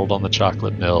he settled on the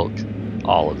chocolate milk.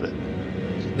 All of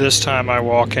it. This time I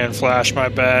walk in, flash my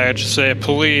badge, say,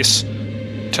 "Police,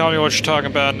 tell me what you're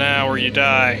talking about now or you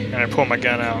die," and I pull my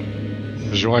gun out.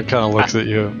 Jean kind of looks at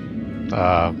you.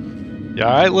 You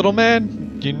alright, little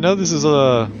man? You know this is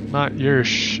not your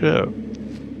ship.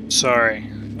 Sorry.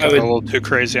 Got a little too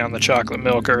crazy on the chocolate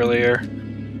milk earlier.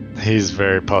 He's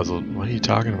very puzzled. What are you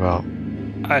talking about?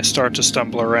 I start to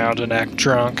stumble around and act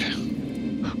drunk.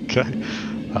 Okay.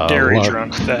 Dairy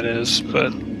drunk, that is,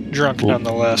 but drunk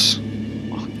nonetheless.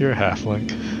 You're a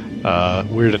halfling.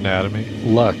 Weird anatomy.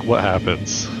 Luck, what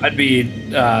happens? I'd be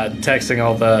texting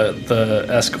all the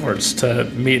escorts to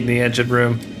meet in the engine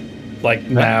room, like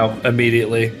now,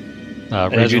 immediately.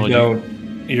 And you know,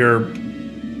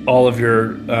 all of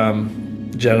your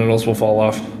genitals will fall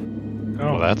off.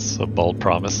 Oh, that's a bold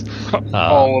promise.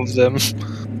 All of them.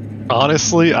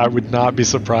 Honestly, I would not be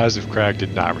surprised if Crag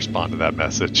did not respond to that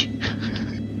message.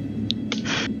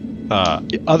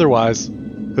 Otherwise,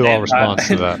 who all responds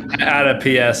to that? Add a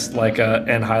PS like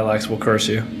and Hylax will curse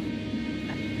you.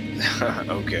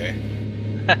 Okay.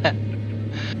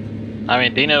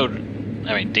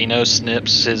 Dino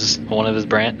snips one of his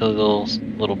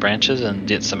little branches and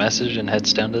gets the message and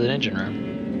heads down to the engine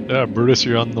room. Yeah, Brutus,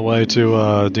 you're on the way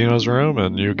to Dino's room,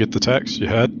 and you get the text. You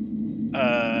head?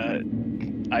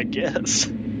 I guess.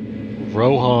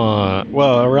 Rohan.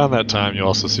 Well, around that time, you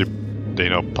also see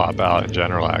Dino pop out in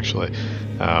general, actually.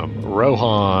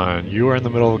 Rohan, you are in the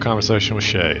middle of a conversation with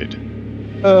Shade.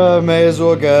 May as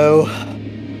well go.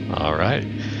 All right.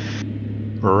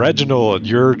 Reginald,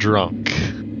 you're drunk.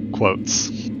 Quotes.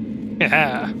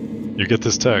 Yeah. You get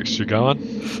this text. You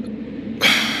going?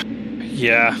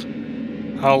 Yeah.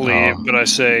 I'll leave, but I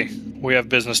say, we have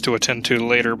business to attend to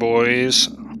later, boys.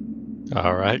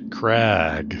 All right,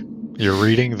 Crag. You're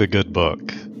reading the good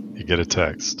book. You get a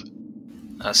text.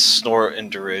 I snort in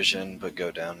derision, but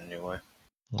go down anyway.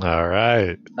 All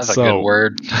right. That's a good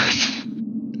word.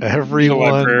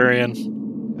 Everyone librarian.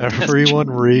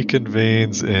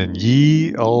 Reconvenes in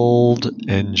ye old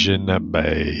engine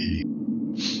bay.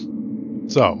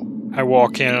 So I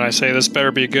walk in and I say, "This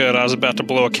better be good. I was about to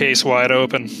blow a case wide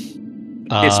open."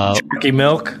 It's chalky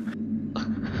milk?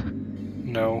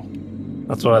 No.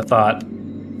 That's what I thought.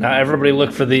 Now everybody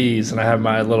look for these, and I have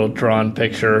my little drawn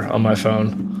picture on my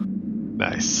phone.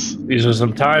 Nice. These are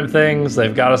some time things.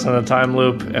 They've got us in a time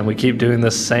loop, and we keep doing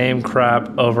the same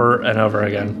crap over and over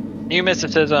again. You missed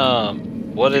it. Says,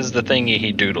 what is the thingy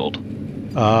he doodled?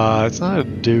 It's not a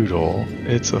doodle.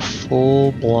 It's a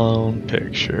full-blown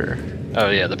picture. Oh,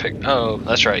 yeah, the pic. Oh,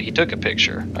 that's right. He took a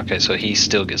picture. Okay, so he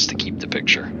still gets to keep the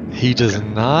picture. He does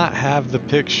not have the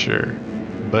picture,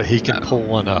 but he can pull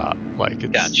one up. Like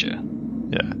it's, Gotcha.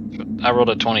 Yeah. I rolled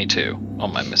a 22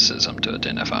 on my mysticism to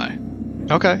identify.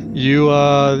 Okay. You,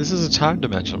 this is a time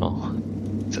dimensional.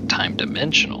 It's a time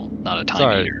dimensional, not a time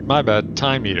Sorry, meter. my bad.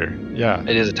 Time meter. Yeah.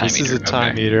 It is a time This meter. is a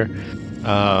time meter.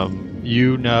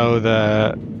 You know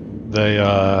that they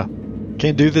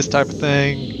can't do this type of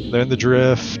thing. They're in the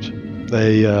drift.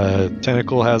 They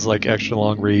tentacle has like extra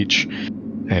long reach,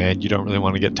 and you don't really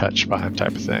want to get touched by him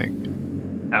type of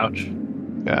thing. Ouch.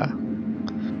 Yeah.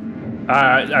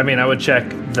 I mean, I would check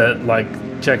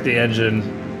the engine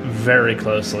very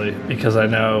closely, because I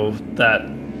know that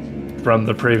from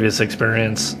the previous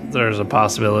experience, there's a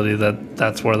possibility that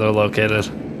that's where they're located.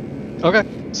 Okay.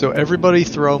 So everybody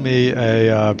throw me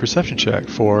a perception check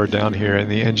for down here in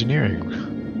the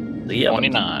engineering.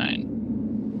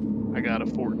 29. I got a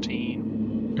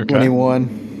 14. Okay.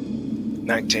 21.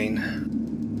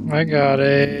 19. I got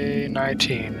a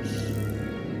 19.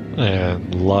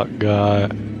 And Luck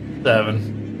got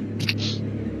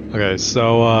 7. Okay,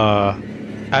 so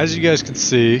as you guys can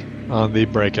see on the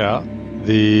breakout,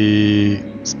 the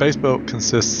spaceboat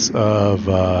consists of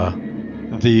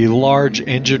the large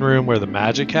engine room where the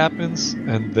magic happens,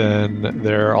 and then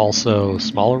there are also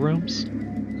smaller rooms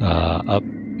up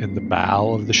in the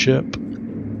bow of the ship.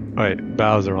 Wait,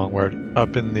 bow is the wrong word.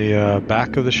 Up in the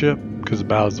back of the ship, because the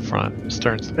bow is the front,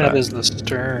 stern's the back. That is the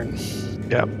stern.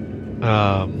 Yep.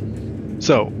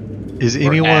 So, is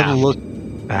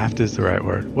anyone aft is the right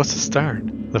word. What's the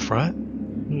stern? The front?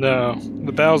 No,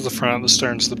 the bow's the front, the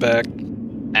stern's the back.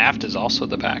 Aft is also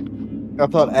the back. I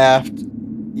thought aft.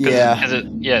 Yeah.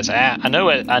 It's aft. I know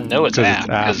it's Because aft. it's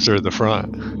after the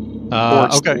front.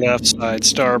 Board's Okay. the left side,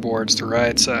 starboard's the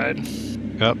right side.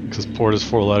 Yep, because port is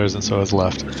 4 letters and so is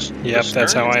left. Yep,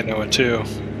 that's how I know it too.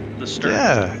 The stern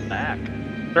Yeah. is the back.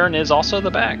 Stern is also the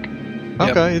back.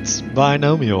 Okay, it's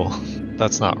binomial.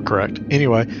 That's not correct.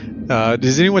 Anyway,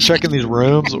 is anyone checking these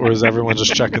rooms, or is everyone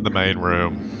just checking the main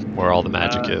room where all the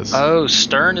magic is? Oh,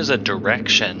 stern is a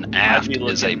direction. Aft be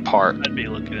is a looking- part. I'd be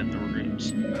looking in the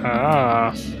rooms.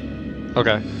 Ah.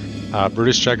 Okay.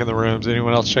 Brutus checking the rooms.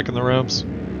 Anyone else checking the rooms?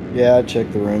 Yeah, I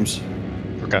checked the rooms.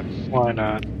 Okay. Why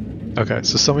not? Okay,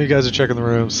 so some of you guys are checking the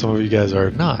rooms, some of you guys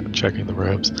are not checking the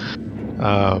rooms.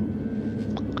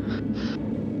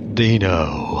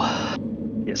 Dino,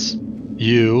 Yes.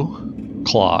 you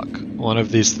clock one of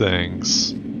these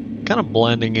things, kind of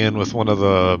blending in with one of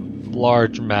the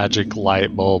large magic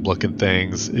light bulb looking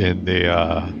things in the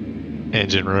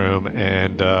engine room,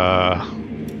 and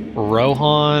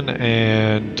Rohan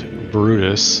and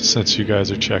Brutus, since you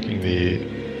guys are checking the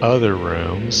other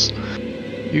rooms,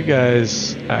 you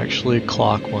guys actually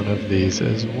clock one of these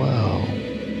as well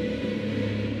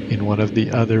in one of the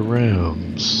other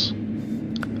rooms.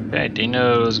 Okay,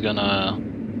 Dino's gonna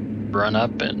run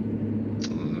up and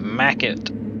smack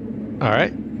it.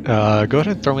 Alright, go ahead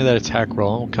and throw me that attack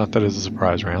roll. We'll count that as a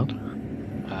surprise round.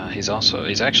 He's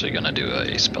actually gonna do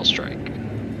a spell strike.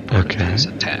 Part of Okay. his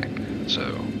attack. So,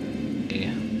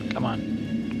 yeah, come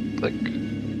on. Click.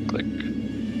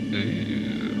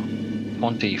 Ooh.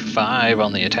 25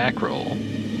 on the attack roll.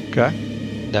 Okay,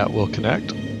 that will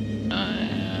connect.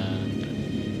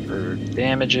 And for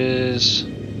damages,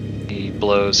 he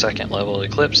blows 2nd level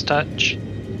Eclipse Touch,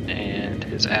 and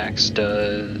his axe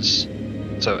does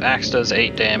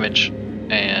 8 damage,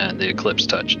 and the Eclipse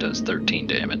Touch does 13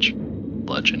 damage,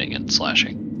 bludgeoning and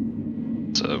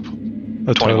slashing. So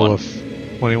A 21. total of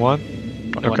 21?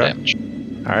 21 Okay. damage.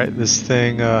 Alright, this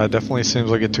thing definitely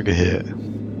seems like it took a hit.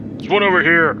 There's one over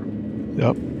here.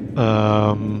 Yep.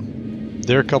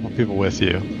 There are a couple people with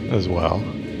you as well.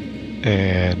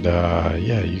 And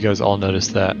yeah, you guys all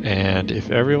noticed that. And if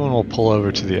everyone will pull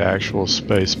over to the actual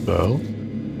space bow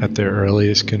at their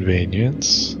earliest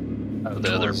convenience. Oh,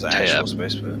 the other Towards the actual tab.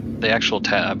 space boat. The actual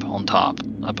tab on top,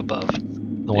 up above.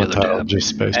 The one other titled tab. just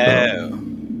space bow. Oh.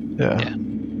 Yeah.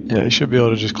 Yeah, you should be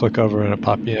able to just click over and it'll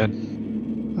pop you in.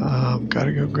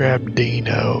 Gotta go grab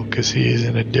Dino because he's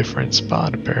in a different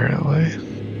spot apparently.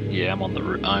 Yeah, I'm on the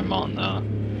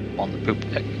poop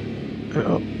deck.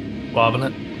 Oh, Swabbing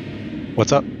it.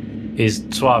 what's up? He's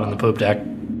swabbing the poop deck.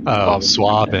 Oh,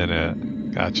 Swabbing. swabbing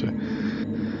it. Gotcha.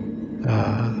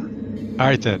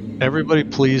 Alright then. Everybody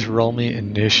please roll me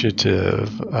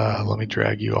initiative. Let me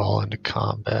drag you all into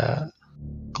combat.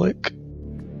 Click.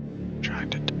 Trying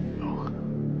to do.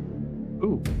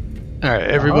 Ooh. Alright,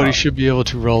 everybody should be able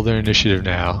to roll their initiative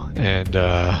now and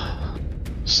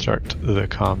start the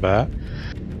combat.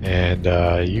 And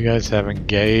you guys have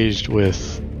engaged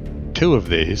with 2 of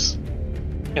these.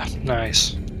 Yeah,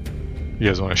 nice. You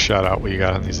guys want to shout out what you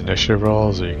got on these initiative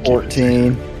rolls? Or you can keep it?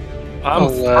 14. I'm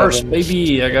 11. first,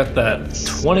 baby. I got that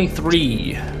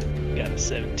 23. Got a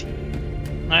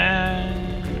 17.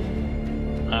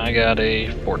 I got a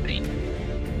 14.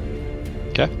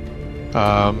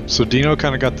 So Dino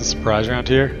kind of got the surprise round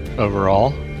here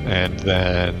overall, and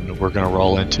then we're gonna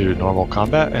roll into normal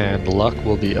combat, and Luck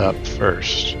will be up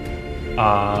first.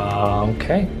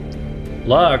 Okay.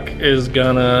 Luck is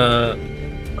gonna.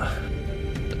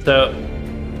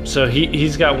 So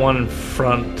he's got one in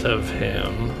front of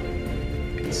him.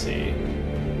 Let's see,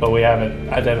 but we haven't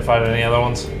identified any other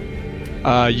ones.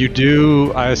 You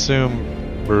do, I assume.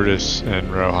 Brutus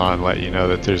and Rohan let you know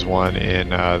that there's one in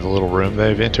the little room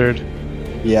they've entered.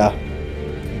 Yeah.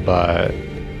 But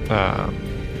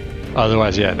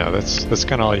otherwise, yeah, no, that's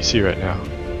kind of all you see right now.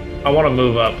 I want to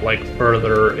move up like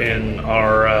further in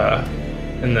our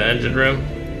in the engine room,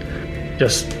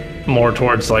 just more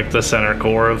towards like the center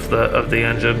core of the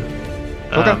engine.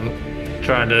 Okay.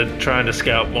 Trying to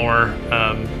scout more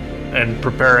and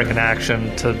preparing an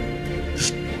action to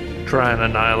just try and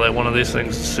annihilate one of these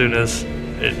things as soon as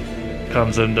it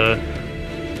comes into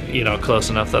close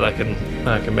enough that I can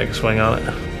make a swing on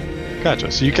it.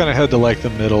 Gotcha. So you kind of head to like the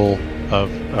middle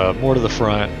of, more to the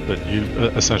front, but you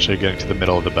essentially getting to the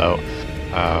middle of the boat.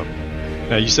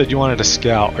 Now you said you wanted to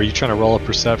scout. Are you trying to roll a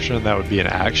perception? That would be an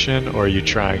action, or are you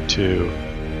trying to,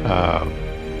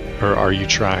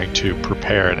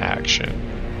 prepare an action?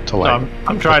 To like.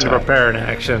 I'm trying to attack? prepare an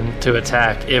action to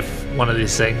attack if one of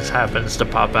these things happens to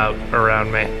pop out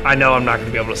around me. I know I'm not going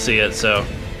to be able to see it, so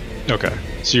Okay.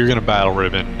 So you're gonna battle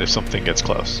ribbon if something gets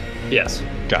close. yes.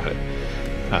 Got it.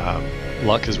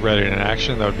 Luck is ready in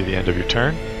action. That would be the end of your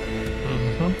turn.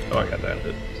 Oh, I got that.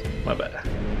 My bad.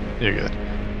 You're good.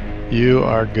 You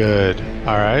are good.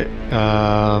 All right.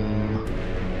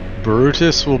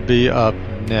 Brutus will be up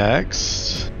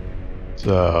next.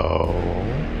 So,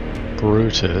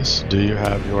 Brutus, do you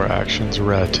have your actions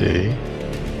ready?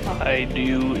 I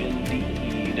do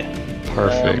indeed.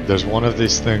 Perfect. There's one of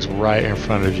these things right in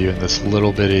front of you in this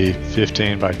little bitty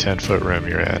 15 by 10 foot room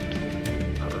you're in.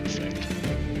 Perfect.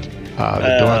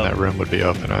 The door in that room would be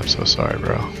open. I'm so sorry,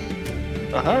 bro.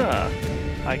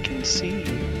 I can see.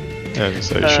 Yeah,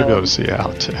 so you should be able to see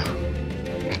out too.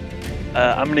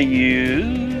 I'm going to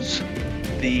use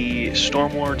the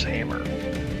Stormlord's Hammer.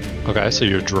 Okay, so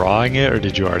you're drawing it, or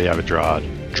did you already have it drawn?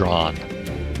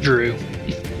 Drew.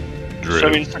 So,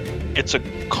 I mean, it's a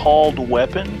called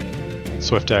weapon.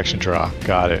 Swift action draw.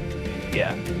 Got it.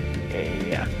 Yeah.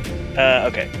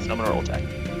 Okay, so I'm going to roll attack.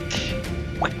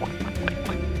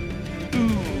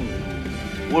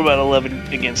 Ooh. What about 11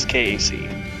 against KAC?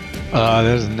 That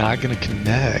is not going to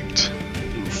connect.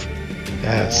 Oof.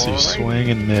 Yes, you swing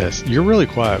and miss. You're really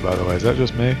quiet, by the way. Is that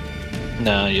just me?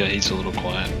 No, yeah, he's a little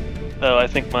quiet. Oh, I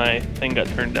think my thing got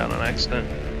turned down on accident.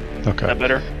 Okay. That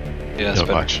better? Yeah, that's Not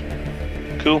better. much.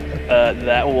 Cool.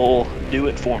 That will do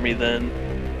it for me then.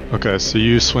 Okay, so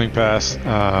you swing past.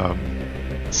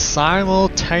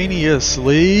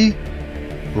 Simultaneously,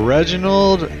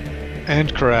 Reginald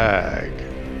and Crag.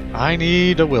 I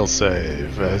need a will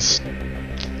save as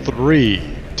 3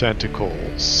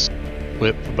 tentacles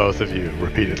whip both of you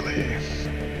repeatedly.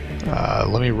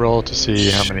 Let me roll to see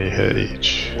how many hit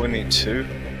each. We need 2.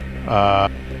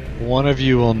 One of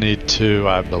you will need 2,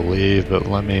 I believe, but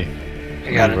let me.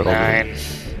 I got a roll 9.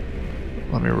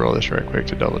 Let me roll this right quick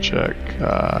to double check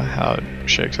how it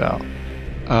shakes out.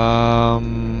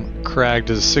 Crag,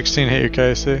 does 16 hit your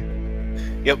KC?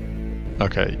 Yep.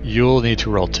 Okay, you'll need to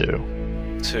roll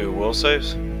 2. 2 will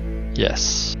saves?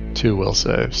 Yes, 2 will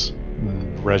saves.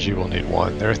 Reggie will need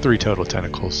 1. There are 3 total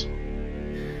tentacles.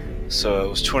 So it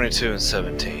was 22 and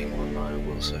 17 were my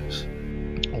will saves.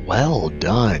 Well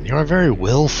done. You are very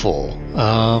willful.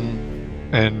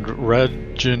 And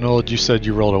Reginald, you said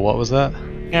you rolled a what was that?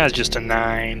 Yeah, it's just a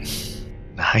 9.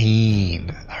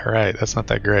 9. All right, that's not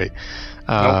that great.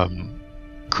 Nope.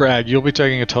 Crag, you'll be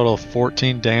taking a total of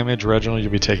 14 damage. Reginald,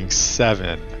 you'll be taking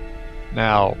 7.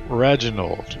 Now,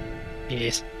 Reginald,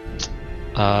 Yes.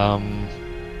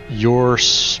 your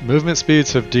movement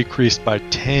speeds have decreased by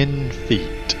 10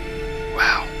 feet.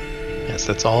 Wow. Yes,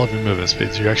 that's all of your movement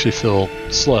speeds. You actually feel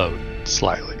slowed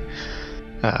slightly.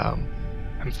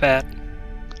 I'm fat.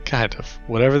 Kind of.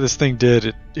 Whatever this thing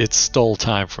did, it stole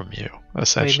time from you,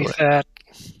 essentially. Made me fat.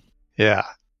 Yeah.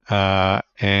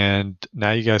 And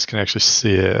now you guys can actually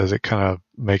see it as it kind of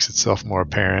makes itself more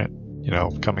apparent,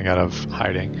 coming out of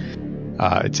hiding.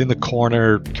 It's in the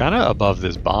corner, kind of above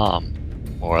this bomb,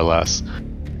 more or less.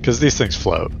 Because these things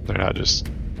float. They're not just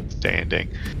standing.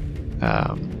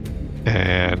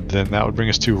 And then that would bring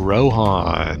us to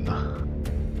Rohan.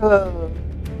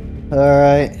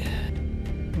 Alright.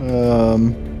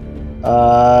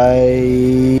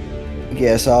 I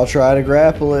guess I'll try to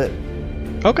grapple it.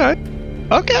 Okay.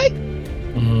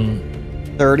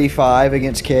 35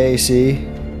 against KAC.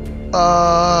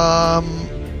 Yeah,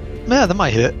 that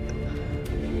might hit.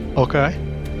 Okay.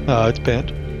 It's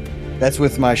pinned. That's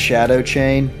with my shadow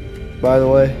chain, by the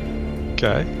way.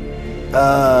 Okay.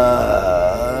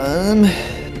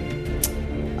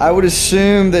 I would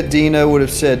assume that Dino would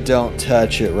have said don't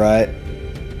touch it, right?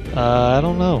 I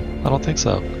don't know. I don't think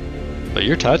so. But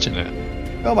you're touching it.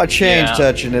 Well, my chain's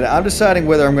touching it. I'm deciding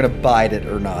whether I'm going to bite it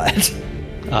or not.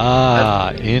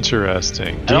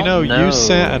 Interesting. I don't Dino, know. you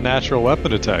sent a natural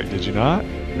weapon attack, did you not? Or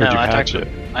No, did you I hatch attacked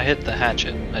it? I hit the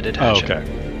hatchet. I did Oh, hatchet. okay.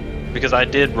 Because I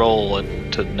did roll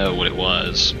it to know what it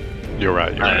was. You're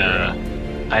right. I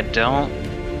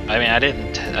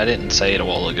didn't say it a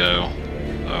while ago.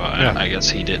 I guess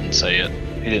he didn't say it.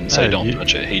 He didn't say Hey, don't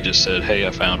touch it. He just said, hey,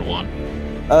 I found one.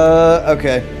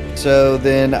 Okay. So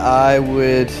then I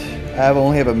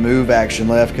only have a move action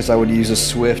left because I would use a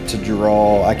swift to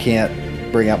draw. I can't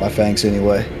bring out my fangs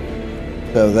anyway.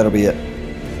 So that'll be it.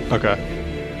 Okay.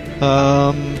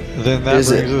 Then that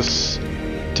Is it? brings us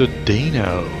to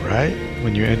Dino, right?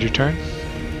 When you end your turn?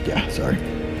 Yeah, sorry.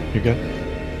 You good?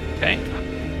 Okay.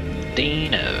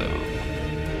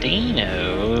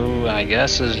 Dino, I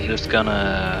guess, is just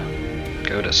gonna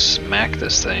go to smack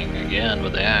this thing again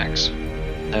with the axe.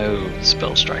 No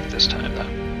spell strike this time, though.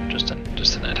 Just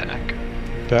an attack.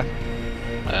 Okay.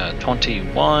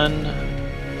 21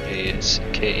 is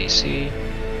KAC.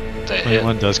 That hit.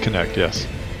 21 does connect, yes.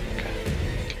 Okay.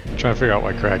 I'm trying to figure out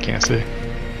why Crag can't see.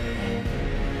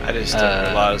 I just didn't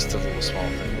realize the little small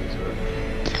things.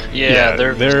 Yeah,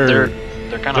 they're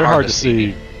kind of They're hard to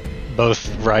see both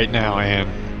right now and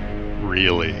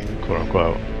really, quote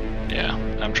unquote. Yeah,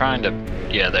 I'm trying to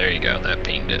Yeah, there you go. That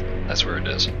pinged it. That's where it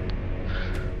is.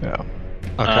 Yeah.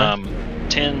 Okay.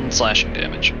 10 slashing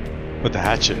damage. With the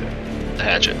hatchet. The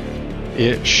hatchet.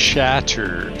 It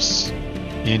shatters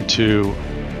into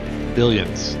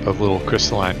billions of little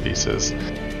crystalline pieces,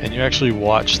 and you actually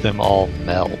watch them all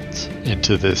melt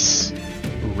into this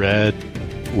red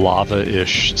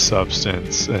lava-ish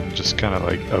substance and just kind of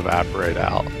like evaporate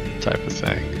out type of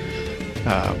thing.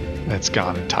 It's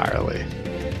gone entirely.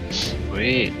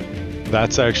 Sweet.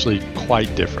 That's actually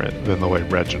quite different than the way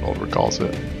Reginald recalls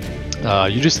it.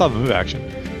 You just saw the move action.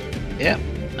 Yeah.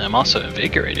 I'm also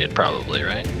invigorated, probably,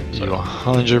 right? You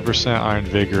 100% are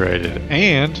invigorated,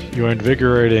 and your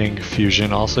invigorating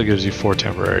fusion also gives you 4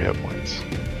 temporary hit points.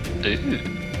 Ooh.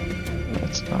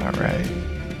 That's not right.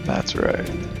 That's right.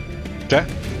 Okay.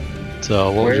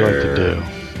 So what would you like to do?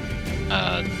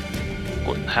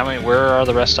 How many? Where are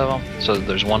the rest of them? So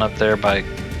there's one up there by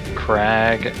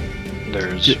Crag.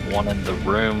 There's one in the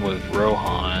room with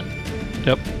Rohan.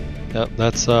 Yep.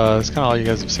 That's kind of all you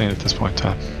guys have seen at this point in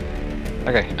time.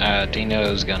 Okay.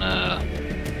 Dino's gonna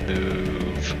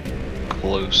move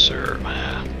closer.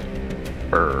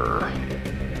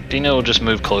 Dino will just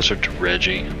move closer to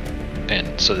Reggie,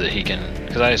 and so that he can.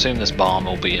 Because I assume this bomb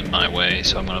will be in my way,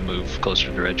 so I'm gonna move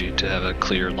closer to Reggie to have a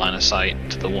clear line of sight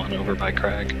to the one over by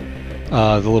Crag.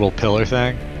 The little pillar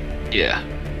thing? Yeah.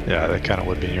 Yeah, that kind of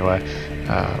would be in your way.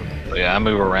 So yeah, I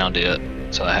move around it,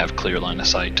 so I have clear line of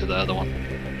sight to the other one.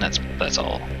 That's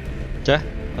all. Okay.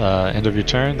 End of your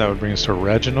turn. That would bring us to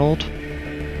Reginald.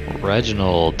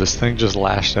 Reginald, this thing just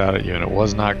lashed out at you, and it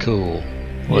was not cool.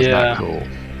 Not cool.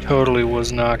 Totally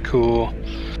was not cool.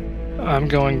 I'm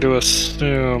going to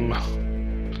assume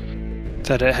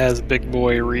that it has big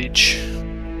boy reach.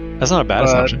 That's not a bad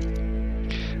assumption.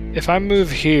 If I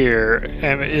move here,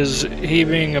 is he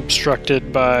being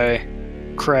obstructed by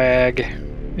Crag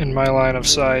in my line of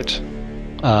sight?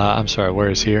 I'm sorry, where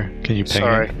is here? Can you ping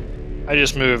Sorry. it? I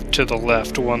just moved to the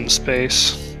left 1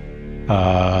 space.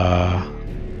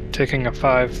 Taking a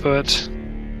 5 foot.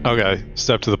 Okay,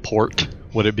 step to the port.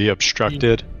 Would it be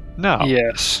obstructed? No.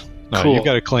 Yes. No, Cool. you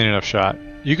got a clean enough shot.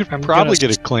 You could probably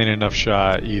get a clean enough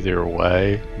shot either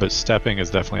way, but stepping is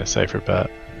definitely a safer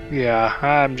bet. Yeah,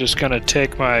 I'm just going to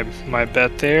take my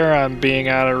bet there on being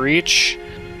out of reach,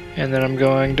 and then I'm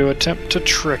going to attempt to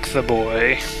trick the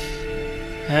boy.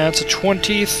 That's a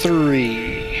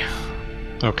 23.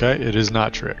 Okay, it is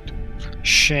not tricked.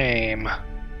 Shame.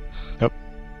 Yep.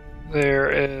 There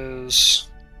is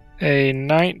a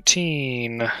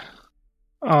 19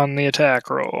 on the attack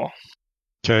roll.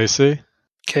 KAC?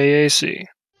 KAC.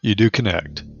 You do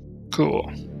connect. Cool.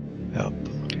 Yep.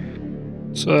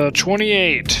 So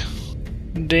 28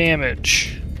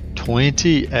 damage.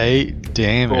 28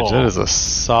 damage. Cool. That is a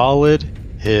solid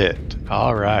hit.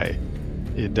 All right.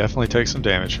 You definitely take some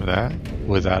damage from that,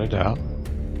 without a doubt.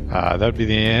 That would be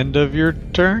the end of your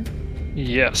turn?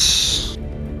 Yes.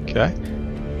 Okay.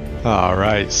 All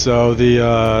right. So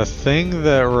the thing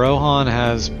that Rohan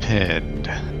has pinned.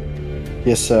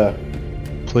 Yes, sir.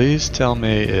 Please tell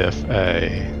me if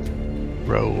a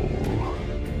roll.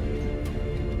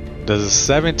 Does a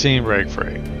 17 break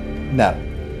free? No.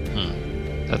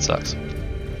 That sucks.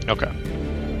 Okay.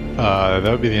 That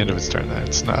would be the end of its turn then.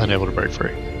 It's not unable to break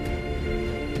free.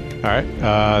 Alright.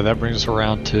 That brings us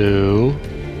around to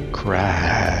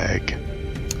Crag.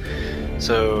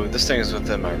 So this thing is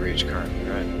within my reach currently,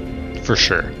 right? For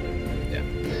sure. Yeah.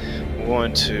 I'm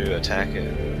going to attack it.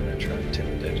 I'm going to try to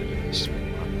intimidate it at least.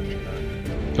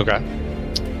 Okay.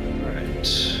 Alright.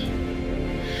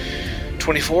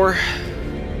 24.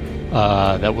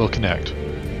 That will connect.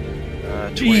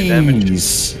 20 damage.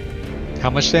 Jeez. How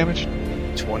much damage?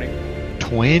 20.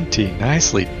 20.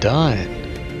 Nicely done.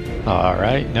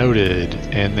 Alright, noted.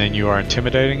 And then you are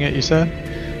intimidating it, you said?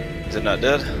 Is it not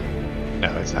dead?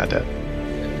 No, it's not dead.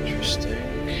 Interesting.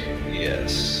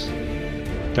 Yes.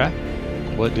 Okay.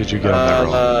 What did you get on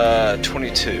that roll?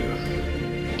 22.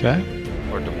 Okay.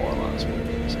 Or demoralize me.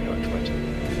 So I got 22.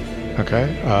 Okay.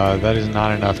 That is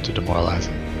not enough to demoralize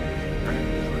it.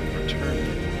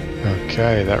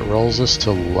 Okay, that rolls us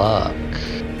to Luck.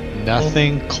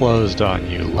 Nothing closed on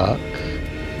you, Luck.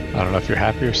 I don't know if you're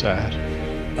happy or sad.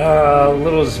 A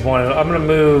little disappointed. I'm gonna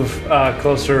move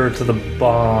closer to the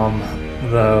bomb,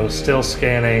 though. Still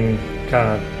scanning,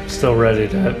 kind of still ready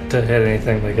to hit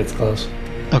anything that gets close.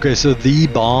 Okay, so the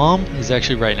bomb is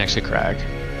actually right next to Crag.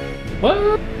 What?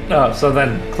 Oh, so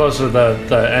then closer to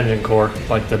the engine core,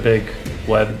 like the big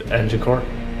webbed engine core.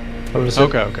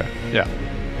 Okay. Yeah,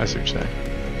 I see what you're saying.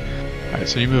 Alright,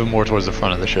 so you move more towards the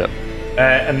front of the ship.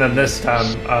 And then this time,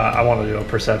 I want to do a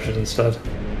perception instead.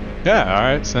 Yeah,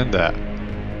 alright, send that.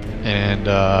 And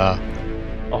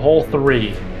A whole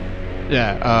 3.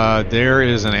 Yeah, there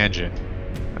is an engine.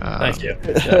 Thank you.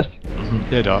 Yeah,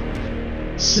 yeah, dog.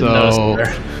 So,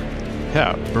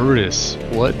 yeah, Brutus,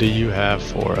 what do you have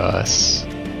for us?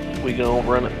 We gonna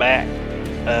run it back.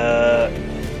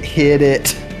 Hit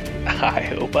it. I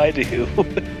hope I do.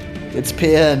 It's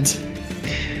pinned.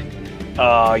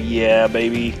 Yeah,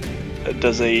 baby.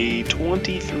 Does a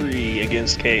 23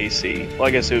 against KAC? Well,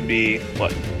 I guess it would be,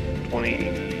 what,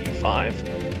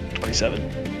 25?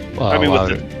 27? Well, I mean, why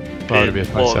with would the why would it be a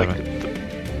pin- well,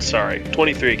 27? sorry,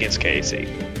 23 against KAC.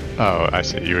 Oh, I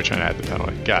see. You were trying to add the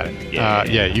penalty. Got it.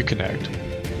 Yeah, you connect.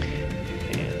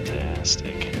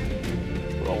 Fantastic.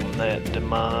 Rolling that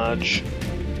damage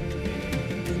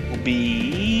will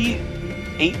be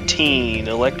 18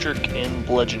 electric and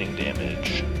bludgeoning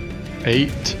damage.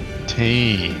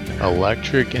 18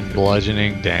 electric and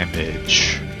bludgeoning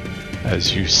damage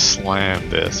as you slam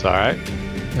this. All right.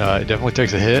 It definitely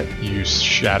takes a hit. You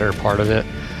shatter part of it.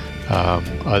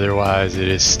 Otherwise, it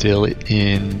is still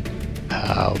in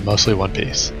mostly one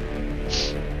piece.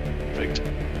 Perfect.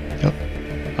 Yep.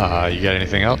 You got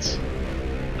anything else?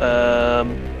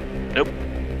 Nope.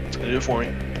 It's gonna do it for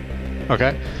me.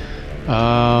 Okay.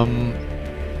 All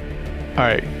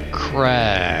right,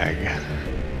 Crag.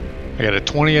 I got a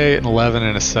 28, an 11,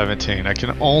 and a 17. I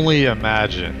can only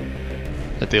imagine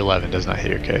that the 11 does not hit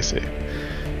your KC.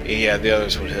 Yeah, the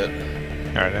others would hit.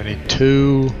 All right, I need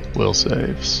 2 will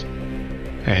saves,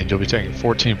 and you'll be taking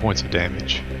 14 points of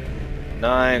damage.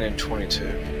 9 and 22.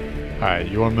 All right,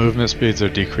 your movement speeds are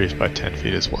decreased by 10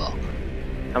 feet as well.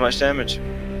 How much damage?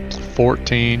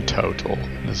 14 total.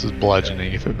 This is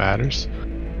bludgeoning if it matters.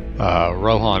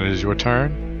 Rohan, it is your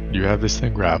turn. You have this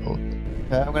thing grappled.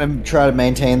 I'm going to try to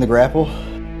maintain the grapple.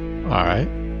 All right.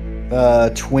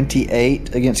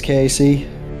 28 against KAC.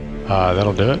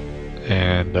 That'll do it.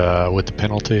 And with the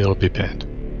penalty, it'll be pinned.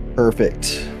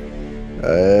 Perfect.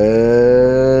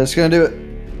 It's going to do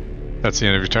it. That's the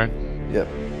end of your turn? Yep.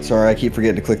 Sorry, I keep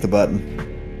forgetting to click the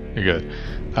button. You're good.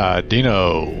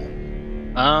 Dino.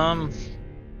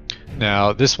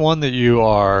 Now, this one that you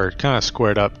are kind of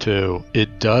squared up to,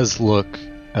 it does look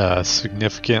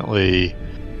significantly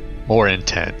more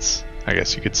intense, I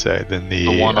guess you could say, than the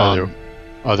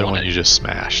other one you just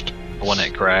smashed. The one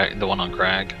at Crag. The one on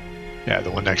Crag. Yeah,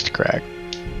 the one next to Crag.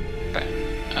 Okay.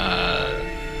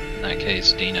 In that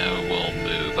case, Dino will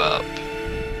move up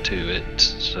to it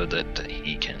so that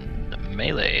he can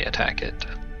melee attack it.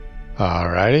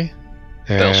 Alrighty.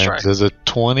 Spell And strike. does a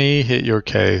 20 hit your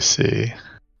KC?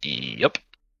 Yep.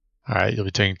 Alright, you'll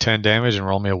be taking 10 damage and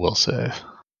roll me a will save.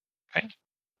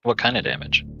 What kind of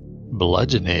damage?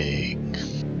 Bludgeoning.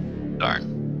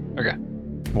 Darn. Okay.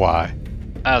 Why?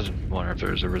 I was wondering if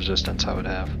there was a resistance I would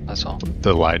have. That's all.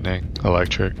 The lightning,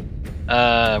 electric.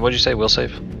 What'd you say? Will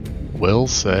save? Will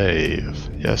save.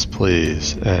 Yes,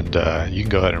 please. And you can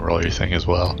go ahead and roll your thing as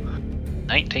well.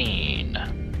 19.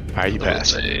 Alright, you The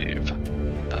pass. Will save.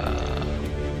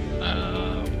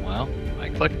 Well, I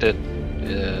clicked it.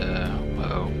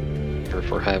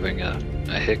 For having a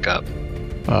hiccup.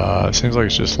 Seems like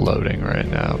it's just loading right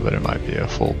now, but it might be a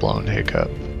full-blown hiccup.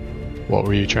 What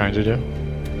were you trying to do?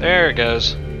 There it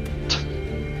goes.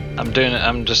 I'm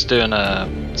just doing a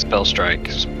spell strike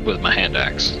with my hand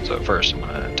axe. So at first I'm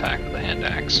gonna attack with the hand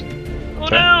axe. Oh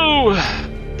Okay. no!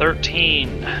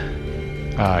 13.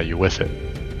 You whiff it.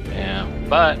 Yeah,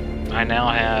 but I now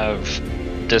have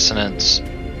dissonance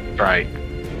strike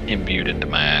imbued into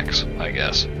my axe, I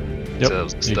guess. Yep. So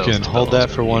You those can hold spells that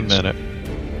for are 1 used. minute.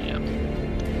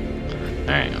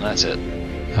 Alright, that's it.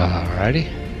 Alrighty.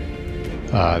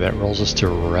 That rolls us to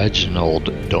Reginald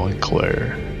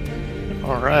Doinkler.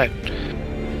 All right.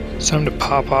 It's time to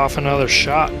pop off another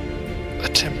shot,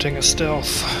 attempting a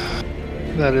stealth.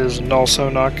 That is also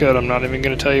not good. I'm not even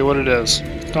going to tell you what it is.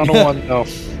 It's not a 1, though.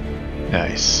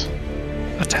 Nice.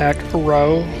 Attack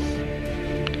row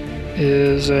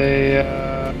is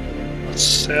a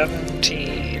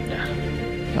 17.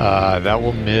 That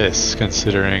will miss,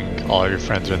 considering all your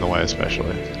friends are in the way,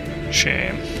 especially.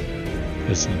 Shame.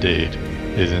 Yes, indeed.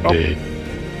 Is indeed.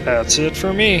 That's it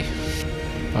for me.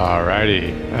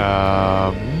 Alrighty.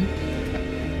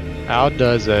 How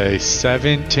does a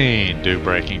 17 do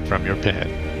breaking from your pin?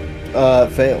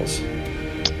 Fails.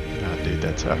 Oh, dude,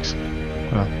 that sucks.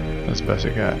 Well, that's the best I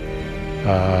got.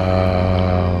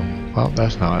 Well,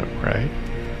 that's not right.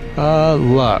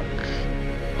 Luck.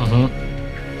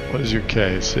 What is your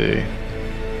KC?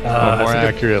 Or more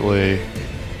accurately,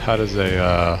 how does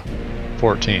a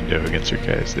 14 do against your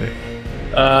KC?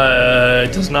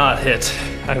 It does not hit.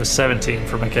 I have 17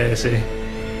 for my KC.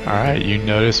 Alright, you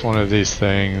notice one of these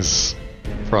things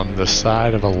from the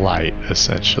side of a light,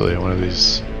 essentially. One of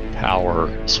these power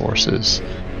sources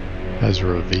has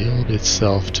revealed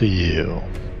itself to you.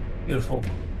 Beautiful.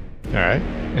 Alright,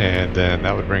 and then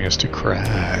that would bring us to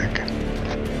Crag.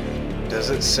 Does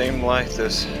it seem like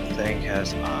this thing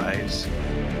has eyes?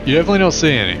 You definitely don't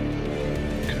see any.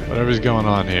 Whatever's going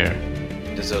on here.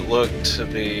 Does it look to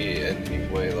be in any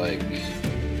way like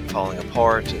falling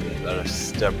apart and at a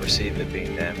step or see it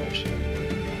being damaged?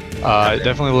 It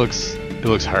definitely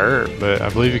looks hurt, but I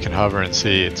believe you can hover and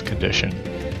see its condition.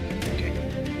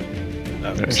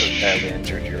 Okay. So badly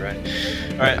injured, you're right.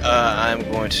 Alright, I'm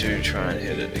going to try and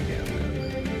hit it again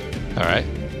then. Alright,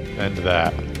 and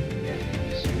that.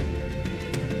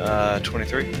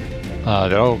 23.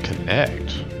 That'll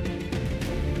connect.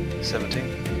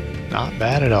 17. Not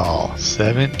bad at all.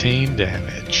 17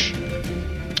 damage.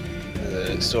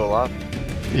 It's still alive?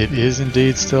 It is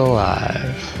indeed still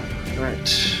alive.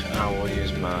 Alright, I will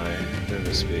use my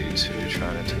movement speed to try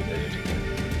and intimidate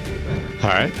it.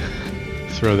 Alright.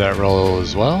 Throw that roll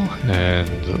as well.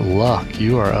 And Luck,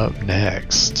 you are up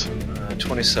next.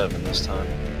 27 this time.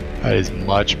 That is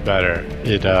much better.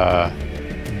 It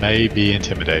may be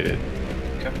intimidated.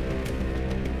 Okay.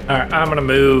 Alright, I'm gonna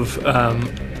move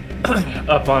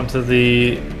up onto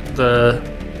the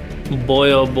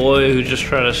boy oh boy who just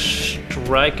tried to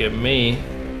strike at me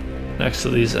next to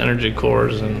these energy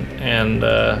cores and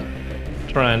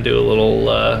try and do a little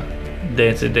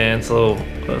dancey dance, a little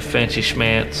fancy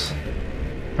schmance.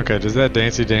 Okay, does that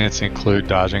dancey dance include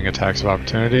dodging attacks of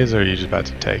opportunities, or are you just about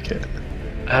to take it?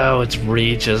 Oh, it's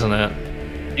reach, isn't it?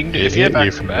 You can do It if you have hit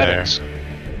you from acrobatics.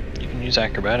 You can use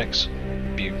acrobatics.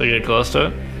 To get close to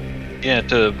it? Yeah,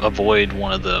 to avoid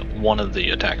one of the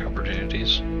attack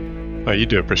opportunities. Well, you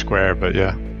do it per square, but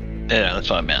yeah. Yeah, that's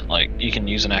what I meant. Like, you can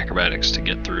use an acrobatics to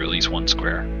get through at least one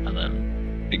square, and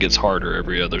then it gets harder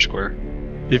every other square.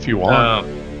 If you want.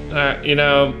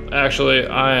 Actually,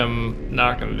 I am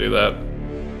not going to do that.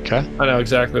 Okay. I know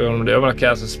exactly what I'm going to do. I'm going to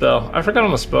cast a spell. I forgot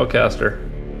I'm a spellcaster.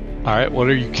 Alright, what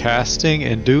are you casting?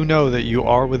 And do know that you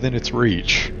are within its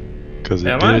reach. Because it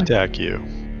Am did I? attack you.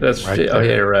 That's Right oh there.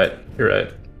 yeah, you're right.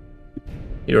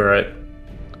 You're right.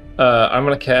 I'm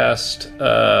going to cast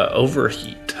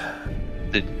Overheat.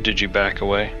 Did you back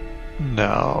away?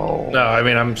 No. No, I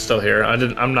mean, I'm still here.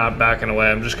 I'm not backing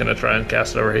away. I'm just going to try and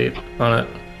cast Overheat on it.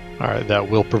 Alright, that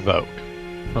will provoke.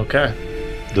 Okay.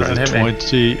 Does Try and a hit me.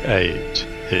 28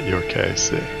 hit your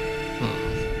KC?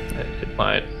 It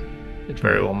might. It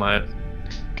very well might.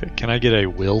 Okay, can I get a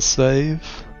will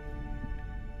save?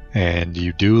 And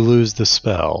you do lose the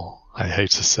spell. I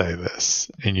hate to say this.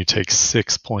 And you take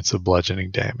 6 points of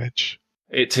bludgeoning damage.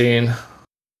 18.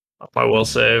 My will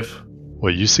save.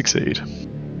 Well, you succeed.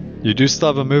 You do still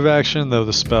have a move action, though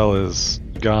the spell is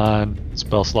gone,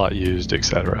 spell slot used,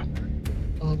 etc.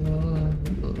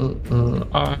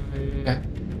 I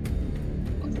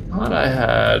thought I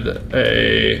had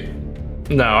a...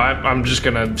 No, I'm just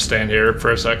gonna stand here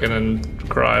for a second and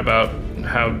cry about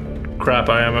how crap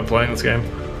I am at playing this game.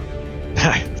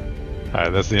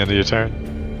 Alright, that's the end of your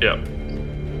turn.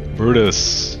 Yep.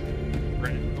 Brutus.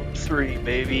 Round 3,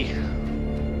 baby.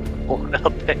 Pulling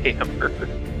out the hammer.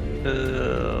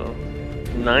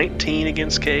 19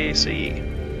 against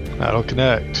KAC. That'll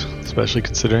connect, especially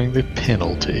considering the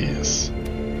penalties.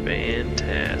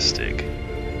 Fantastic.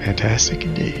 Fantastic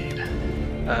indeed.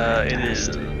 It is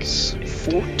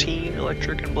 14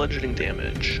 electric and bludgeoning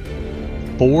damage.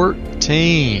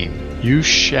 14. You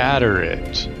shatter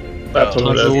it. That's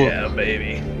what it is. Yeah,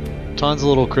 baby. Tons of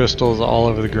little crystals all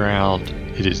over the ground.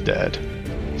 It is dead.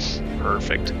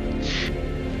 Perfect.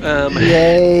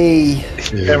 Yay!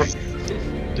 It is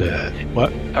dead.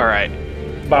 What? All right.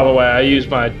 By the way, I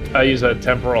use a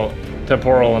temporal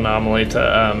anomaly to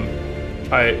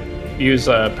I use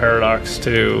a paradox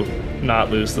to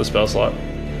not lose the spell slot.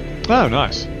 Oh,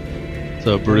 nice.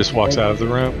 So Brutus walks out of the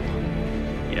room.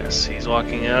 Yes, he's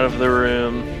walking out of the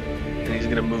room, and he's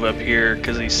gonna move up here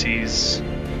because he sees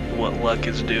what Luck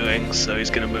is doing. So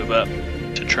he's gonna move up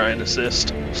to try and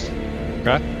assist.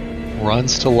 Okay.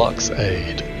 Runs to Luck's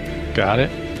aid. Got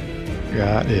it?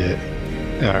 Got it.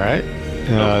 Alright.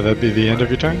 That'd be the end of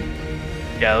your turn?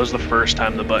 Yeah, that was the first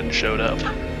time the button showed up.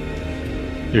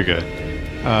 You're good.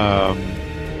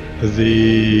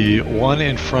 The one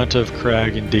in front of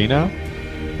Crag and Dino.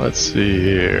 Let's see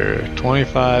here.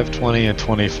 25, 20, and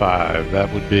 25.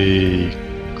 That would be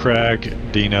Crag,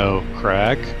 Dino,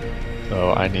 Crag.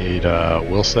 So I need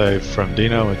will save from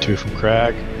Dino and 2 from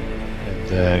Crag. And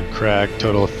then Crag,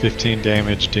 total of 15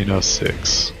 damage, Dino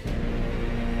 6.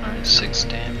 Alright, 6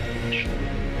 damage.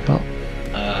 Oh.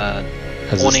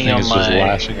 As this 20 thing on is just my-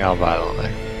 lashing out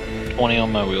violently. 20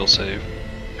 on my wheel save.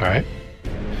 Alright.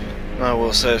 My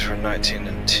will save for 19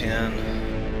 and 10.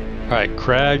 Alright,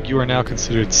 Crag, you are now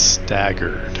considered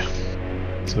staggered.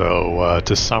 So,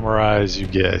 to summarize, you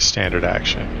get a standard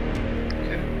action.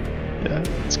 Okay. Yeah,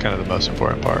 that's kind of the most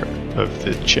important part of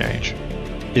the change.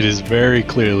 It is very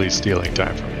clearly stealing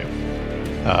time from you.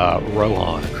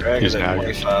 Rohan Crag is is now at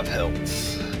your 25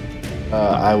 health.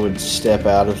 I would step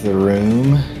out of the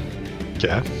room.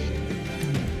 Okay.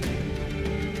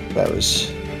 That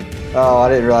was... Oh, I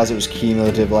didn't realize it was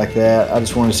cumulative like that. I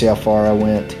just wanted to see how far I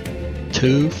went.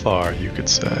 Too far, you could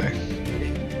say.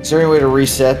 Is there any way to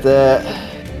reset that?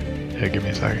 Yeah, give me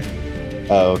a second.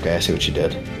 Oh, okay. I see what you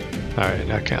did. Alright,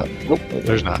 now count. Nope.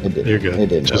 There's not. It didn't. You're good. It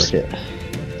didn't Just, work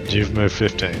it. You've moved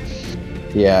 15.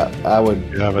 Yeah, I would...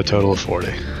 You have a total of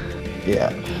 40. Yeah.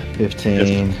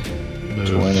 15. Move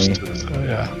 20. to the-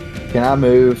 yeah. Can I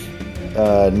move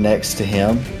next to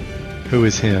him? Who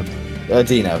is him?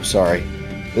 Dino, sorry.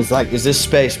 It's like, is this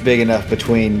space big enough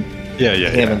between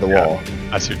him and the wall?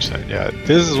 I see what you're saying. Yeah,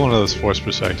 this is one of those forced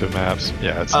perspective maps.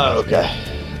 Yeah, it's. Oh, okay.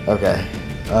 Okay.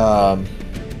 I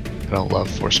don't love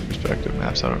forced perspective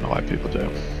maps. I don't know why people do.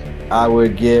 I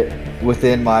would get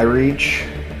within my reach.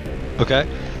 Okay.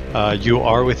 You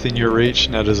are within your reach.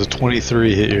 Now, does a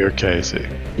 23 hit your Casey?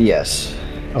 Yes.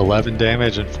 11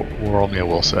 damage, and roll me a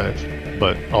will save.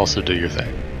 But also do your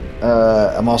thing.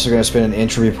 I'm also going to spend an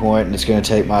entropy point, and it's going to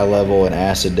take my level in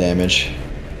acid damage.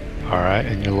 Alright,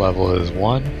 and your level is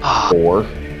 1? 4.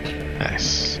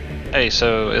 Nice. Hey,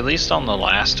 so at least on the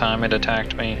last time it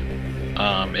attacked me,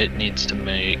 it needs to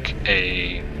make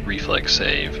a reflex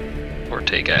save or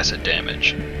take acid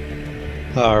damage.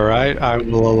 Alright, I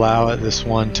will allow it this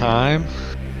one time.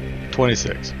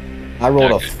 26. I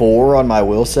rolled Okay. a 4 on my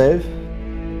will save.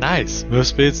 Nice. Move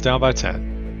speed's down by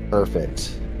 10.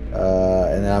 Perfect.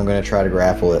 And then I'm going to try to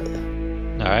grapple it.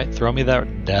 Alright, throw me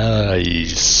that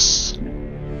dice.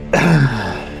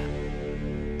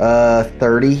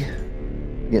 30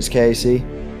 against Casey.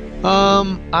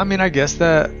 I mean, I guess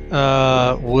that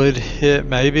would hit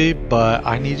maybe, but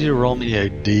I need you to roll me a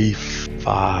d5,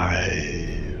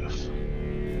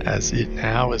 as it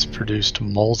now has produced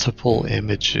multiple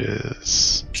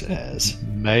images. Says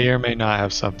May or may not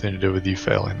have something to do with you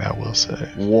failing that will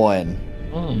save.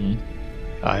 1.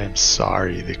 I am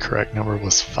sorry, the correct number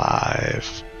was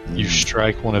 5. You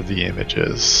strike one of the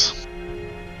images.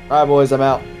 Alright, boys, I'm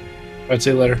out. I'd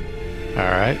see you later.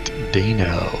 Alright,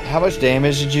 Dino. How much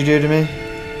damage did you do to me?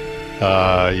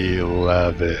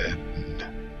 11.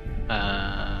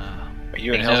 Are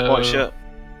you in You health know- points yet?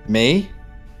 Me?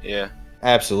 Yeah.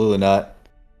 Absolutely not.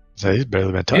 So he's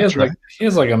barely been He has, touched, right? he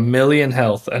has like 1 million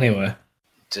health anyway.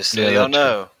 Just so Yeah, y'all that's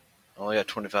know, I only got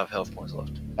 25 health points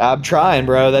left. I'm trying,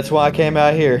 bro. That's why I came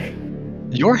out here.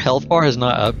 Your health bar is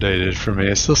not updated for me.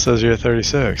 It still says you're at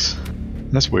 36.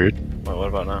 That's weird. Wait, what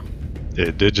about now?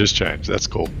 It did just change. That's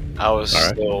cool. I was All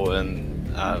right. still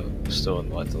in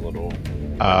like the little.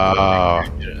 Oh,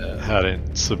 Yeah.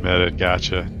 hadn't submitted.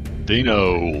 Gotcha.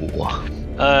 Dino.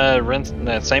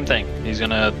 Same thing. He's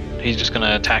just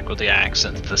gonna attack with the axe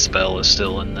since the spell is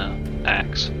still in the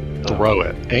axe. Throw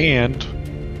it. And,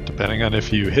 depending on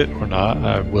if you hit or not,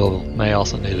 I may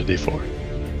also need a d4.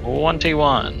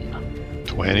 21.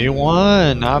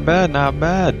 21. Not bad, not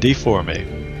bad. D4 me.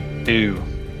 2.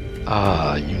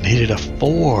 You needed a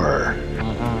 4.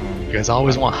 You guys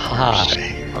always want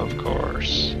high. Of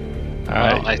course.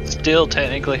 Alright. Well, I still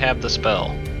technically have the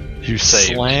spell. You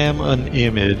saved. slam an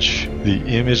image, the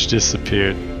image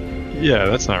disappeared. Yeah,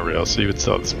 that's not real, so you would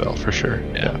still have the spell for sure.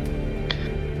 Yeah.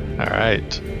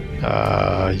 Alright.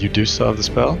 You do still have the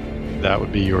spell. That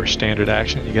would be your standard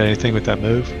action. You got anything with that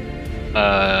move?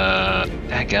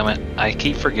 Dadgummit. I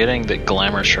keep forgetting that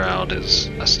Glamour Shroud is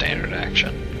a standard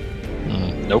action.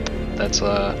 Nope. That's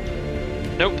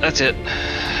it.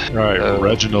 Alright,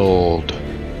 Reginald.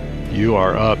 You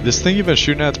are up. This thing you've been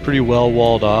shooting at's pretty well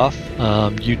walled off.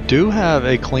 You do have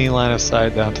a clean line of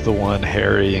sight down to the one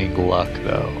harrying Gluck,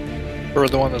 though. Or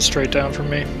the one that's straight down from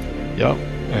me. Yep.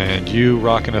 And you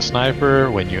rocking a sniper,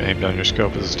 when you aim down your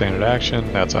scope as a standard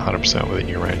action, that's 100% within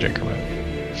your range increment.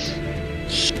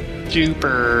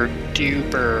 Duper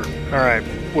duper. Alright,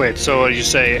 wait, so you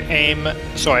say aim,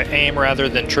 so I aim rather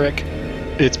than trick?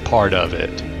 It's part of it.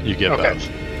 You get Okay. both.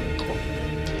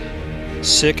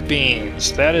 Sick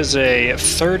beans. That is a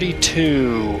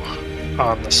 32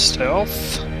 on the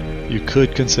stealth. You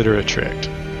could consider it tricked.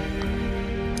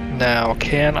 Now,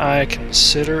 can I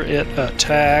consider it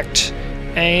attacked?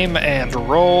 Aim and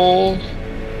roll.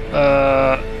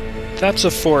 That's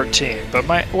a 14. But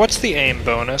what's the aim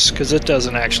bonus? Because it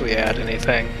doesn't actually add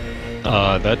anything.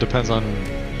 That depends on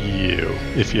you,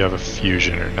 if you have a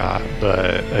fusion or not.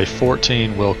 But a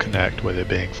 14 will connect with it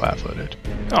being flat-footed.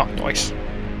 Oh, nice.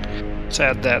 Let's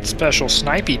add that special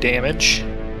snipey damage.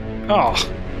 Oh,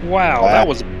 wow, that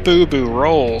was boo-boo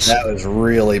rolls. That was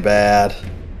really bad.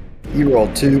 You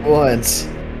rolled 2 1s.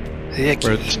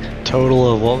 For a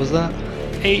total of, what was that?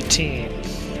 18.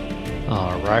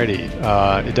 Alrighty.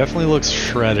 It definitely looks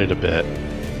shredded a bit.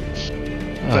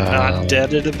 But not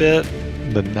deaded a bit?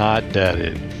 But not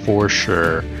deaded, for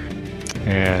sure.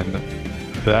 And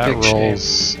that Big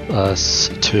rolls us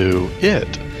to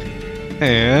it.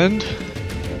 And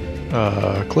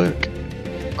click.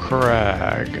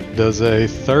 Crag. Does a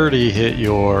 30 hit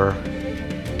your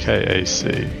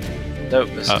KAC? Nope,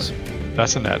 misses.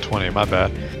 That's a nat 20, my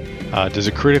bad. Does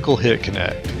a critical hit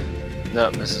connect?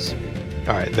 Nope, misses.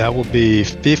 Alright, that will be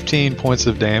 15 points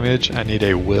of damage. I need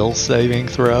a will saving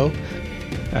throw,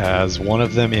 as one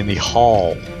of them in the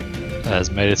hall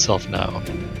has made itself known.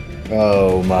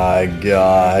 Oh my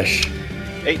gosh.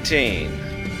 18.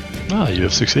 Ah, you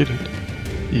have succeeded.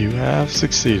 You have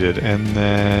succeeded. And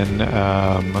then,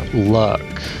 luck.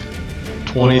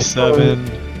 27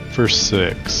 for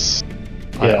 6.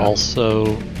 I Yeah.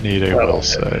 also need a will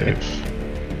save.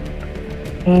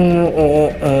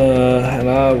 And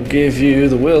I'll give you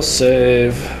the will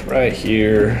save right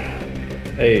here.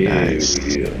 A Nice.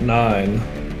 9.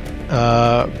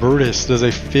 Brutus, does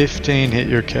a 15 hit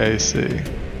your KC?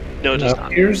 No, it does Now,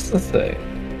 not. here's the thing.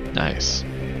 Nice.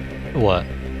 What?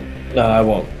 No, I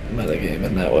won't metagame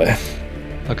in that way.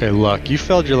 Okay, luck. You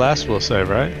failed your last will save,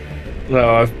 right?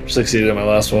 No, I've succeeded in my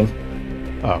last one.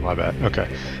 Oh, my bad. Okay.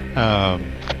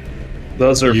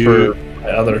 Those are You- for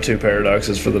my other 2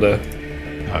 paradoxes for the day.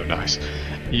 Oh, nice.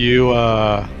 You,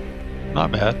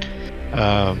 not bad.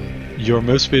 Your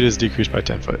move speed is decreased by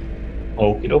 10 foot.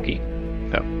 Okie dokie.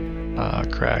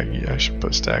 Crag, I should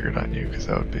put staggered on you because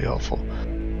that would be helpful.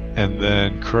 And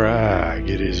then Crag,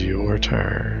 it is your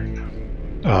turn.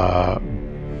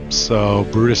 So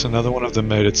Brutus, another one of them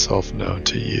made itself known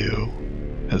to you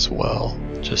as well,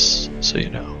 just so you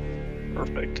know.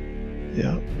 Perfect.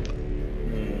 Yeah.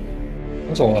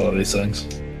 There's a lot of these things.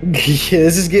 Yeah,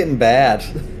 this is getting bad.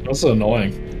 That's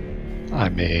annoying. I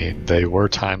mean, they were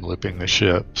time looping the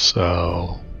ship,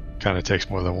 so kind of takes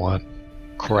more than one.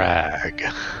 Crag.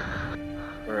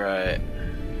 Right.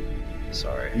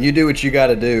 Sorry. You do what you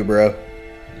gotta do, bro.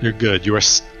 You're good. You are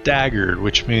staggered,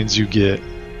 which means you get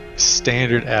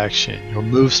standard action. Your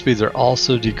move speeds are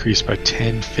also decreased by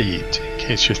 10 feet, in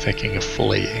case you're thinking of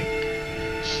fleeing.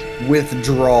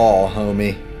 Withdraw,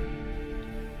 homie.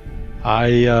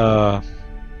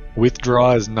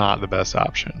 Withdraw is not the best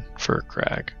option for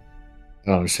Crag. I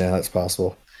don't understand how that's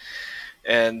possible.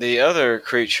 And the other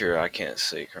creature I can't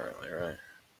see currently, right?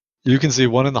 You can see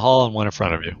one in the hall and one in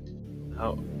front of you.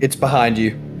 It's behind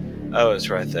you. Oh, it's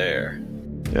right there.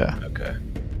 Yeah. Okay.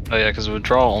 Oh yeah, because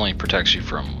withdrawal only protects you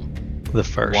from The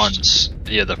first.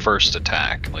 the first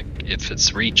attack. Like if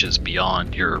its reach is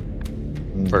beyond your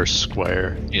First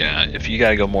square. yeah, if you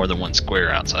gotta go more than one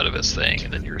square outside of its thing,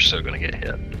 then you're still gonna get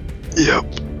hit. Yep.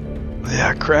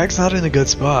 Yeah, Crag's not in a good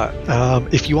spot.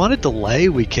 If you want to delay,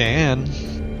 we can.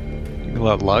 You can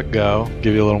let luck go.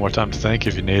 Give you a little more time to think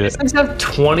if you need These it. things have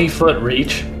 20-foot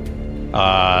reach.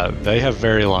 They have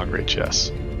very long reach,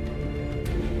 yes.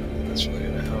 That's really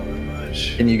gonna help me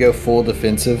much. Can you go full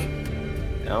defensive?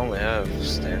 I only have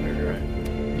standard,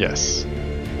 right? Yes.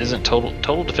 Isn't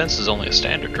total defense is only a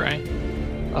standard, right?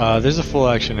 There's a full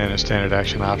action and a standard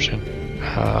action option.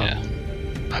 Yeah.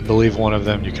 I believe one of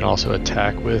them you can also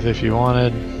attack with if you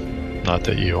wanted. Not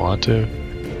that you want to.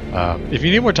 If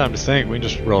you need more time to think, we can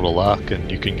just roll to luck and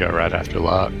you can go right after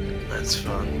luck. That's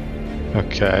fun.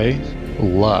 Okay.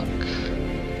 Luck.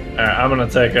 Alright, I'm gonna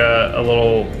take a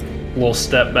little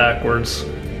step backwards.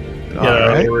 Get out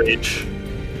Alright. of reach.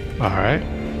 Alright.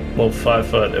 Little 5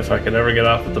 foot if I could ever get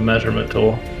off with the measurement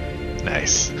tool.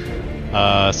 Nice.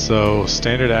 So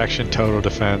standard action total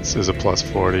defense is a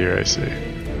 +4 to your AC.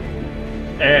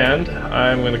 And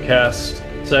I'm going to cast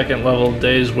second level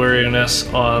Day's Weariness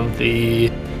on the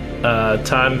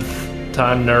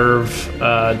time nerve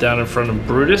down in front of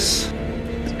Brutus.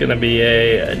 It's going to be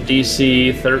a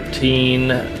DC 13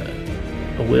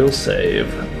 will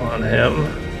save on him.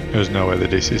 There's no way the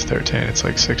DC's 13. It's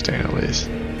like 16 at least.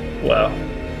 Wow.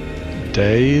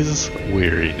 Day's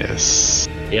Weariness.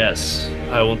 Yes.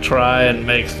 I will try and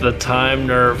make the time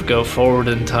nerve go forward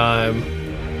in time.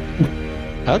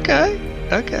 Okay.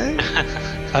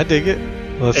 I dig it.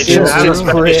 Let's It see. should, Just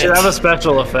have crit. it should have a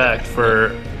special effect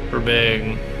for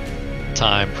being.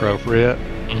 Time appropriate.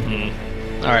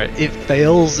 Mm-hmm. Alright, it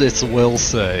fails its will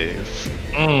save.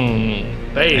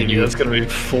 Baby, And you- that's going to be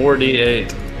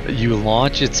 48. You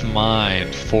launch its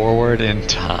mind forward in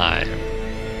time.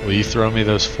 Will you throw me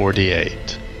those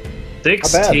 48?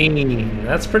 16.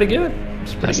 That's pretty good.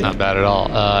 That's not bad at all.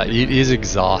 It is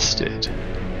exhausted.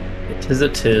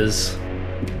 It is.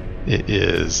 It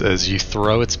is. As you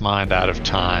throw its mind out of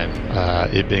time,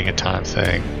 it being a time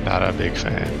thing, not a big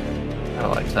fan. I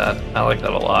like that. I like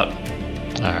that a lot.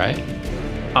 All right.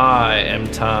 I am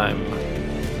time.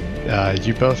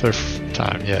 You both are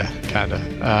time, yeah, kind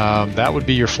of. That would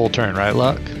be your full turn, right,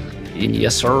 Luck?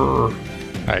 Yes, sir. All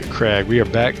right, Craig, we are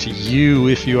back to you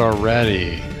if you are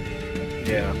ready.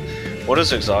 Yeah. What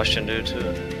does exhaustion do to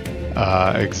it?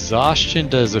 Exhaustion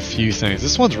does a few things.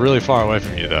 This one's really far away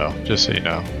from you, though, just so you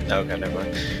know. Okay, never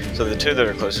mind. So the two that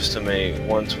are closest to me,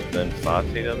 one's within 5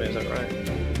 feet of me, is that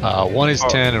right? One is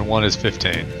 10 and one is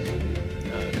 15.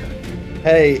 Okay.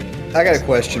 Hey, I got a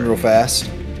question real fast.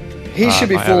 He should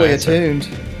be fully attuned,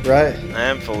 right? I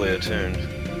am fully attuned.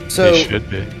 So He should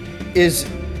be. is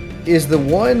the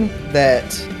one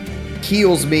that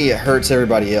heals me, it hurts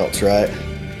everybody else, right?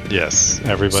 Yes,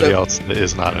 everybody else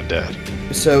is not undead.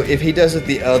 So if he does it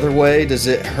the other way, does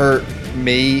it hurt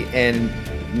me and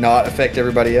not affect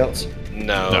everybody else?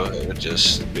 No, it would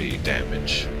just be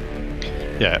damage.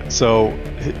 Yeah, so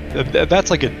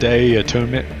that's like a day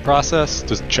attunement process.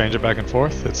 Just change it back and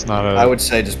forth. It's not a... I would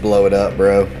say just blow it up,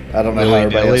 bro. I don't know how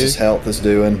everybody else's health is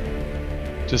doing.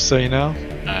 Just so you know.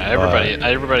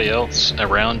 Everybody else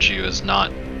around you is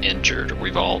not injured.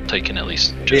 We've all taken at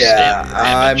least just damage.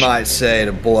 I might say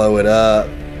to blow it up.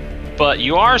 But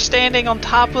you are standing on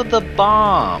top of the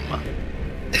bomb.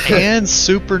 And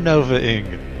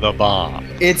supernovaing the bomb.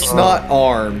 It's not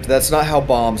armed. That's not how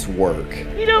bombs work.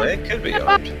 It could be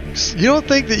armed. You don't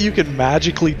think that you can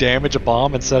magically damage a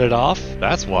bomb and set it off?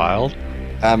 That's wild.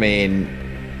 I mean,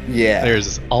 yeah.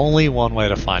 There's only one way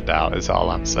to find out, is all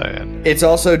I'm saying. It's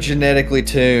also genetically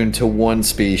tuned to one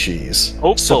species.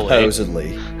 Hopefully.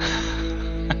 Supposedly.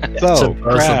 So,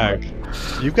 Crag,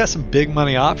 you've got some big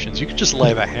money options. You could just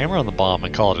lay the hammer on the bomb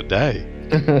and call it a day.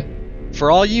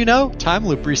 For all you know, time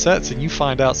loop resets and you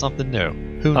find out something new.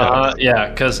 Who knows? Yeah,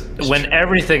 because when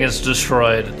everything is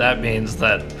destroyed, that means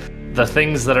that the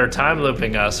things that are time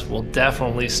looping us will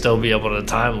definitely still be able to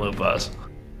time loop us.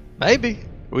 Maybe.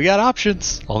 We got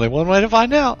options. Only one way to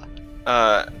find out.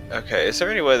 Okay, is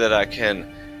there any way that I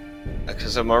can...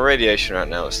 Because my radiation right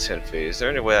now is 10 feet. Is there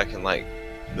any way I can, like,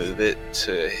 move it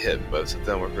to hit both of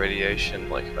them with radiation?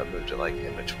 Like, if I moved it, like,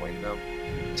 in between them?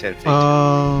 10 feet?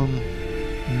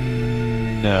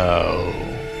 No.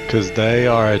 Because they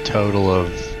are a total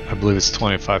of, I believe it's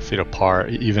 25 feet apart,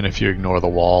 even if you ignore the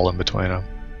wall in between them.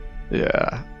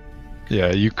 Yeah.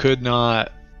 Yeah, you could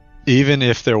not, even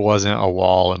if there wasn't a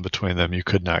wall in between them, you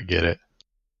could not get it.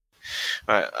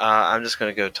 Alright, I'm just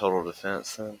going to go total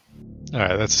defense then.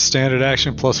 Alright, that's a standard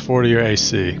action plus 4 to your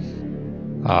AC.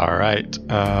 Alright,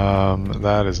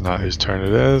 that is not whose turn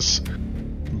it is.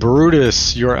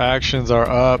 Brutus, your actions are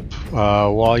up.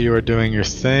 While you are doing your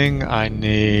thing, I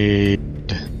need...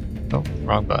 Oh,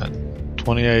 wrong button.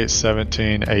 28,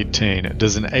 17, 18.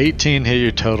 Does an 18 hit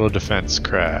your total defense,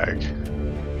 Crag?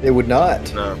 It would not.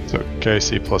 No. So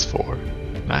KC plus 4.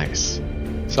 Nice.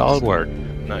 Solid work.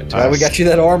 19. We got you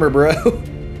that armor, bro.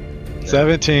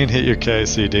 17 hit your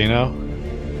KC, Dino.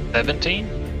 17?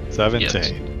 17.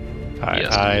 Yes. Alright,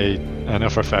 Yes. I know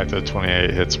for a fact that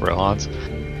 28 hits Rohan's.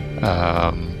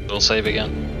 We'll save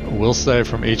again. We'll save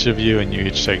from each of you, and you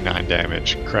each take 9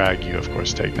 damage. Crag, you of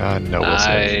course take 9. No, we'll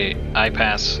save. I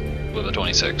pass with a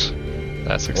 26.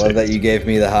 That's Love 16. that you gave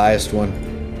me the highest one.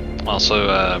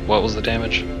 Also, what was the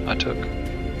damage I took?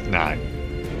 9.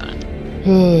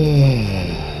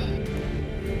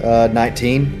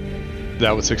 19.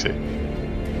 That would succeed.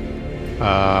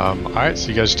 Alright, so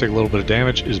you guys take a little bit of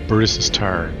damage. Is Brutus's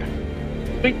turn.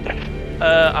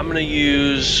 I'm gonna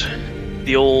use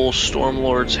the old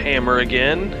Stormlord's hammer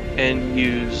again and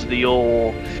use the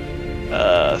old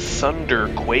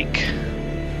Thunderquake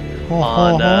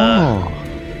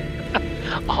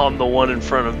on the one in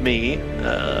front of me.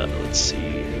 Let's see.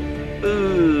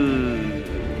 Ooh,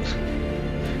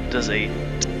 does a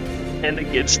 10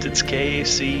 against its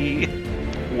KC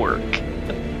work?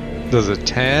 Does a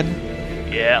 10?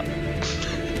 Yeah.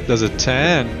 Does a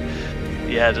 10?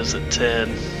 Yeah, does a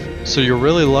 10. So you're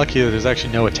really lucky that there's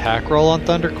actually no attack roll on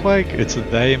Thunderquake. It's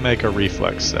they make a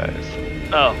reflex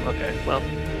save. Oh, okay. Well,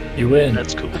 You win.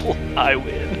 that's cool. I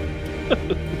win.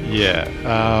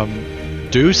 Yeah.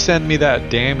 Do send me that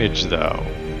damage though.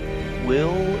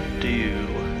 Will do.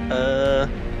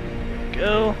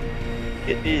 Go.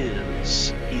 It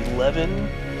is 11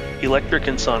 electric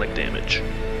and sonic damage.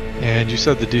 And you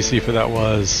said the DC for that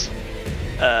was?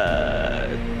 Oh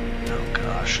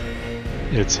gosh.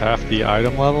 It's half the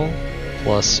item level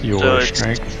plus your So it's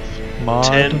strength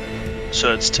mod.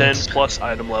 So it's 10 plus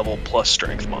item level plus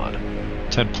strength mod.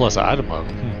 10 plus item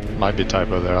level. Might be a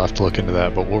typo there. I'll have to look into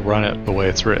that, but we'll run it the way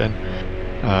it's written.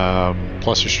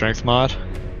 Plus your strength mod?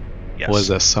 Yes. What is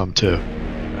that sum to?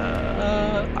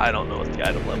 I don't know what the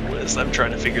item level is. I'm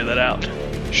trying to figure that out.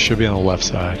 Should be on the left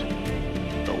side.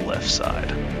 The left side.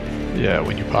 Yeah,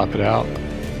 when you pop it out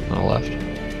on the left.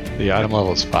 The item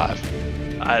level is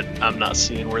 5. I'm not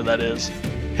seeing where that is.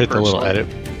 Hit the little edit.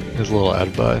 There's a little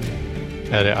edit button.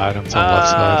 Edit items on the left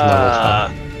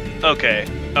side, level 5.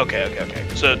 Okay.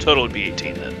 So total would be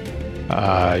 18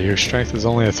 then. Your strength is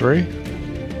only a 3?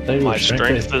 My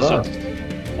strength is a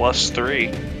plus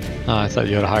 3. Oh, I thought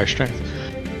you had a higher strength.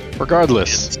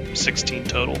 Regardless, It's 16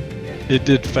 total. it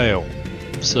did fail.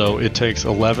 So it takes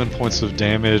 11 points of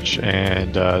damage,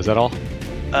 and is that all?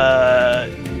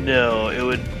 No, it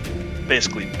would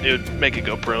make it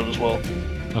go prone as well.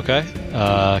 Okay.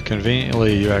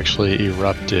 Conveniently, you actually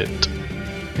erupt it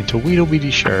into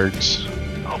Weedle shards.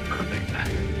 Oh, perfect.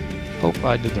 Oh,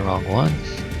 I did the wrong one.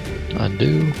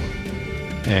 Undo.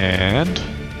 And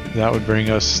that would bring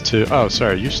us to. Oh,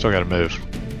 sorry, you still got to move.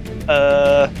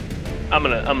 I'm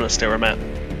gonna stay where I'm at.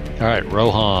 All right,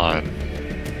 Rohan.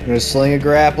 I'm gonna sling a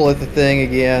grapple at the thing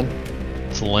again.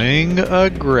 Sling a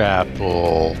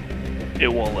grapple.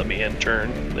 It won't let me end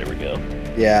turn. There we go.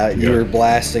 Yeah, you were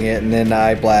blasting it, and then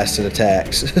I blasted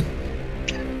attacks.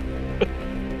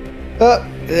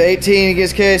 18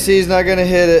 against KC is not gonna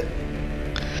hit it.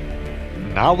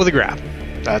 Not with a grapple.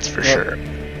 That's for sure.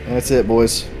 That's it,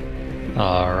 boys.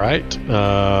 All right.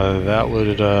 That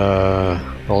would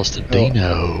roll us to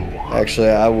Dino. Actually,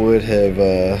 I would have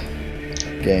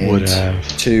gained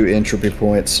 2 entropy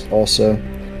points also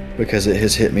because it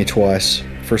has hit me twice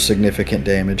for significant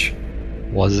damage.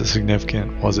 Was it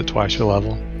significant? Was it twice your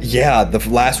level? Yeah, the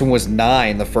last one was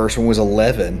 9. The first one was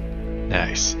 11.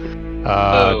 Nice.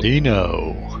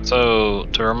 Dino. So,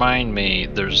 to remind me,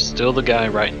 there's still the guy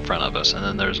right in front of us, and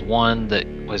then there's one that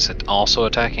was also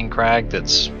attacking Crag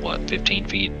that's, 15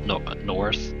 feet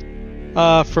north?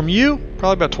 From you,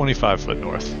 probably about 25 foot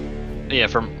north. Yeah,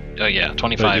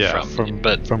 25 from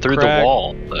through Crag, the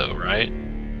wall, though, right?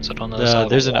 Is it on the other side of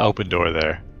there's the an wall? open door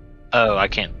there. Oh, I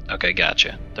can't. Okay,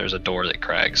 gotcha. There's a door that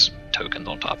Crag's tokens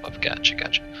on top of. Gotcha.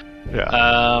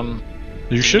 Yeah.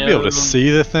 You should be able to see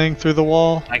the thing through the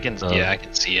wall. I can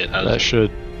see it.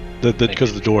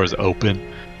 Because the door is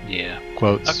open. Yeah.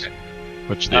 Quotes. Okay.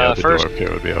 Which the other door up here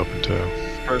would be open too.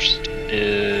 First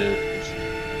is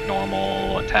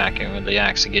normal attacking with the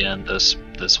axe again. This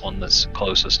one that's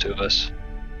closest to us.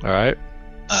 All right.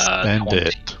 Spend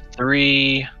it.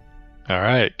 3. All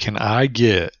right. Can I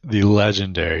get the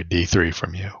legendary D3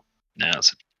 from you? No.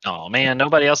 Oh man,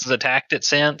 nobody else has attacked it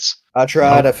since. I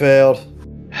tried. I failed.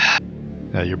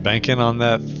 Now you're banking on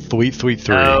that sweet 3.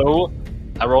 No,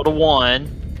 I rolled a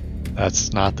 1.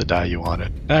 That's not the die you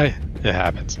wanted. Hey, it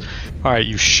happens. All right,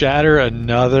 you shatter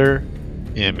another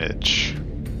image.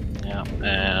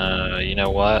 Yeah. You know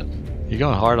what? You're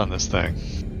going hard on this thing.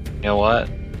 You know what?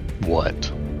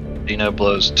 What? Dino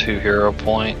blows 2 hero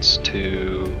points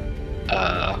to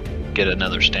get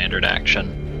another standard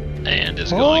action, and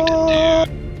is going to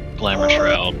do Glamour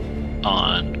Shroud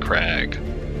on Crag.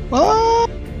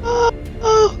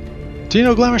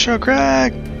 Dino Glamour Shroud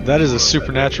Crag! That is a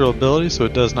supernatural ability, so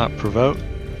it does not provoke.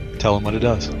 Tell him what it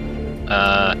does.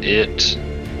 It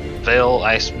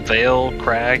veil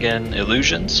Crag and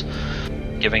illusions,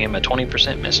 giving him a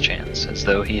 20% mischance, as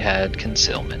though he had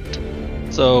concealment.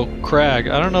 So, Crag,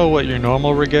 I don't know what your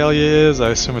normal regalia is.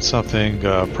 I assume it's something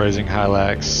praising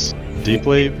Hylax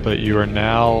deeply, but you are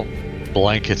now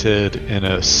blanketed in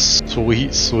a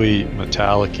sweet, sweet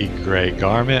metallic-y gray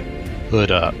garment,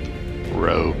 hood up,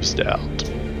 robes down.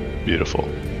 Beautiful.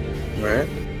 Right.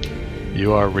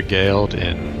 You are regaled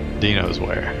in Dino's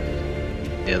wear.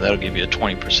 Yeah, that'll give you a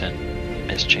 20%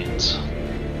 mischance.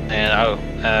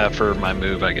 And for my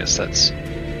move, I guess that's...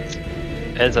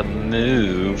 As a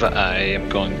move, I am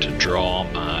going to draw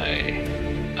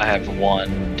I have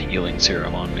 1 healing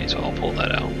serum on me, so I'll pull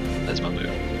that out as my move.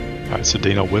 Alright, so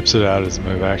Dino whips it out as a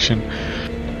move action.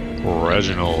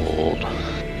 Reginald.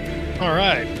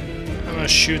 Alright. I'm gonna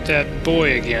shoot that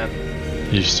boy again.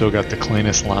 You still got the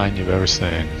cleanest line you've ever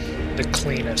seen. The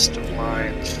cleanest of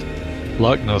lines.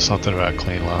 Luck knows something about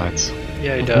clean lines.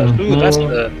 Yeah, he does. Ooh,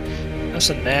 that's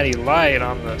a natty light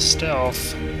on the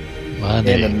stealth.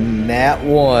 Money. And a nat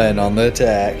 1 on the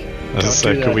attack. I was gonna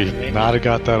say, could we not have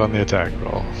got that on the attack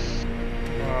roll?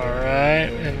 Alright,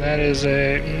 and that is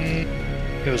it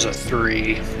was a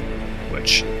 3,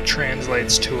 which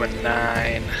translates to a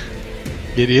 9.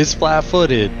 It is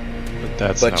flat-footed, but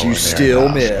that's But you still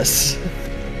miss.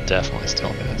 definitely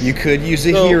still miss. You could use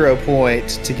a So, hero point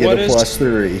to get a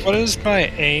 +3. What does my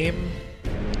aim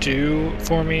do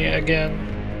for me again?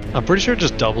 I'm pretty sure it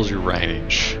just doubles your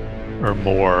range or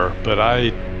more, but I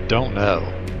don't know.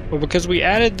 Well, because we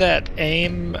added that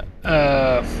aim,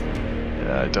 Yeah,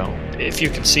 I don't. if you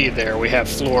can see there, we have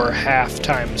floor half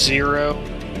times 0,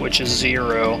 which is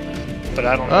 0, but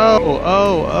I don't know.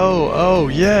 Oh,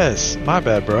 yes. My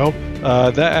bad, bro.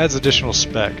 That adds additional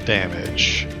spec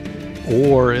damage.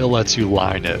 Or it lets you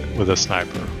line it with a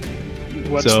sniper.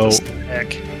 What's so- the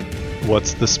spec?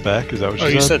 What's the spec? Is that what Oh,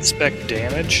 you you said? said spec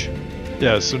damage?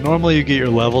 Yeah, so normally you get your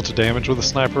level to damage with a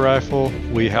sniper rifle.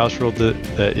 We house ruled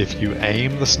that if you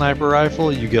aim the sniper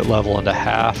rifle, you get level into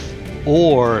half,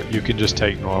 or you can just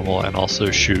take normal and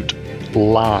also shoot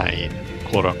line,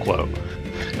 quote unquote.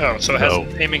 Oh, so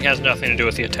aiming has nothing to do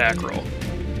with the attack roll.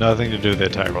 Nothing to do with the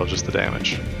attack roll, just the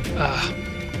damage. I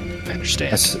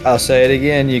understand. I'll say it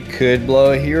again. You could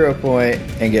blow a hero point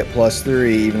and get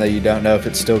 +3, even though you don't know if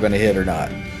it's still going to hit or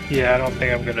not. Yeah, I don't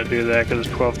think I'm going to do that because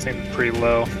 12 seems pretty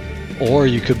low. Or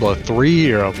you could blow 3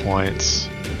 hero points,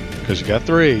 because you got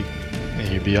 3, and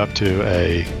you'd be up to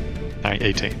a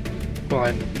 18. Well,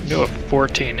 I knew a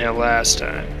 14 hit last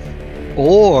time.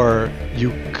 Or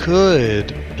you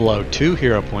could blow 2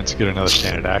 hero points to get another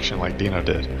standard action like Dino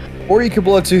did. Or you could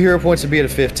blow 2 hero points and be at a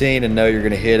 15 and know you're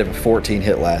going to hit if a 14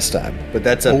 hit last time. But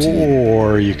that's up to you.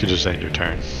 Or you could just end your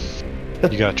turn.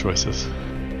 You got choices.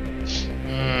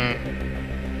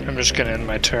 I'm just going to end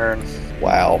my turn.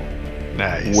 Wow.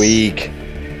 Nice. Weak.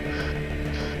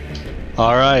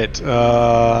 Alright,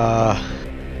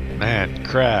 man,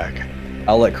 Crag.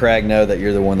 I'll let Crag know that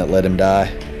you're the one that let him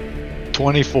die.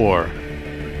 24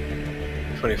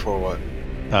 24 what?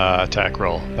 attack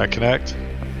roll. That connect?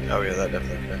 Oh yeah, that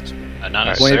definitely connects. Not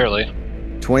necessarily.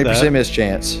 20% miss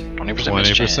chance. 20% miss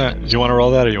chance. 20%. Do you want to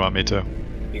roll that or you want me to?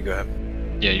 You go ahead.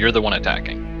 Yeah, you're the one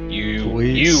attacking. You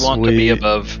Sweet, want to be sweet.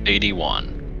 above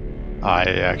 81. I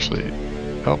actually...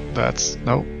 Oh, that's...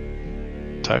 Nope.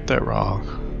 Typed that wrong.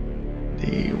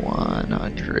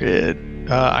 D100.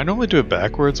 I normally do it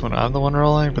backwards when I'm the one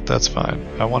rolling, but that's fine.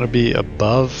 I want to be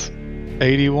above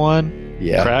 81.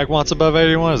 Yeah. Crag wants above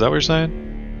 81. Is that what you're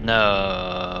saying?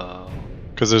 No.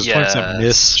 Because there's 20%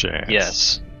 miss chance.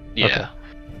 Yes. Yeah.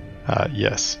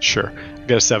 Yes, sure. I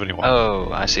got a 71. Oh,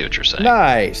 I see what you're saying.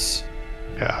 Nice.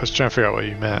 Yeah, I was trying to figure out what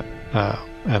you meant.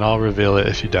 And I'll reveal it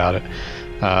if you doubt it.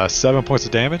 7 points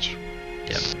of damage.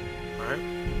 Yep. Alright.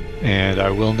 And I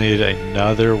will need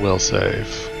another will save.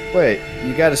 Wait,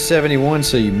 you got a 71,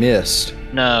 so you missed.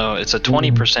 No, it's a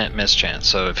 20% miss chance.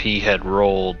 So if he had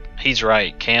rolled, he's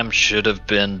right. Cam should have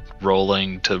been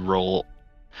rolling to roll.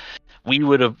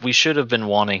 We should have been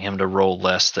wanting him to roll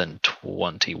less than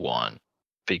 21,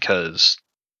 because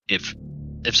if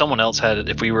someone else had it,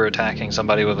 if we were attacking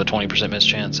somebody with a 20% miss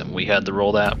chance and we had to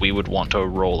roll that, we would want to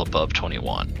roll above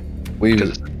 21 because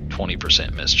it's a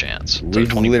 20% miss chance. So We've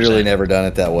 20%. literally never done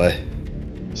it that way.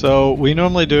 So we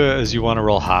normally do it as you want to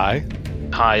roll high.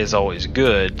 High is always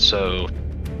good. So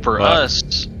for But-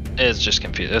 us, it's just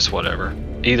confused. It's whatever.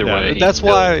 Either Yeah, way, that's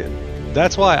why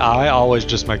I always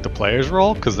just make the players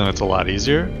roll, because then it's a lot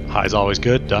easier. High's always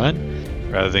good, done,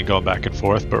 rather than going back and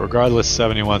forth. But regardless,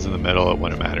 71's in the middle. It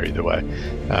wouldn't matter either way.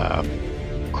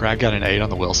 Crag got an 8 on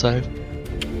the will save.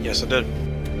 Yes, I did.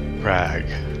 Crag,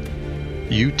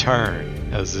 you turn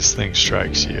as this thing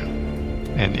strikes you,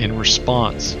 and in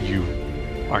response, you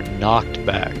are knocked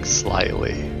back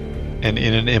slightly, and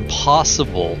in an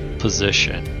impossible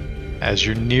position, as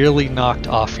you're nearly knocked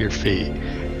off your feet,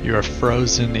 you are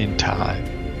frozen in time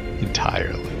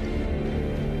entirely.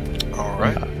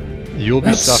 Alright. You'll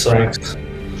be That suffering sucks.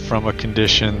 from a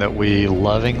condition that we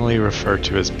lovingly refer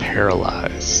to as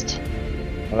paralyzed.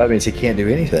 Well, that means he can't do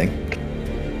anything.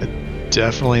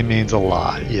 Definitely means a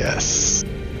lot, yes.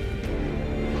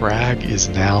 Crag is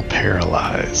now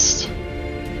paralyzed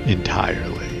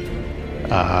entirely.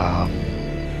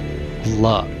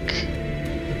 Luck.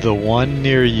 The one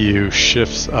near you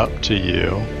shifts up to you.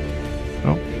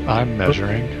 Oh, I'm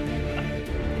measuring.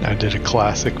 I did a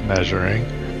classic measuring.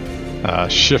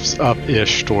 Shifts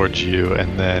up-ish towards you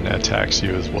and then attacks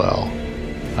you as well.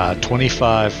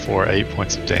 25 for 8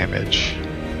 points of damage.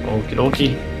 Okie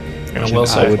dokie. And Can will I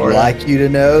save would for you. like you to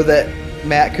know that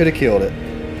Matt could have killed it.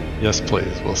 Yes,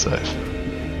 please. We'll save.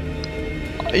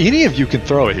 Any of you can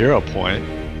throw a hero point.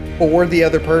 Or the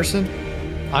other person?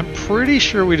 I'm pretty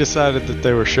sure we decided that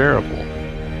they were shareable.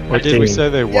 Or did we 19. say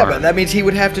they Yeah, weren't? but that means he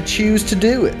would have to choose to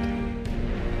do it.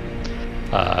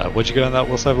 What'd you get on that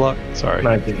will save block? Sorry.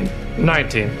 19.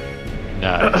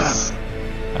 Nice.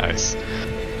 Nice.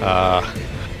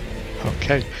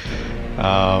 Okay.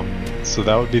 So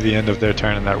that would be the end of their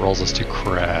turn, and that rolls us to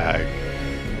Crag.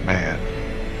 Man.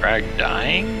 Crag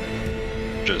dying?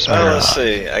 Just let's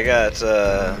see. I got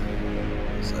 12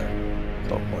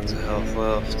 points of health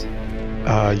left.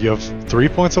 You have 3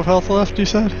 points of health left, you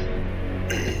said?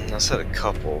 I said a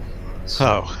couple.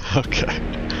 Oh, okay.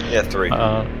 Yeah, 3.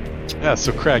 Yeah,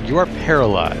 so Crag, you are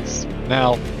paralyzed.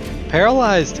 Now,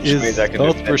 paralyzed Which is means I can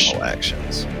both do mental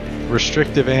actions.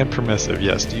 restrictive and permissive.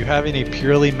 Yes. Do you have any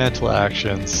purely mental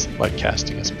actions, like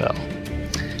casting a spell?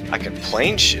 I can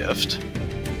plane shift.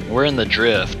 We're in the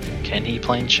drift. Can he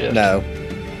plane shift? No.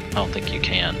 I don't think you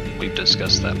can. We've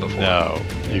discussed that before. No,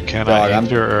 you cannot Dog,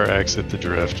 enter or exit the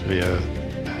drift via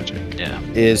magic. Yeah.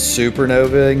 Is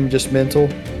supernovaing just mental?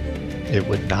 It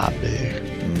would not be.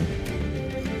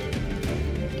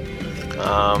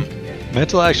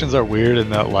 Mental actions are weird in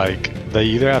that, like, they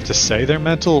either have to say they're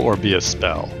mental or be a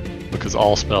spell, because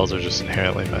all spells are just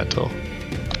inherently mental.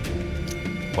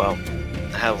 Well,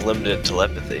 I have limited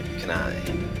telepathy. Can I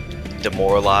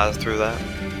demoralize through that?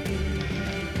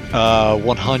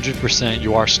 100%.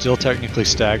 You are still technically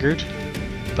staggered,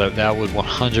 but that would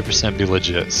 100% be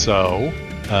legit. So,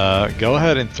 go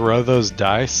ahead and throw those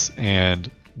dice, and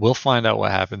we'll find out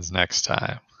what happens next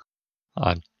time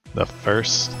on The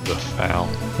First, The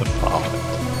Found, The Fallen.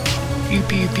 Pew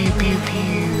pew pew pew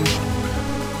pew.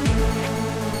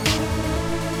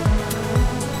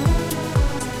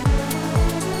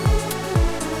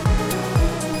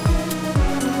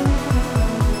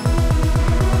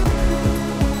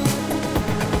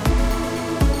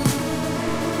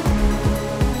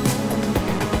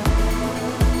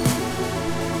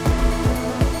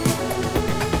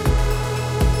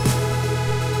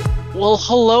 Well,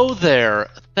 hello there.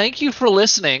 Thank you for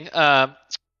listening. How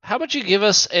about you give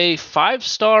us a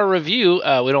 5-star review?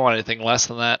 We don't want anything less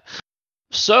than that.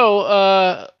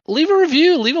 So leave a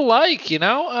review, leave a like,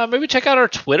 maybe check out our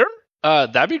Twitter.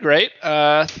 That'd be great.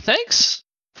 Thanks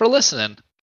for listening.